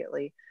addressed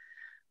immediately.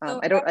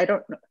 I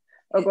don't know.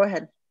 Oh, go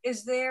ahead.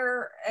 Is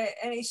there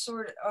any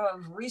sort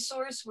of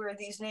resource where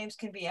these names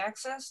can be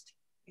accessed?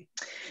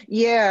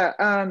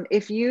 Yeah,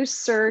 if you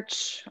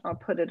search, I'll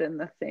put it in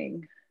the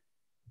thing.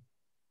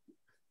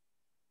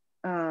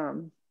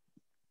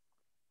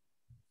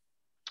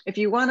 If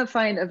you want to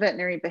find a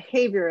veterinary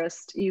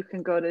behaviorist, you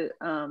can go to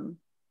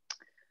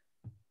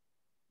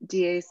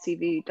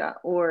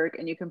dacv.org,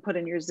 and you can put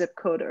in your zip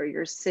code or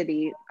your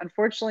city.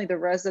 Unfortunately, the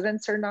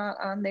residents are not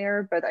on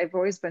there, but I've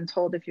always been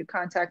told if you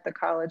contact the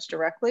college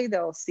directly,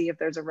 they'll see if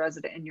there's a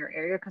resident in your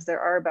area, because there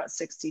are about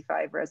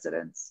 65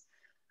 residents.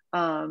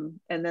 And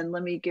then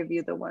let me give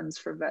you the ones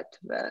for vet to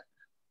vet.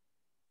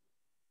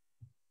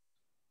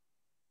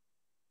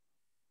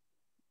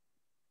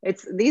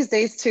 It's these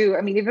days too,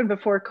 I mean, even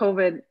before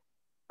COVID,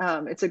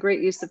 it's a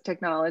great use of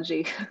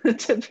technology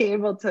to be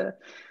able to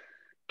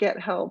get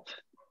help,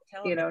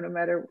 you know, no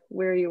matter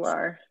where you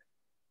are.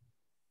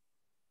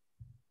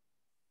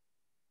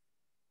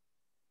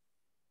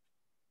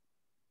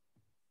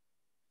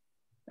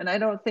 And I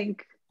don't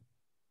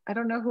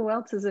know who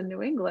else is in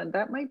New England.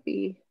 That might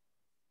be,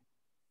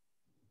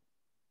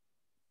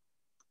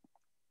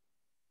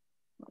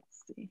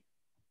 let's see.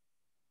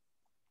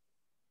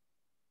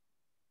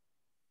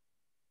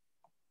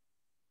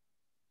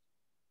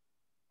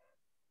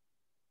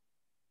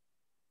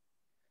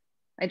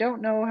 I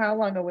don't know how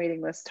long a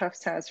waiting list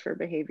Tufts has for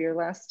behavior.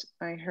 Last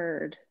I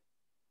heard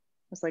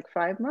was like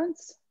 5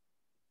 months.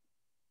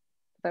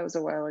 That was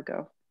a while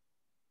ago.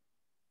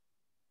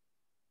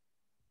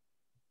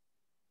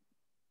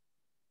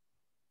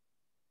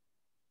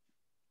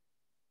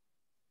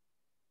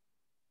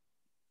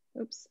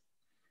 Oops.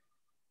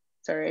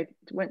 Sorry, I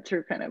went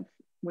through kind of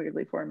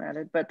weirdly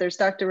formatted, but there's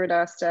Dr.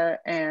 Radasta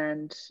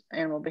and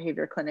Animal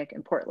Behavior Clinic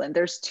in Portland.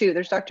 There's two,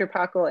 there's Dr.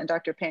 Pockel and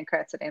Dr.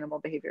 Pankratz at Animal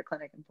Behavior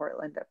Clinic in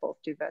Portland that both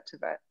do vet to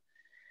vet.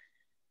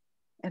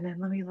 And then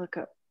let me look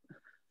up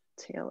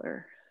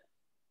Taylor.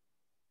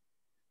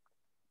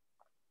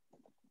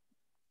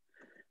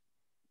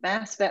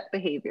 Mass Vet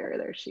Behavior,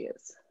 there she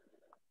is.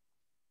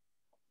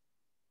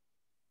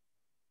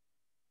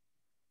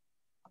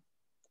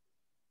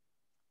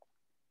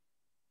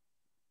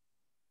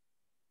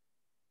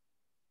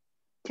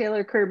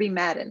 Taylor Kirby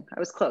Madden. I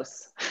was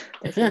close.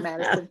 I said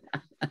Madison.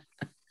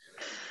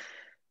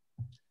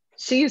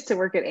 She used to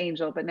work at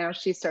Angel, but now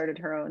she started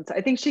her own. So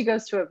I think she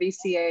goes to a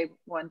VCA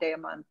one day a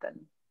month,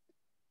 and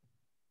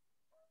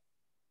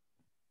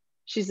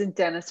she's in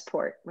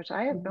Dennisport, which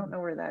I don't know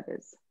where that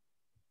is.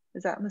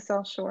 Is that in the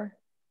South Shore?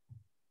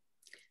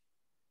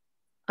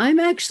 I'm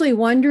actually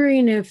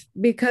wondering if,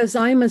 because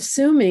I'm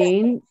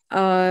assuming,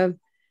 and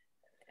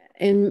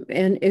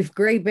if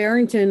Great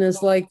Barrington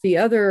is like the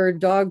other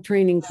dog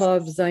training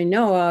clubs I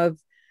know of,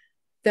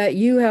 that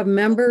you have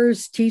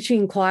members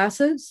teaching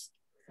classes.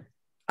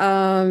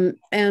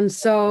 And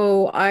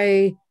so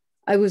I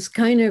was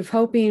kind of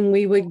hoping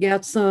we would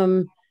get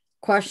some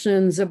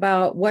questions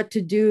about what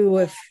to do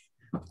if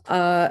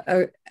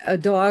a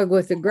dog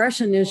with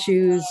aggression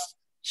issues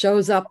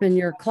shows up in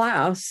your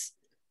class,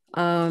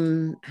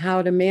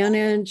 how to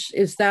manage.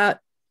 Is that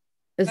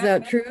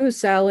true,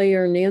 Sally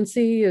or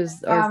Nancy?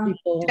 Are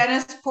people?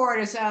 Dennisport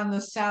is on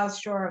the South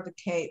Shore of the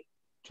Cape.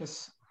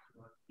 Just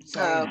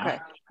so you know. Okay.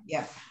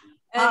 Yeah.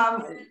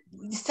 I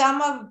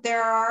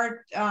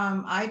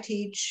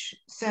teach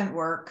scent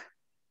work,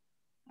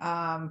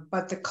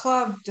 but the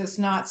club does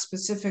not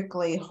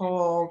specifically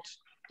hold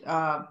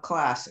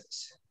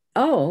classes.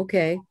 Oh,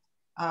 okay.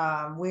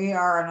 We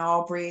are an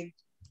all breed.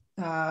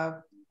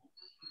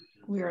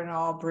 We are an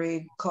all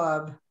breed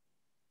club.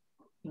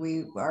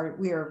 We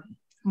are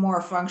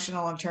more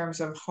functional in terms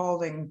of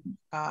holding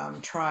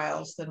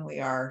trials than we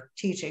are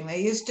teaching.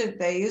 They used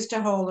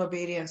to hold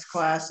obedience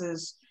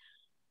classes.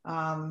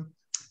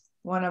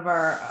 One of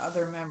our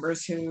other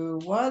members who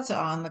was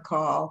on the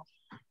call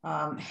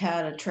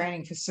had a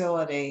training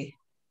facility,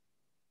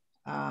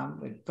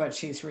 but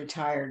she's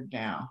retired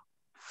now.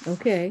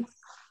 Okay.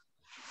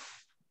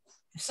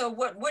 So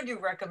what would you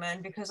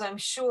recommend? Because I'm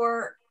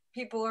sure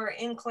people are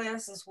in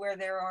classes where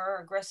there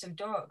are aggressive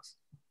dogs.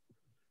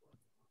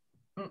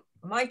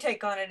 My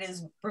take on it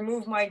is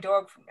remove my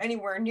dog from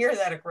anywhere near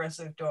that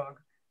aggressive dog.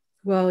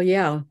 Well,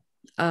 yeah.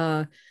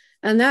 And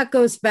that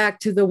goes back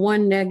to the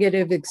one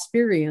negative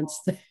experience,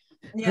 right?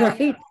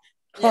 Yeah.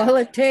 All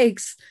it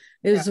takes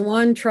is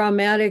one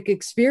traumatic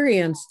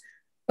experience.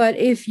 But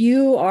if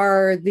you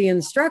are the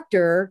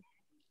instructor,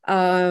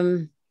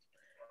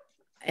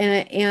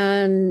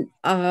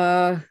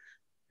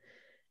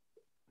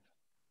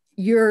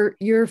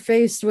 you're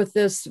faced with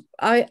this.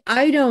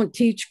 I don't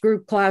teach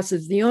group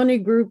classes. The only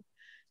group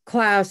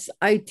class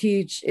I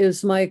teach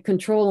is my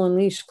control and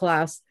leash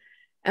class,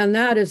 and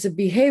that is a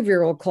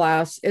behavioral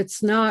class.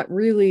 It's not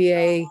really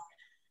a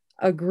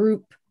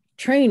group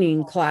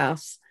training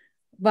class,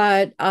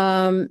 but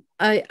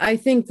I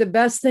think the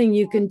best thing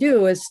you can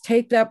do is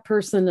take that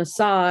person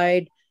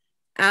aside,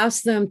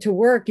 ask them to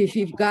work. If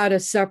you've got a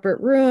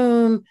separate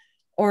room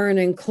or an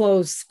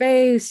enclosed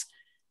space,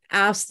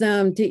 ask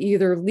them to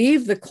either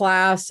leave the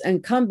class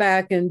and come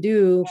back and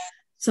do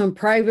some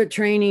private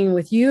training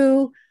with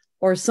you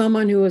or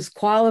someone who is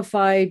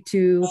qualified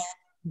to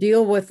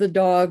deal with the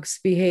dog's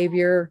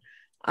behavior,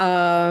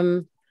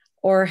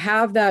 or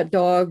have that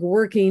dog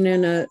working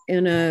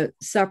in a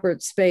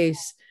separate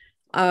space.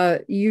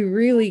 You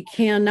really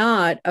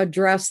cannot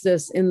address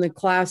this in the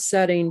class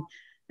setting,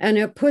 and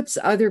it puts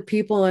other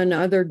people and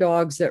other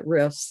dogs at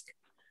risk.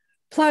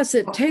 Plus,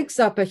 it takes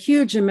up a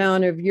huge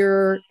amount of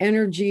your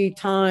energy,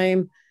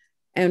 time,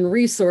 and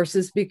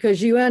resources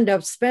because you end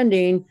up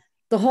spending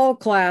the whole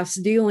class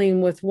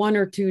dealing with one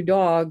or two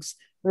dogs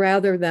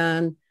rather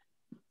than,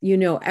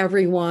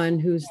 everyone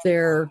who's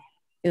there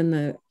in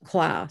the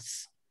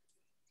class.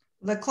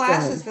 The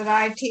classes that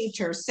I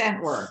teach are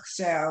scent work,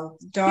 so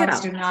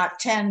dogs do not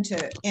tend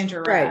to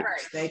interact.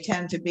 Right. They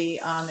tend to be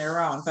on their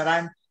own. But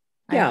I'm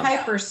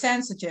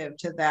hypersensitive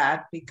to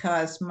that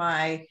because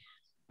my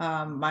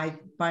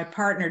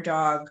partner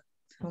dog,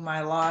 whom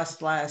I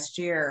lost last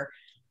year,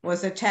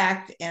 was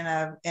attacked in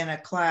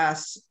a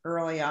class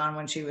early on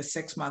when she was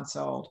 6 months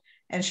old,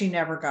 and she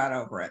never got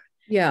over it.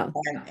 Yeah,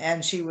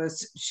 and she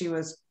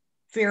was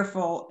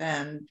fearful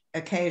and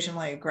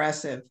occasionally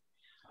aggressive.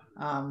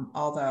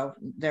 Although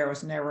there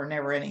was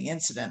never any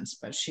incidents,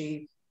 but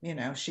she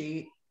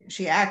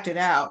acted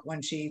out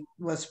when she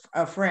was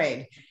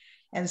afraid.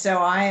 And so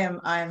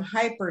I'm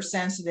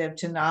hypersensitive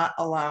to not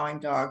allowing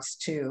dogs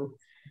to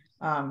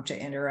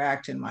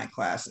interact in my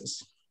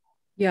classes.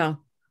 Yeah.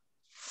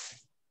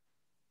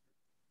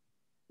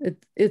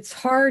 It's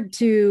hard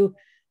to,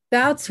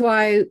 that's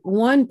why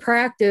one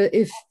practice,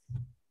 if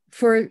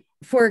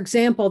for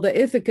example, the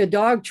Ithaca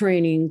Dog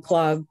Training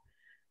Club,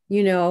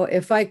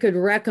 if I could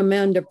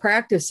recommend a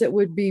practice, it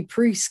would be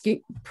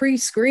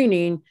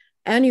pre-screening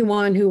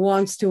anyone who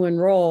wants to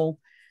enroll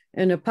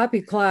in a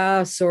puppy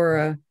class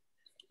or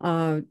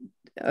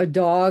a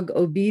dog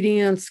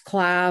obedience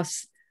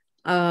class,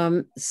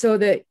 so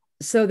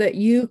that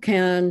you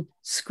can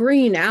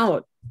screen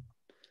out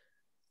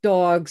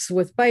dogs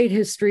with bite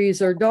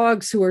histories or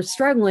dogs who are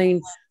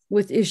struggling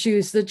with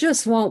issues that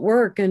just won't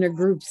work in a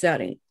group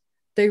setting.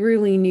 They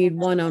really need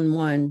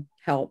one-on-one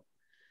help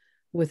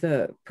with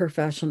a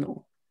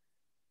professional.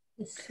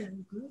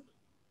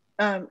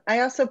 I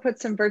also put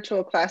some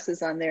virtual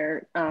classes on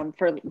there.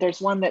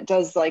 There's one that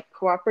does like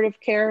cooperative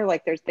care,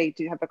 like they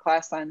do have a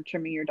class on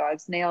trimming your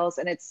dog's nails,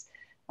 and it's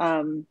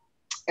and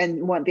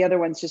the other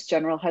one's just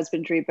general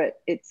husbandry,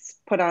 but it's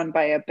put on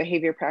by a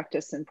behavior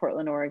practice in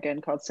Portland,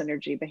 Oregon called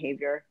Synergy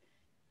Behavior.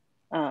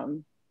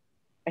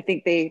 I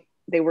think they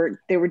were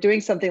doing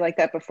something like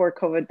that before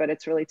COVID, but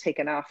it's really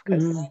taken off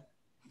because.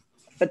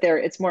 But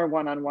it's more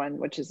one-on-one,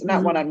 which is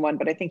not one-on-one,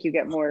 but I think you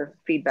get more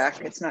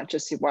feedback. It's not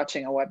just you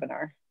watching a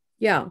webinar.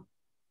 Yeah.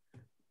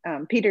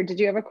 Peter, did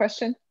you have a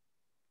question?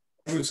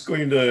 I was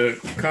going to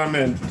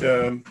comment.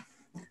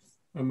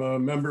 I'm a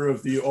member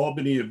of the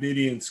Albany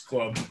Obedience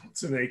Club.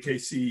 It's an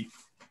AKC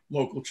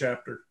local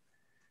chapter.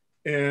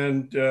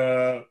 And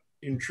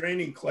in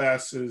training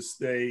classes,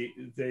 they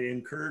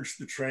encourage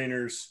the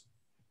trainers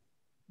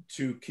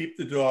to keep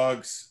the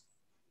dogs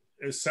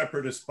as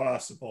separate as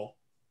possible,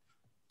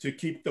 to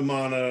keep them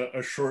on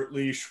a short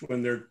leash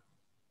when they're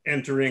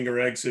entering or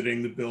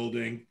exiting the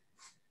building,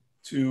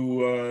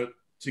 to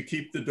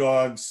keep the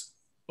dogs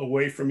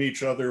away from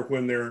each other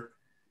when they're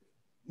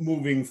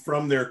moving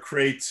from their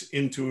crates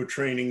into a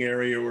training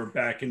area or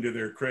back into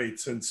their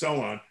crates, and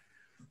so on.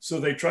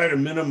 So they try to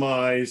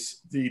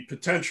minimize the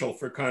potential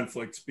for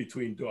conflicts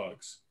between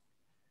dogs.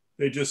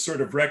 They just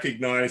sort of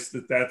recognize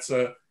that that's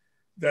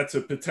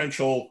a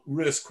potential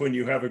risk when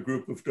you have a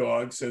group of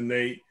dogs, and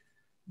they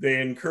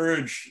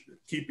encourage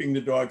keeping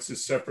the dogs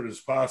as separate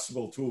as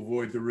possible to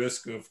avoid the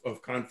risk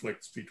of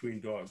conflicts between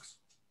dogs.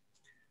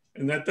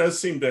 And that does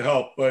seem to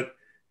help, but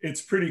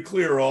it's pretty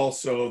clear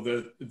also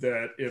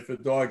that if a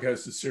dog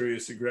has a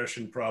serious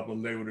aggression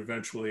problem, they would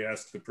eventually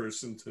ask the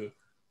person to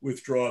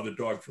withdraw the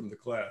dog from the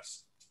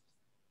class.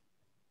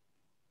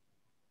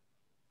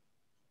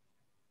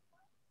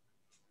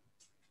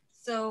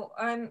 So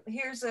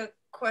here's a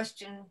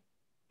question.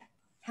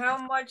 How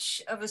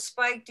much of a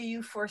spike do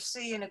you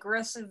foresee in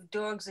aggressive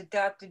dogs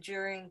adopted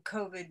during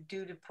COVID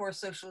due to poor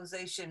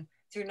socialization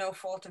through no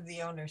fault of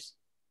the owners?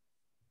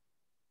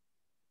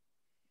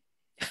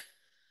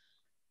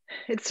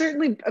 It's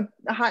certainly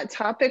a hot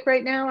topic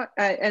right now,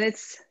 and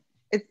it's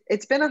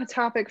been a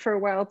topic for a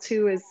while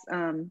too.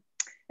 And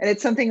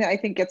it's something that I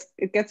think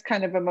gets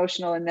kind of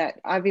emotional in that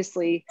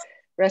obviously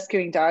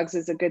rescuing dogs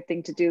is a good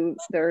thing to do.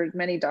 There are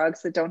many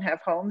dogs that don't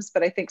have homes,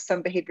 but I think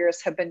some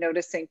behaviorists have been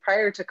noticing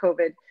prior to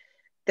COVID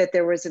that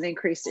there was an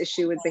increased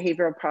issue with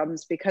behavioral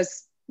problems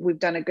because we've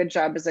done a good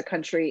job as a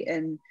country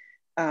in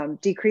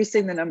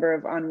decreasing the number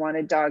of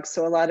unwanted dogs.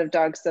 So a lot of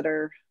dogs that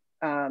are,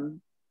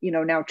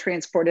 now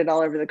transported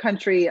all over the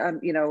country,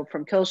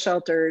 from kill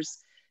shelters,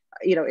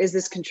 is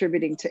this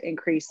contributing to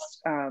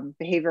increased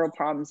behavioral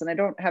problems? And I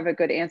don't have a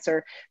good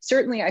answer.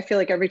 Certainly, I feel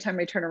like every time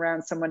I turn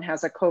around, someone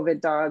has a COVID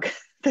dog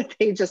that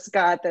they just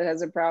got that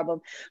has a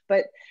problem.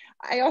 But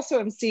I also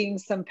am seeing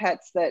some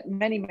pets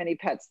many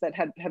pets that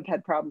have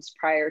had problems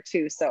prior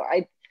too. So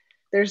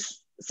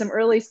there's some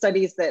early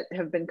studies that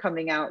have been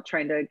coming out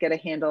trying to get a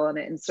handle on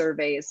it in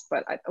surveys,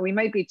 but we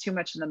might be too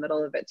much in the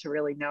middle of it to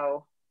really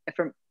know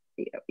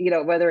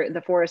whether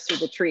the forest or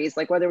the trees,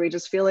 like whether we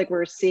just feel like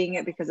we're seeing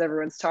it because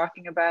everyone's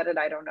talking about it.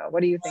 I don't know.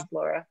 What do you think,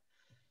 Laura?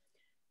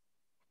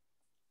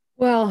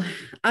 Well,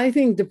 I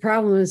think the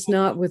problem is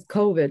not with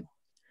COVID.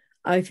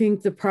 I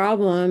think the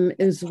problem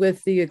is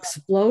with the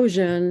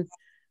explosion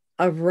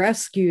of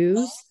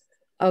rescues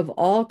of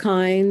all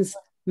kinds,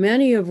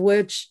 many of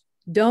which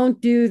don't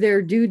do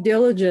their due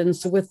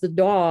diligence with the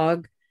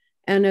dog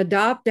and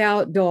adopt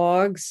out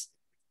dogs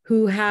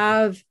who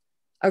have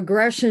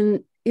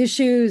aggression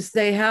issues.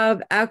 They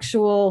have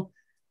actual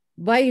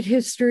bite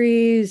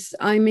histories.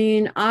 I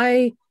mean,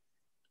 I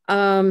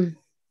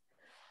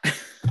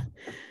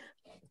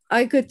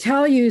could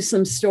tell you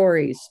some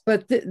stories,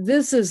 but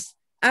this is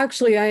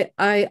actually,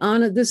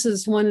 this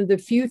is one of the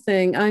few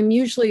things. I'm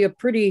usually a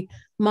pretty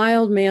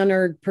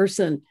mild-mannered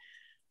person,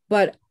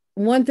 but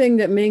one thing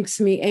that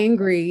makes me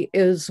angry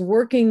is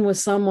working with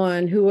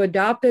someone who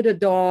adopted a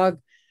dog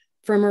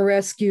from a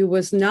rescue,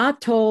 was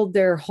not told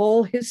their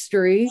whole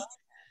history,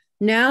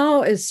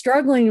 now is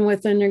struggling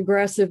with an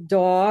aggressive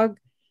dog,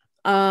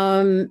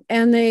 and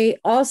they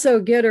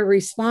also get a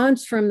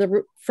response from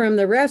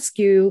the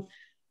rescue.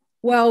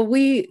 Well,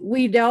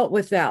 we dealt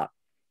with that,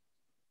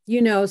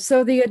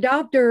 so the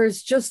adopter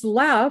is just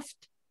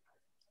left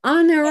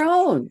on their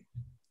own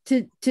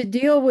to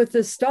deal with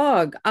this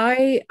dog.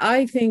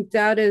 I think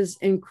that is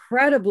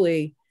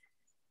incredibly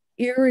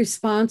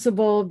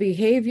irresponsible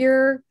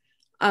behavior.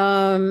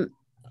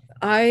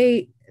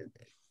 I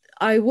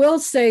will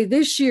say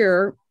this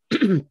year,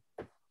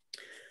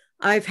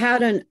 I've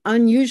had an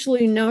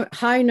unusually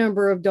high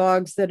number of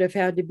dogs that have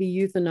had to be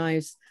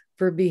euthanized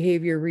for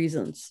behavior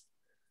reasons.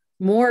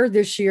 More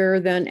this year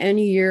than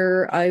any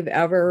year I've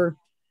ever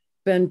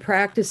been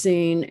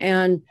practicing.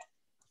 And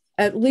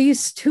at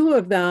least two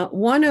of them,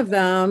 one of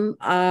them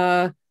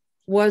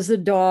was a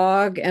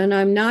dog, and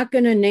I'm not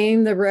going to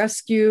name the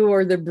rescue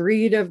or the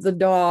breed of the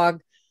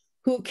dog,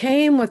 who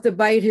came with the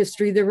bite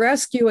history. The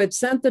rescue had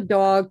sent the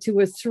dog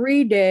to a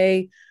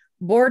 3-day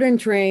board and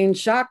train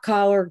shock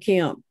collar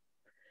camp.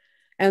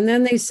 And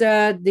then they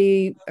said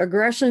the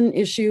aggression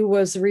issue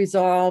was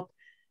resolved.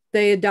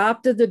 They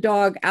adopted the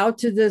dog out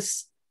to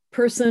this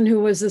person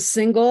who was a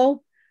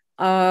single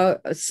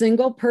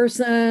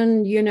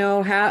person,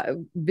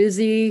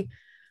 busy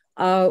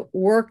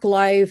work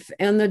life.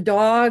 And the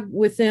dog,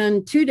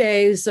 within 2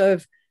 days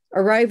of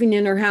arriving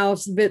in her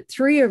house, bit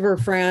 3 of her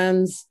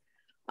friends.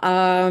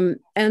 And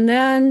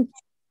then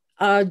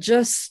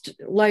just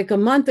like a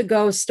month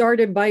ago,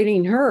 started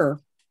biting her.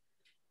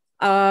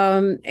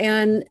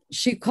 And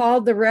she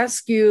called the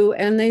rescue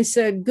and they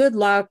said, good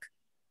luck,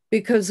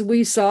 because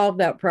we solved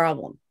that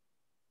problem.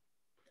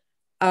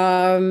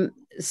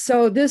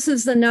 So this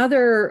is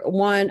another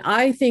one.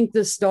 I think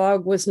this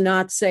dog was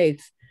not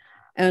safe.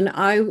 And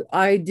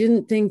I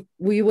didn't think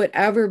we would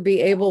ever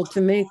be able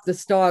to make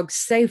this dog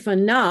safe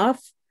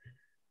enough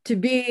to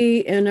be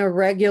in a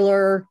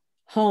regular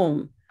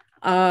home.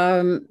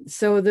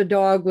 So the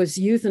dog was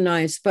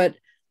euthanized. But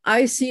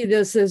I see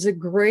this as a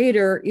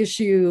greater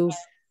issue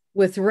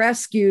with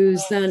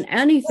rescues than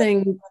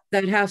anything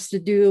that has to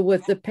do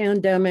with the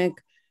pandemic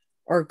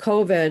or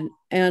COVID.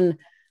 And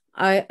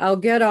I'll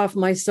get off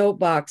my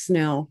soapbox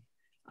now.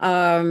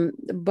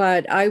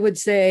 But I would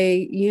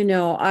say,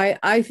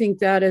 I think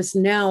that is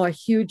now a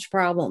huge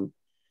problem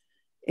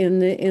in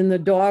the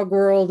dog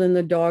world and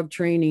the dog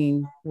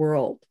training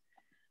world.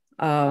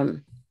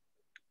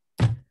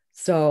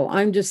 So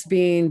I'm just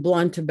being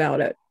blunt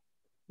about it.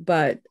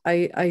 But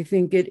I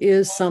think it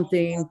is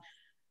something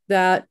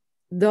that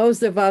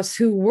those of us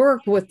who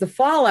work with the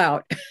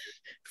fallout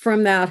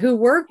from that, who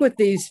work with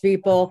these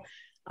people,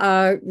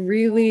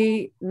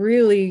 really,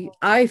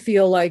 I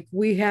feel like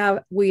we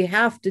have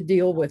to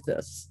deal with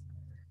this.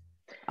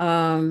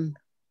 Yeah,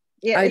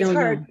 it's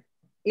hard.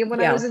 Know. When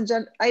I was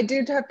I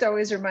do have to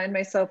always remind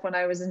myself, when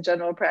I was in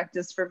general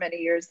practice for many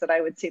years, that I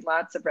would see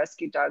lots of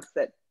rescue dogs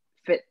that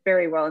fit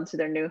very well into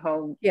their new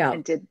home. Yeah.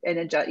 And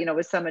adjust,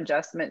 with some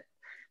adjustment,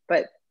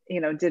 but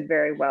did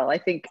very well. I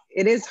think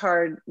it is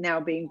hard now,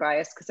 being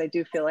biased, because I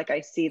do feel like I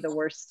see the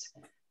worst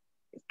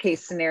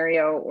case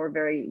scenario or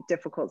very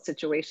difficult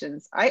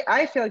situations.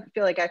 I feel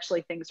like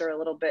actually things are a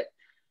little bit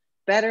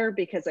better,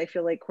 because I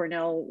feel like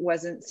Cornell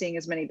wasn't seeing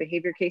as many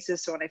behavior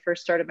cases. So when I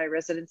first started my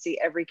residency,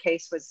 every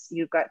case was,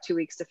 you've got 2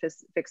 weeks to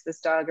fix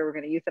this dog, or we're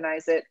going to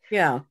euthanize it.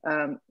 Yeah.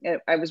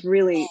 I was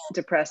really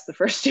depressed the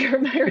first year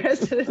of my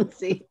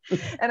residency.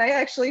 And I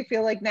actually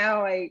feel like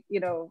now I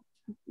know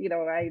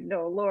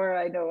Laura,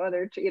 I know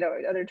other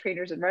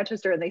trainers in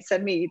Rochester, and they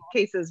send me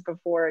cases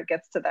before it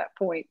gets to that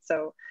point.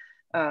 So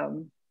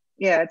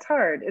yeah, it's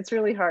hard. It's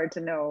really hard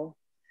to know.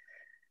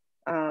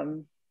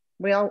 I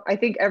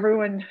think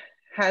everyone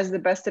has the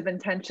best of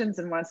intentions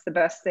and wants the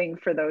best thing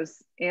for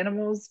those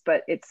animals,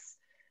 but it's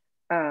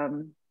a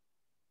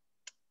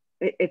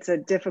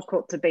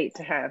difficult debate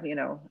to have,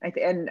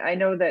 and I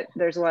know that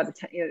there's a lot of,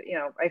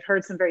 I've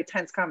heard some very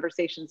tense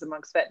conversations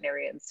amongst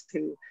veterinarians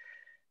who,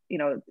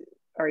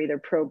 are either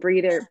pro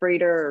breeder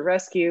or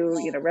rescue,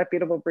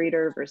 reputable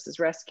breeder versus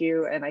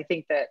rescue. And I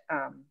think that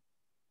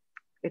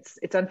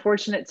it's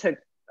unfortunate to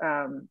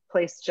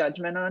place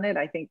judgment on it.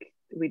 I think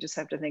we just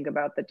have to think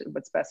about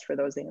what's best for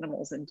those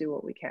animals and do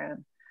what we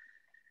can.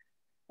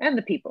 And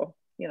the people,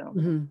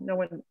 Mm-hmm. No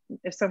one,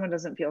 if someone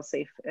doesn't feel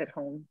safe at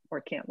home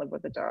or can't live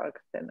with a dog,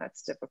 then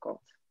that's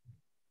difficult.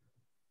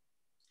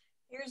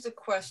 Here's a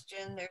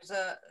question.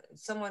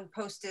 Someone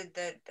posted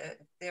that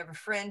they have a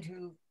friend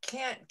who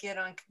can't get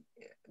on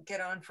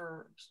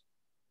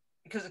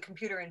because of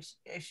computer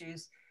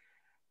issues,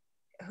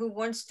 who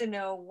wants to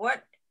know,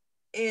 what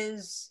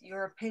is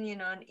your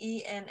opinion on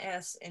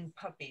ENS in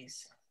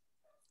puppies?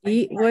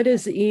 What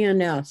is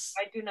ENS?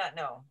 I do not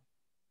know.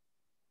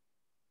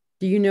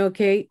 Do you know,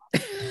 Kate?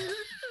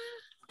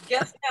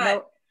 Guess not.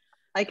 No,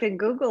 I can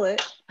Google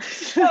it.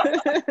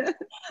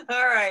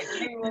 All right,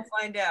 maybe we'll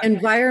find out.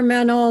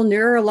 Environmental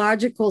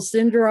neurological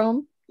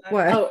syndrome.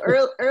 What?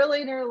 Oh,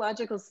 early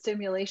neurological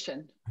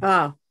stimulation.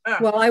 Well,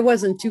 I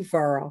wasn't too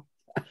far off.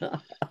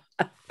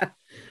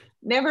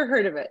 Never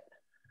heard of it.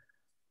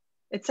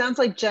 It sounds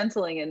like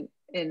gentling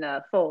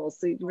in foals.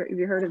 So have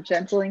you heard of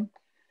gentling?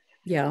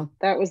 Yeah,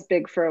 that was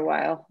big for a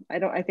while.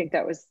 I think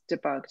that was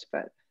debunked,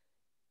 but.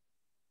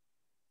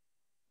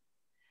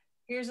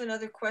 Here's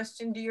another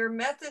question. Do your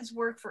methods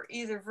work for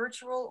either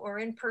virtual or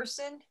in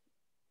person?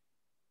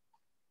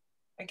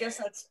 I guess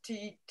that's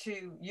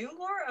to you,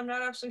 Laura. I'm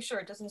not absolutely sure.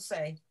 It doesn't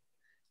say.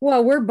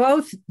 Well, we're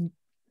both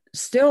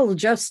still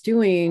just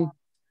doing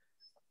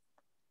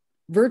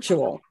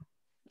virtual.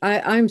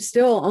 I'm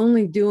still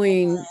only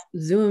doing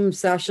Zoom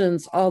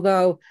sessions,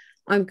 although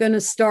I'm going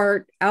to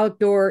start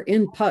outdoor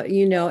in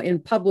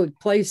public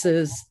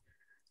places,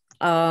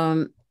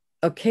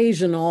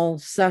 occasional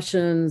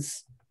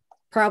sessions,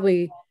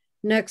 probably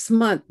next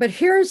month. But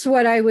here's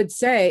what I would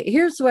say.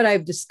 Here's what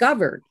I've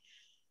discovered,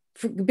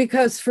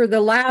 because for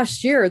the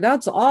last year,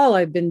 that's all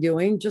I've been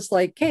doing, just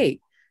like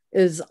Kate,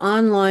 is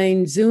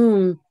online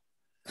Zoom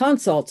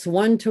consults,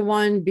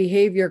 one-to-one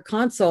behavior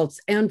consults.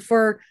 And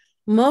for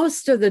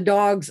most of the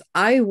dogs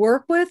I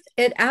work with,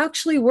 it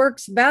actually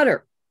works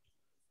better.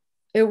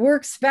 It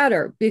works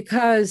better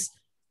because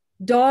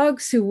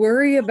dogs who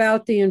worry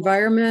about the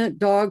environment,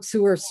 dogs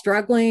who are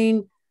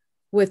struggling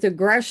with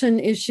aggression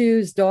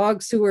issues,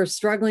 dogs who are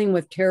struggling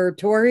with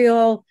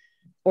territorial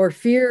or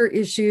fear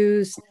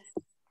issues,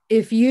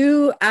 if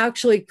you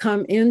actually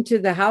come into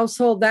the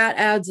household, that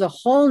adds a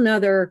whole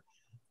nother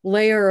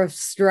layer of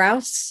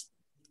stress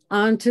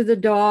onto the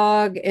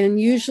dog. And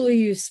usually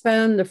you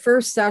spend the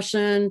first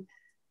session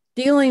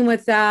dealing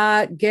with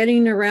that,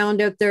 getting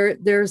around it. There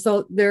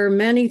are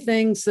many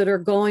things that are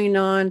going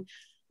on.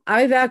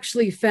 I've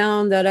actually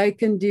found that I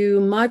can do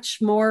much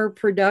more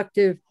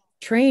productive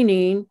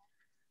training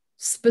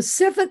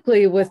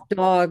specifically with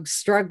dogs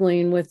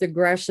struggling with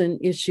aggression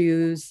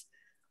issues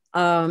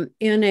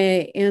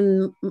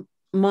in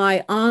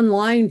my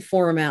online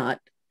format.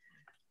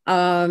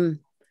 Mine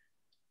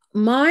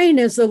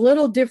is a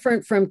little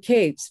different from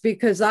Kate's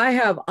because I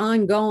have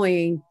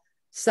ongoing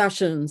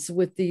sessions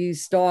with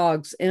these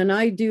dogs, and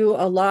I do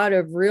a lot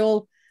of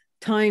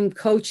real-time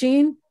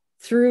coaching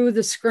through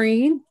the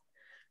screen.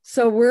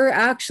 So we're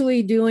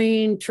actually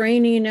doing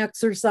training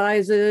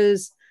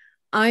exercises.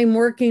 I'm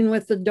working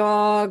with the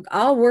dog.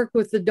 I'll work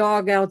with the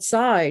dog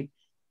outside.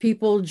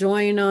 People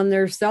join on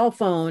their cell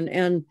phone,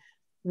 and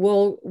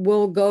we'll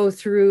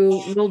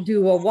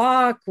do a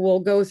walk. We'll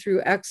go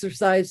through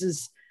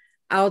exercises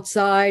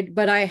outside.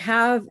 But I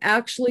have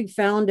actually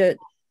found it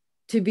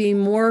to be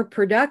more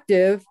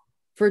productive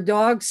for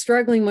dogs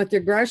struggling with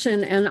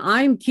aggression, and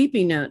I'm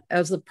keeping it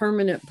as a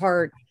permanent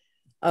part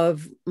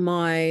of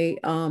my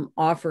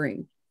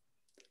offering.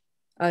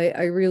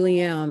 I really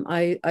am.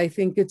 I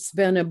think it's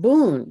been a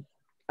boon.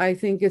 I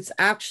think it's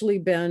actually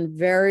been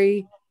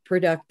very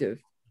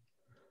productive.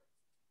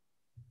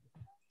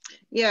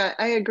 Yeah,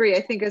 I agree.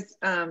 I think as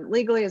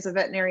legally as a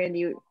veterinarian,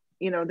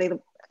 they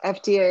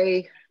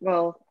FDA,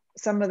 well,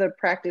 some of the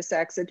practice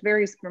acts, it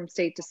varies from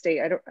state to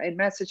state. In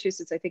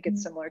Massachusetts, I think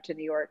it's similar to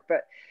New York,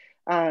 but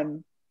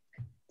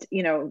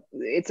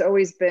it's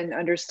always been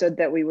understood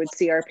that we would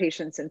see our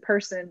patients in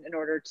person in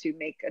order to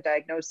make a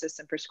diagnosis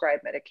and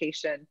prescribe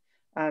medication.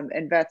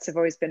 And vets have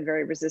always been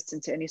very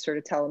resistant to any sort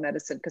of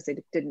telemedicine because they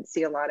didn't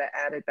see a lot of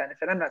added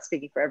benefit. I'm not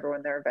speaking for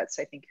everyone. There are vets,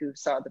 I think, who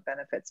saw the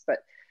benefits,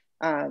 but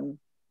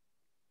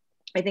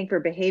I think for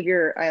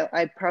behavior,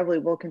 I probably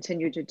will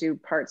continue to do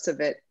parts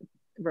of it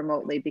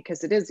remotely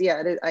because it is,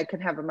 I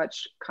can have a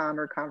much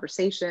calmer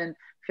conversation,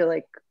 feel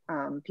like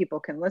people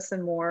can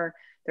listen more.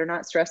 They're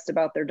not stressed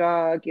about their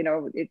dog.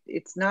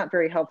 It's not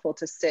very helpful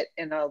to sit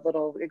in a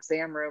little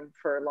exam room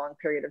for a long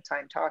period of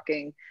time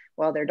talking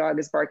while their dog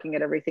is barking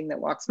at everything that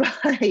walks by.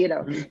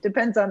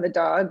 Depends on the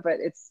dog, but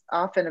it's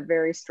often a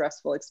very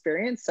stressful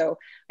experience. So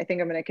I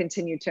think I'm going to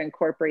continue to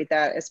incorporate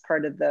that as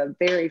part of the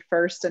very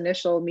first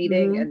initial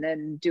meeting, and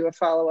then do a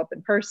follow-up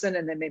in person,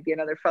 and then maybe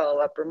another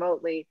follow-up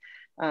remotely.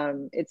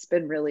 It's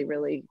been really,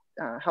 really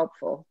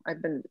helpful.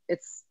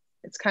 It's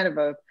kind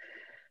of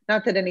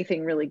not that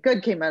anything really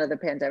good came out of the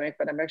pandemic,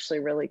 but I'm actually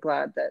really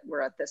glad that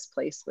we're at this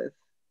place with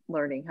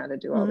learning how to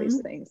do all these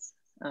things.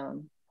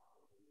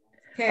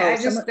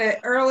 The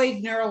early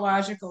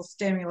neurological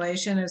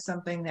stimulation is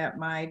something that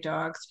my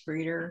dog's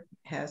breeder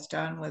has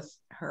done with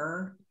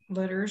her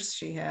litters.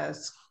 She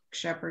has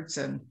Shepherds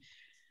and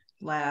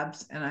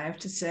Labs. And I have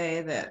to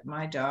say that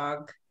my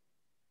dog,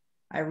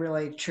 I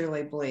really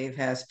truly believe,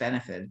 has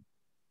benefited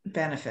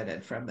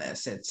benefited from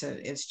this.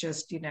 It's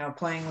just, you know,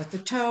 playing with the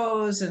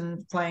toes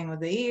and playing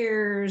with the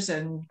ears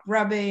and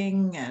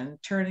rubbing and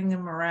turning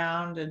them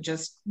around and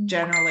just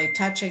generally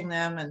touching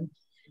them and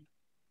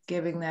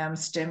giving them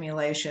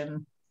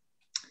stimulation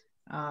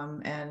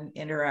and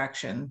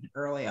interaction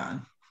early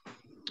on.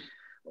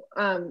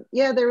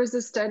 Yeah, there was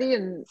a study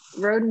in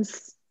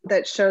rodents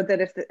that showed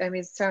that if I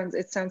mean,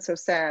 it sounds so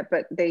sad,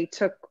 but they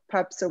took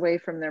pups away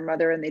from their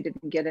mother and they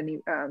didn't get any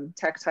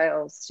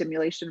tactile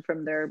stimulation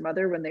from their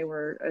mother when they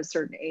were a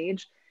certain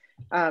age.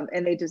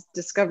 And they just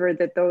discovered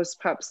that those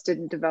pups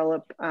didn't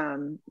develop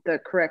the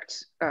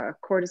correct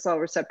cortisol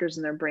receptors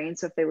in their brain.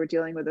 So if they were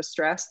dealing with a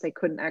stress, they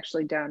couldn't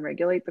actually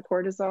downregulate the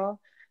cortisol.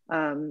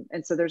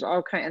 And so there's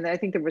all kind, and I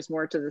think there was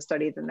more to the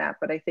study than that,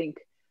 but I think,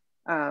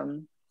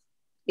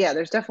 yeah,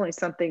 there's definitely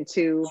something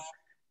to,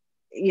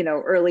 you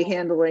know, early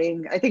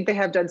handling. I think they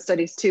have done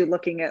studies too,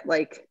 looking at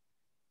like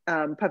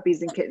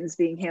puppies and kittens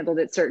being handled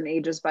at certain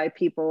ages by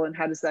people and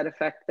how does that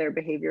affect their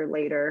behavior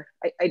later.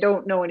 I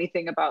don't know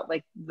anything about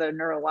like the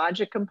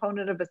neurologic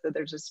component of it, that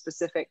there's a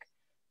specific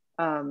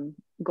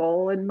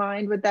goal in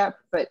mind with that,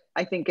 but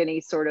I think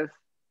any sort of,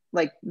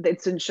 like,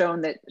 it's been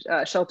shown that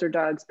shelter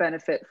dogs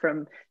benefit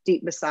from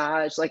deep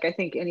massage. Like I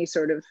think any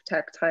sort of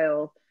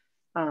tactile,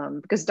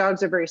 because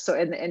dogs are very,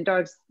 and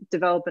dogs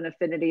develop an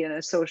affinity and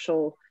a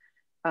social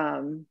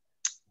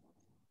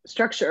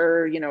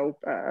structure, you know,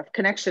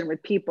 connection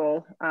with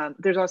people.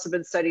 There's also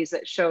been studies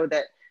that show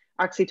that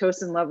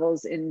oxytocin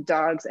levels in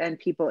dogs and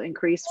people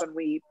increase when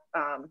we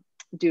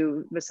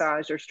do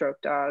massage or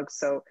stroke dogs.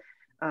 So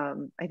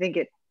I think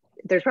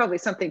there's probably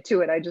something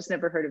to it. I just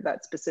never heard of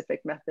that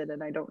specific method,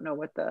 and I don't know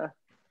what the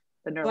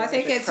well, I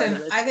think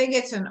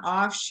it's an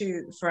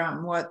offshoot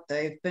from what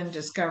they've been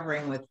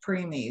discovering with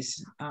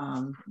preemies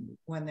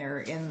when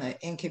they're in the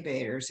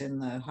incubators in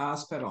the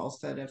hospitals,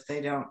 that if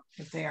they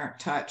aren't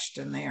touched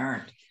and they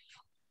aren't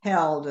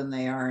held and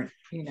they aren't,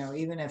 you know,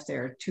 even if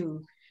they're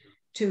too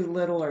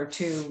little or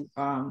too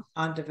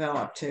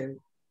undeveloped to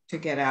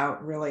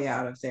get really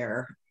out of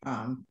their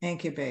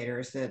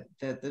incubators, that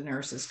the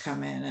nurses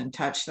come in and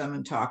touch them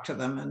and talk to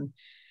them,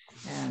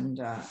 and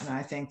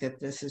I think that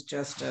this is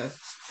just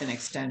an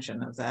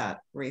extension of that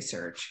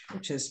research,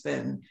 which has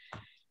been,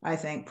 I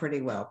think,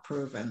 pretty well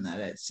proven that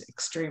it's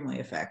extremely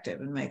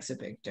effective and makes a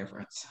big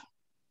difference.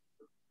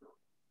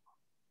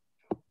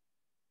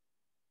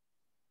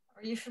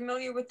 Are you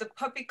familiar with the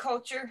puppy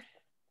culture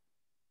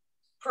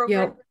program?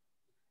 Yep.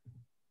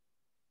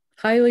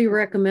 Highly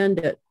recommend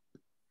it.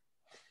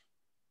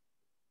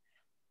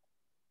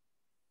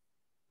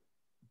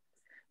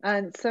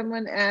 And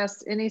someone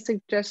asked, any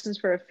suggestions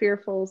for a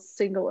fearful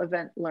single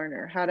event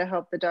learner? How to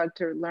help the dog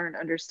to learn,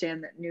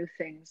 understand that new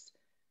things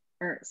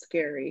aren't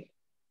scary?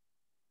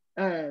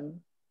 I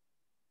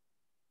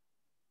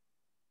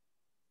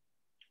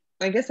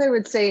guess I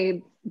would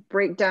say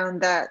break down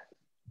that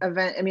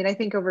event. I mean, I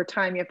think over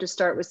time you have to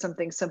start with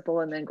something simple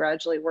and then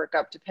gradually work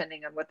up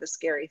depending on what the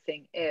scary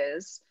thing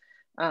is.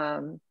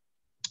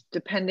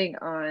 Depending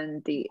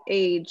on the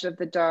age of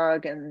the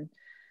dog and,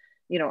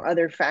 you know,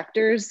 other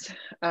factors,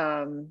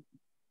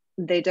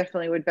 they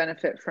definitely would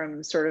benefit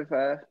from sort of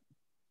a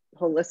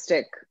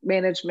holistic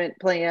management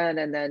plan,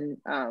 and then,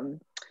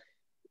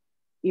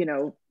 you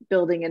know,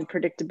 building in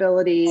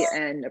predictability.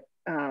 And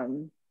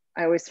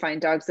I always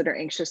find dogs that are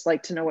anxious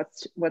like to know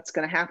what's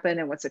going to happen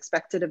and what's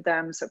expected of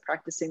them. So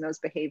practicing those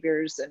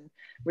behaviors and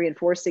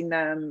reinforcing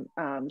them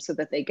so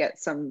that they get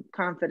some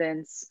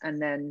confidence,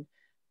 and then,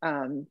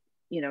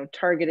 you know,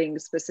 targeting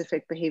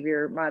specific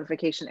behavior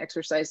modification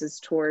exercises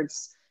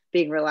towards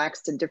being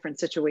relaxed in different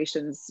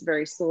situations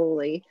very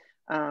slowly.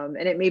 And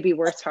it may be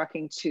worth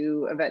talking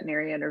to a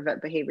veterinarian or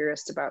vet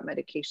behaviorist about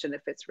medication.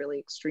 If it's really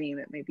extreme,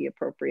 it may be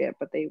appropriate,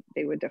 but they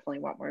would definitely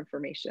want more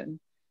information.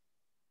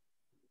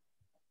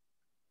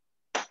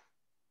 I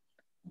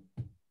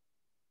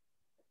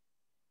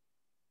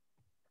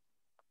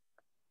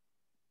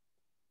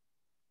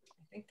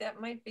think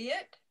that might be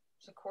it.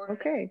 It's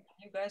okay.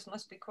 You guys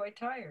must be quite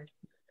tired.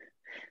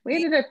 We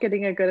ended up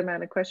getting a good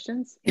amount of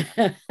questions.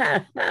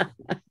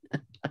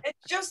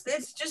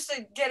 It's just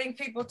getting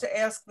people to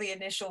ask the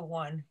initial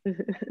one.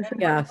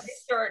 Yeah.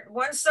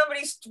 Once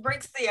somebody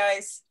breaks the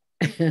ice,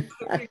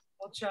 people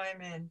will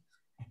chime in.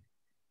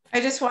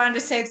 I just wanted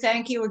to say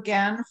thank you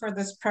again for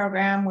this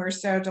program. We're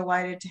so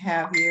delighted to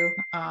have you.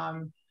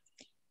 And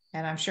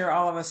I'm sure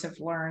all of us have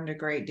learned a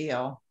great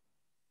deal.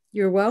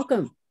 You're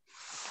welcome.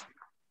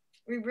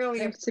 We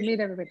really appreciate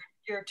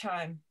your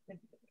time.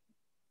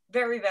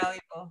 Very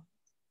valuable.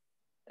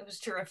 It was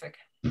terrific.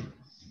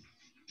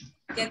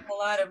 Getting a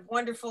lot of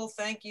wonderful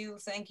thank you,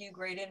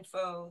 great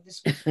info.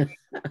 This was great.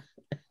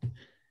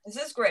 This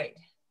is great.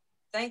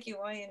 Thank you.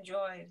 I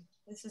enjoyed.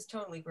 This is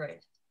totally great.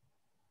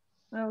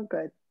 Oh,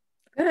 good.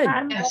 Good.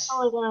 I'm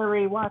definitely going to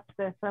rewatch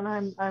this,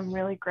 and I'm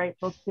really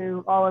grateful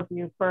to all of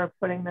you for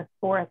putting this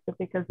forth,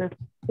 because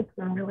it's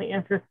been really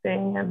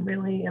interesting and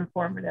really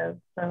informative.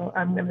 So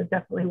I'm going to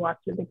definitely watch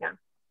it again.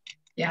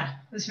 Yeah,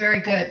 it was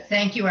very good.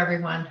 Thank you,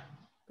 everyone.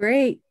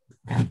 Great.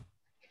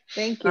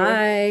 Thank you.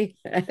 Bye.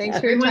 Thanks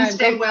for your time. Everyone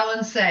stay well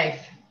and safe.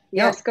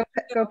 Yes, go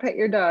pet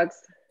your dogs.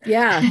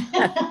 Yeah.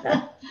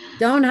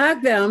 Don't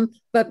hug them,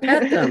 but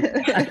pet them.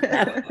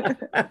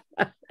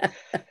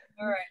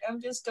 All right,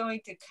 I'm just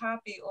going to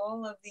copy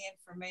all of the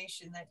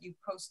information that you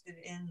posted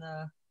in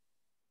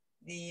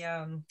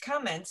the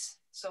comments.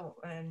 So,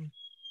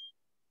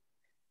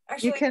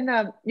 actually,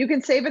 you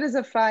can save it as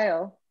a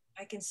file.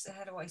 I can.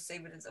 How do I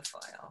save it as a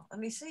file? Let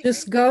me see.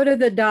 Just go to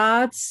the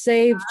dots,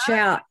 save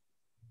chat.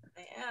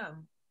 I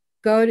am.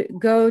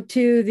 Go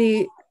to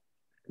the,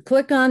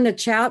 click on the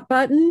chat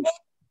button.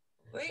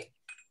 Wait,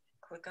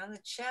 click on the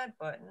chat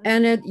button.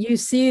 And you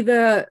see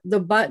the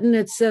button,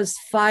 it says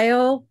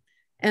file,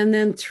 and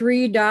then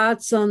 3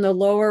 dots on the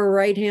lower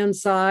right-hand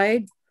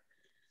side.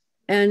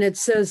 And it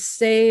says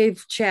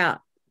save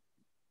chat.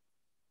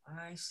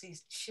 I see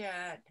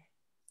chat.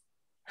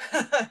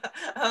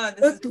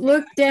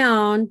 Look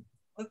down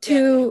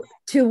to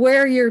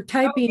where you're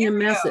typing a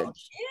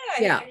message.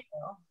 Yeah.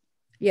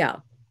 Yeah.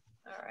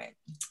 All right.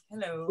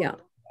 Hello. Yeah.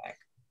 Back.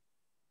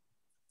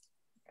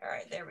 All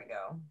right, there we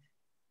go.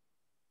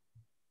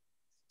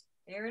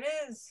 There it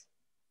is.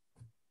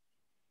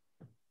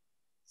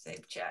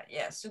 Save chat.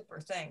 Yeah, super.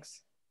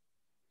 Thanks.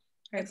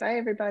 All right, bye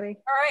everybody.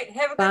 All right,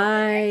 have a good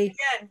bye.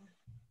 Again.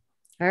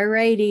 All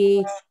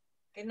righty.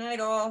 Good night,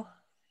 all.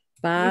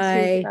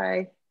 Bye.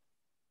 Bye.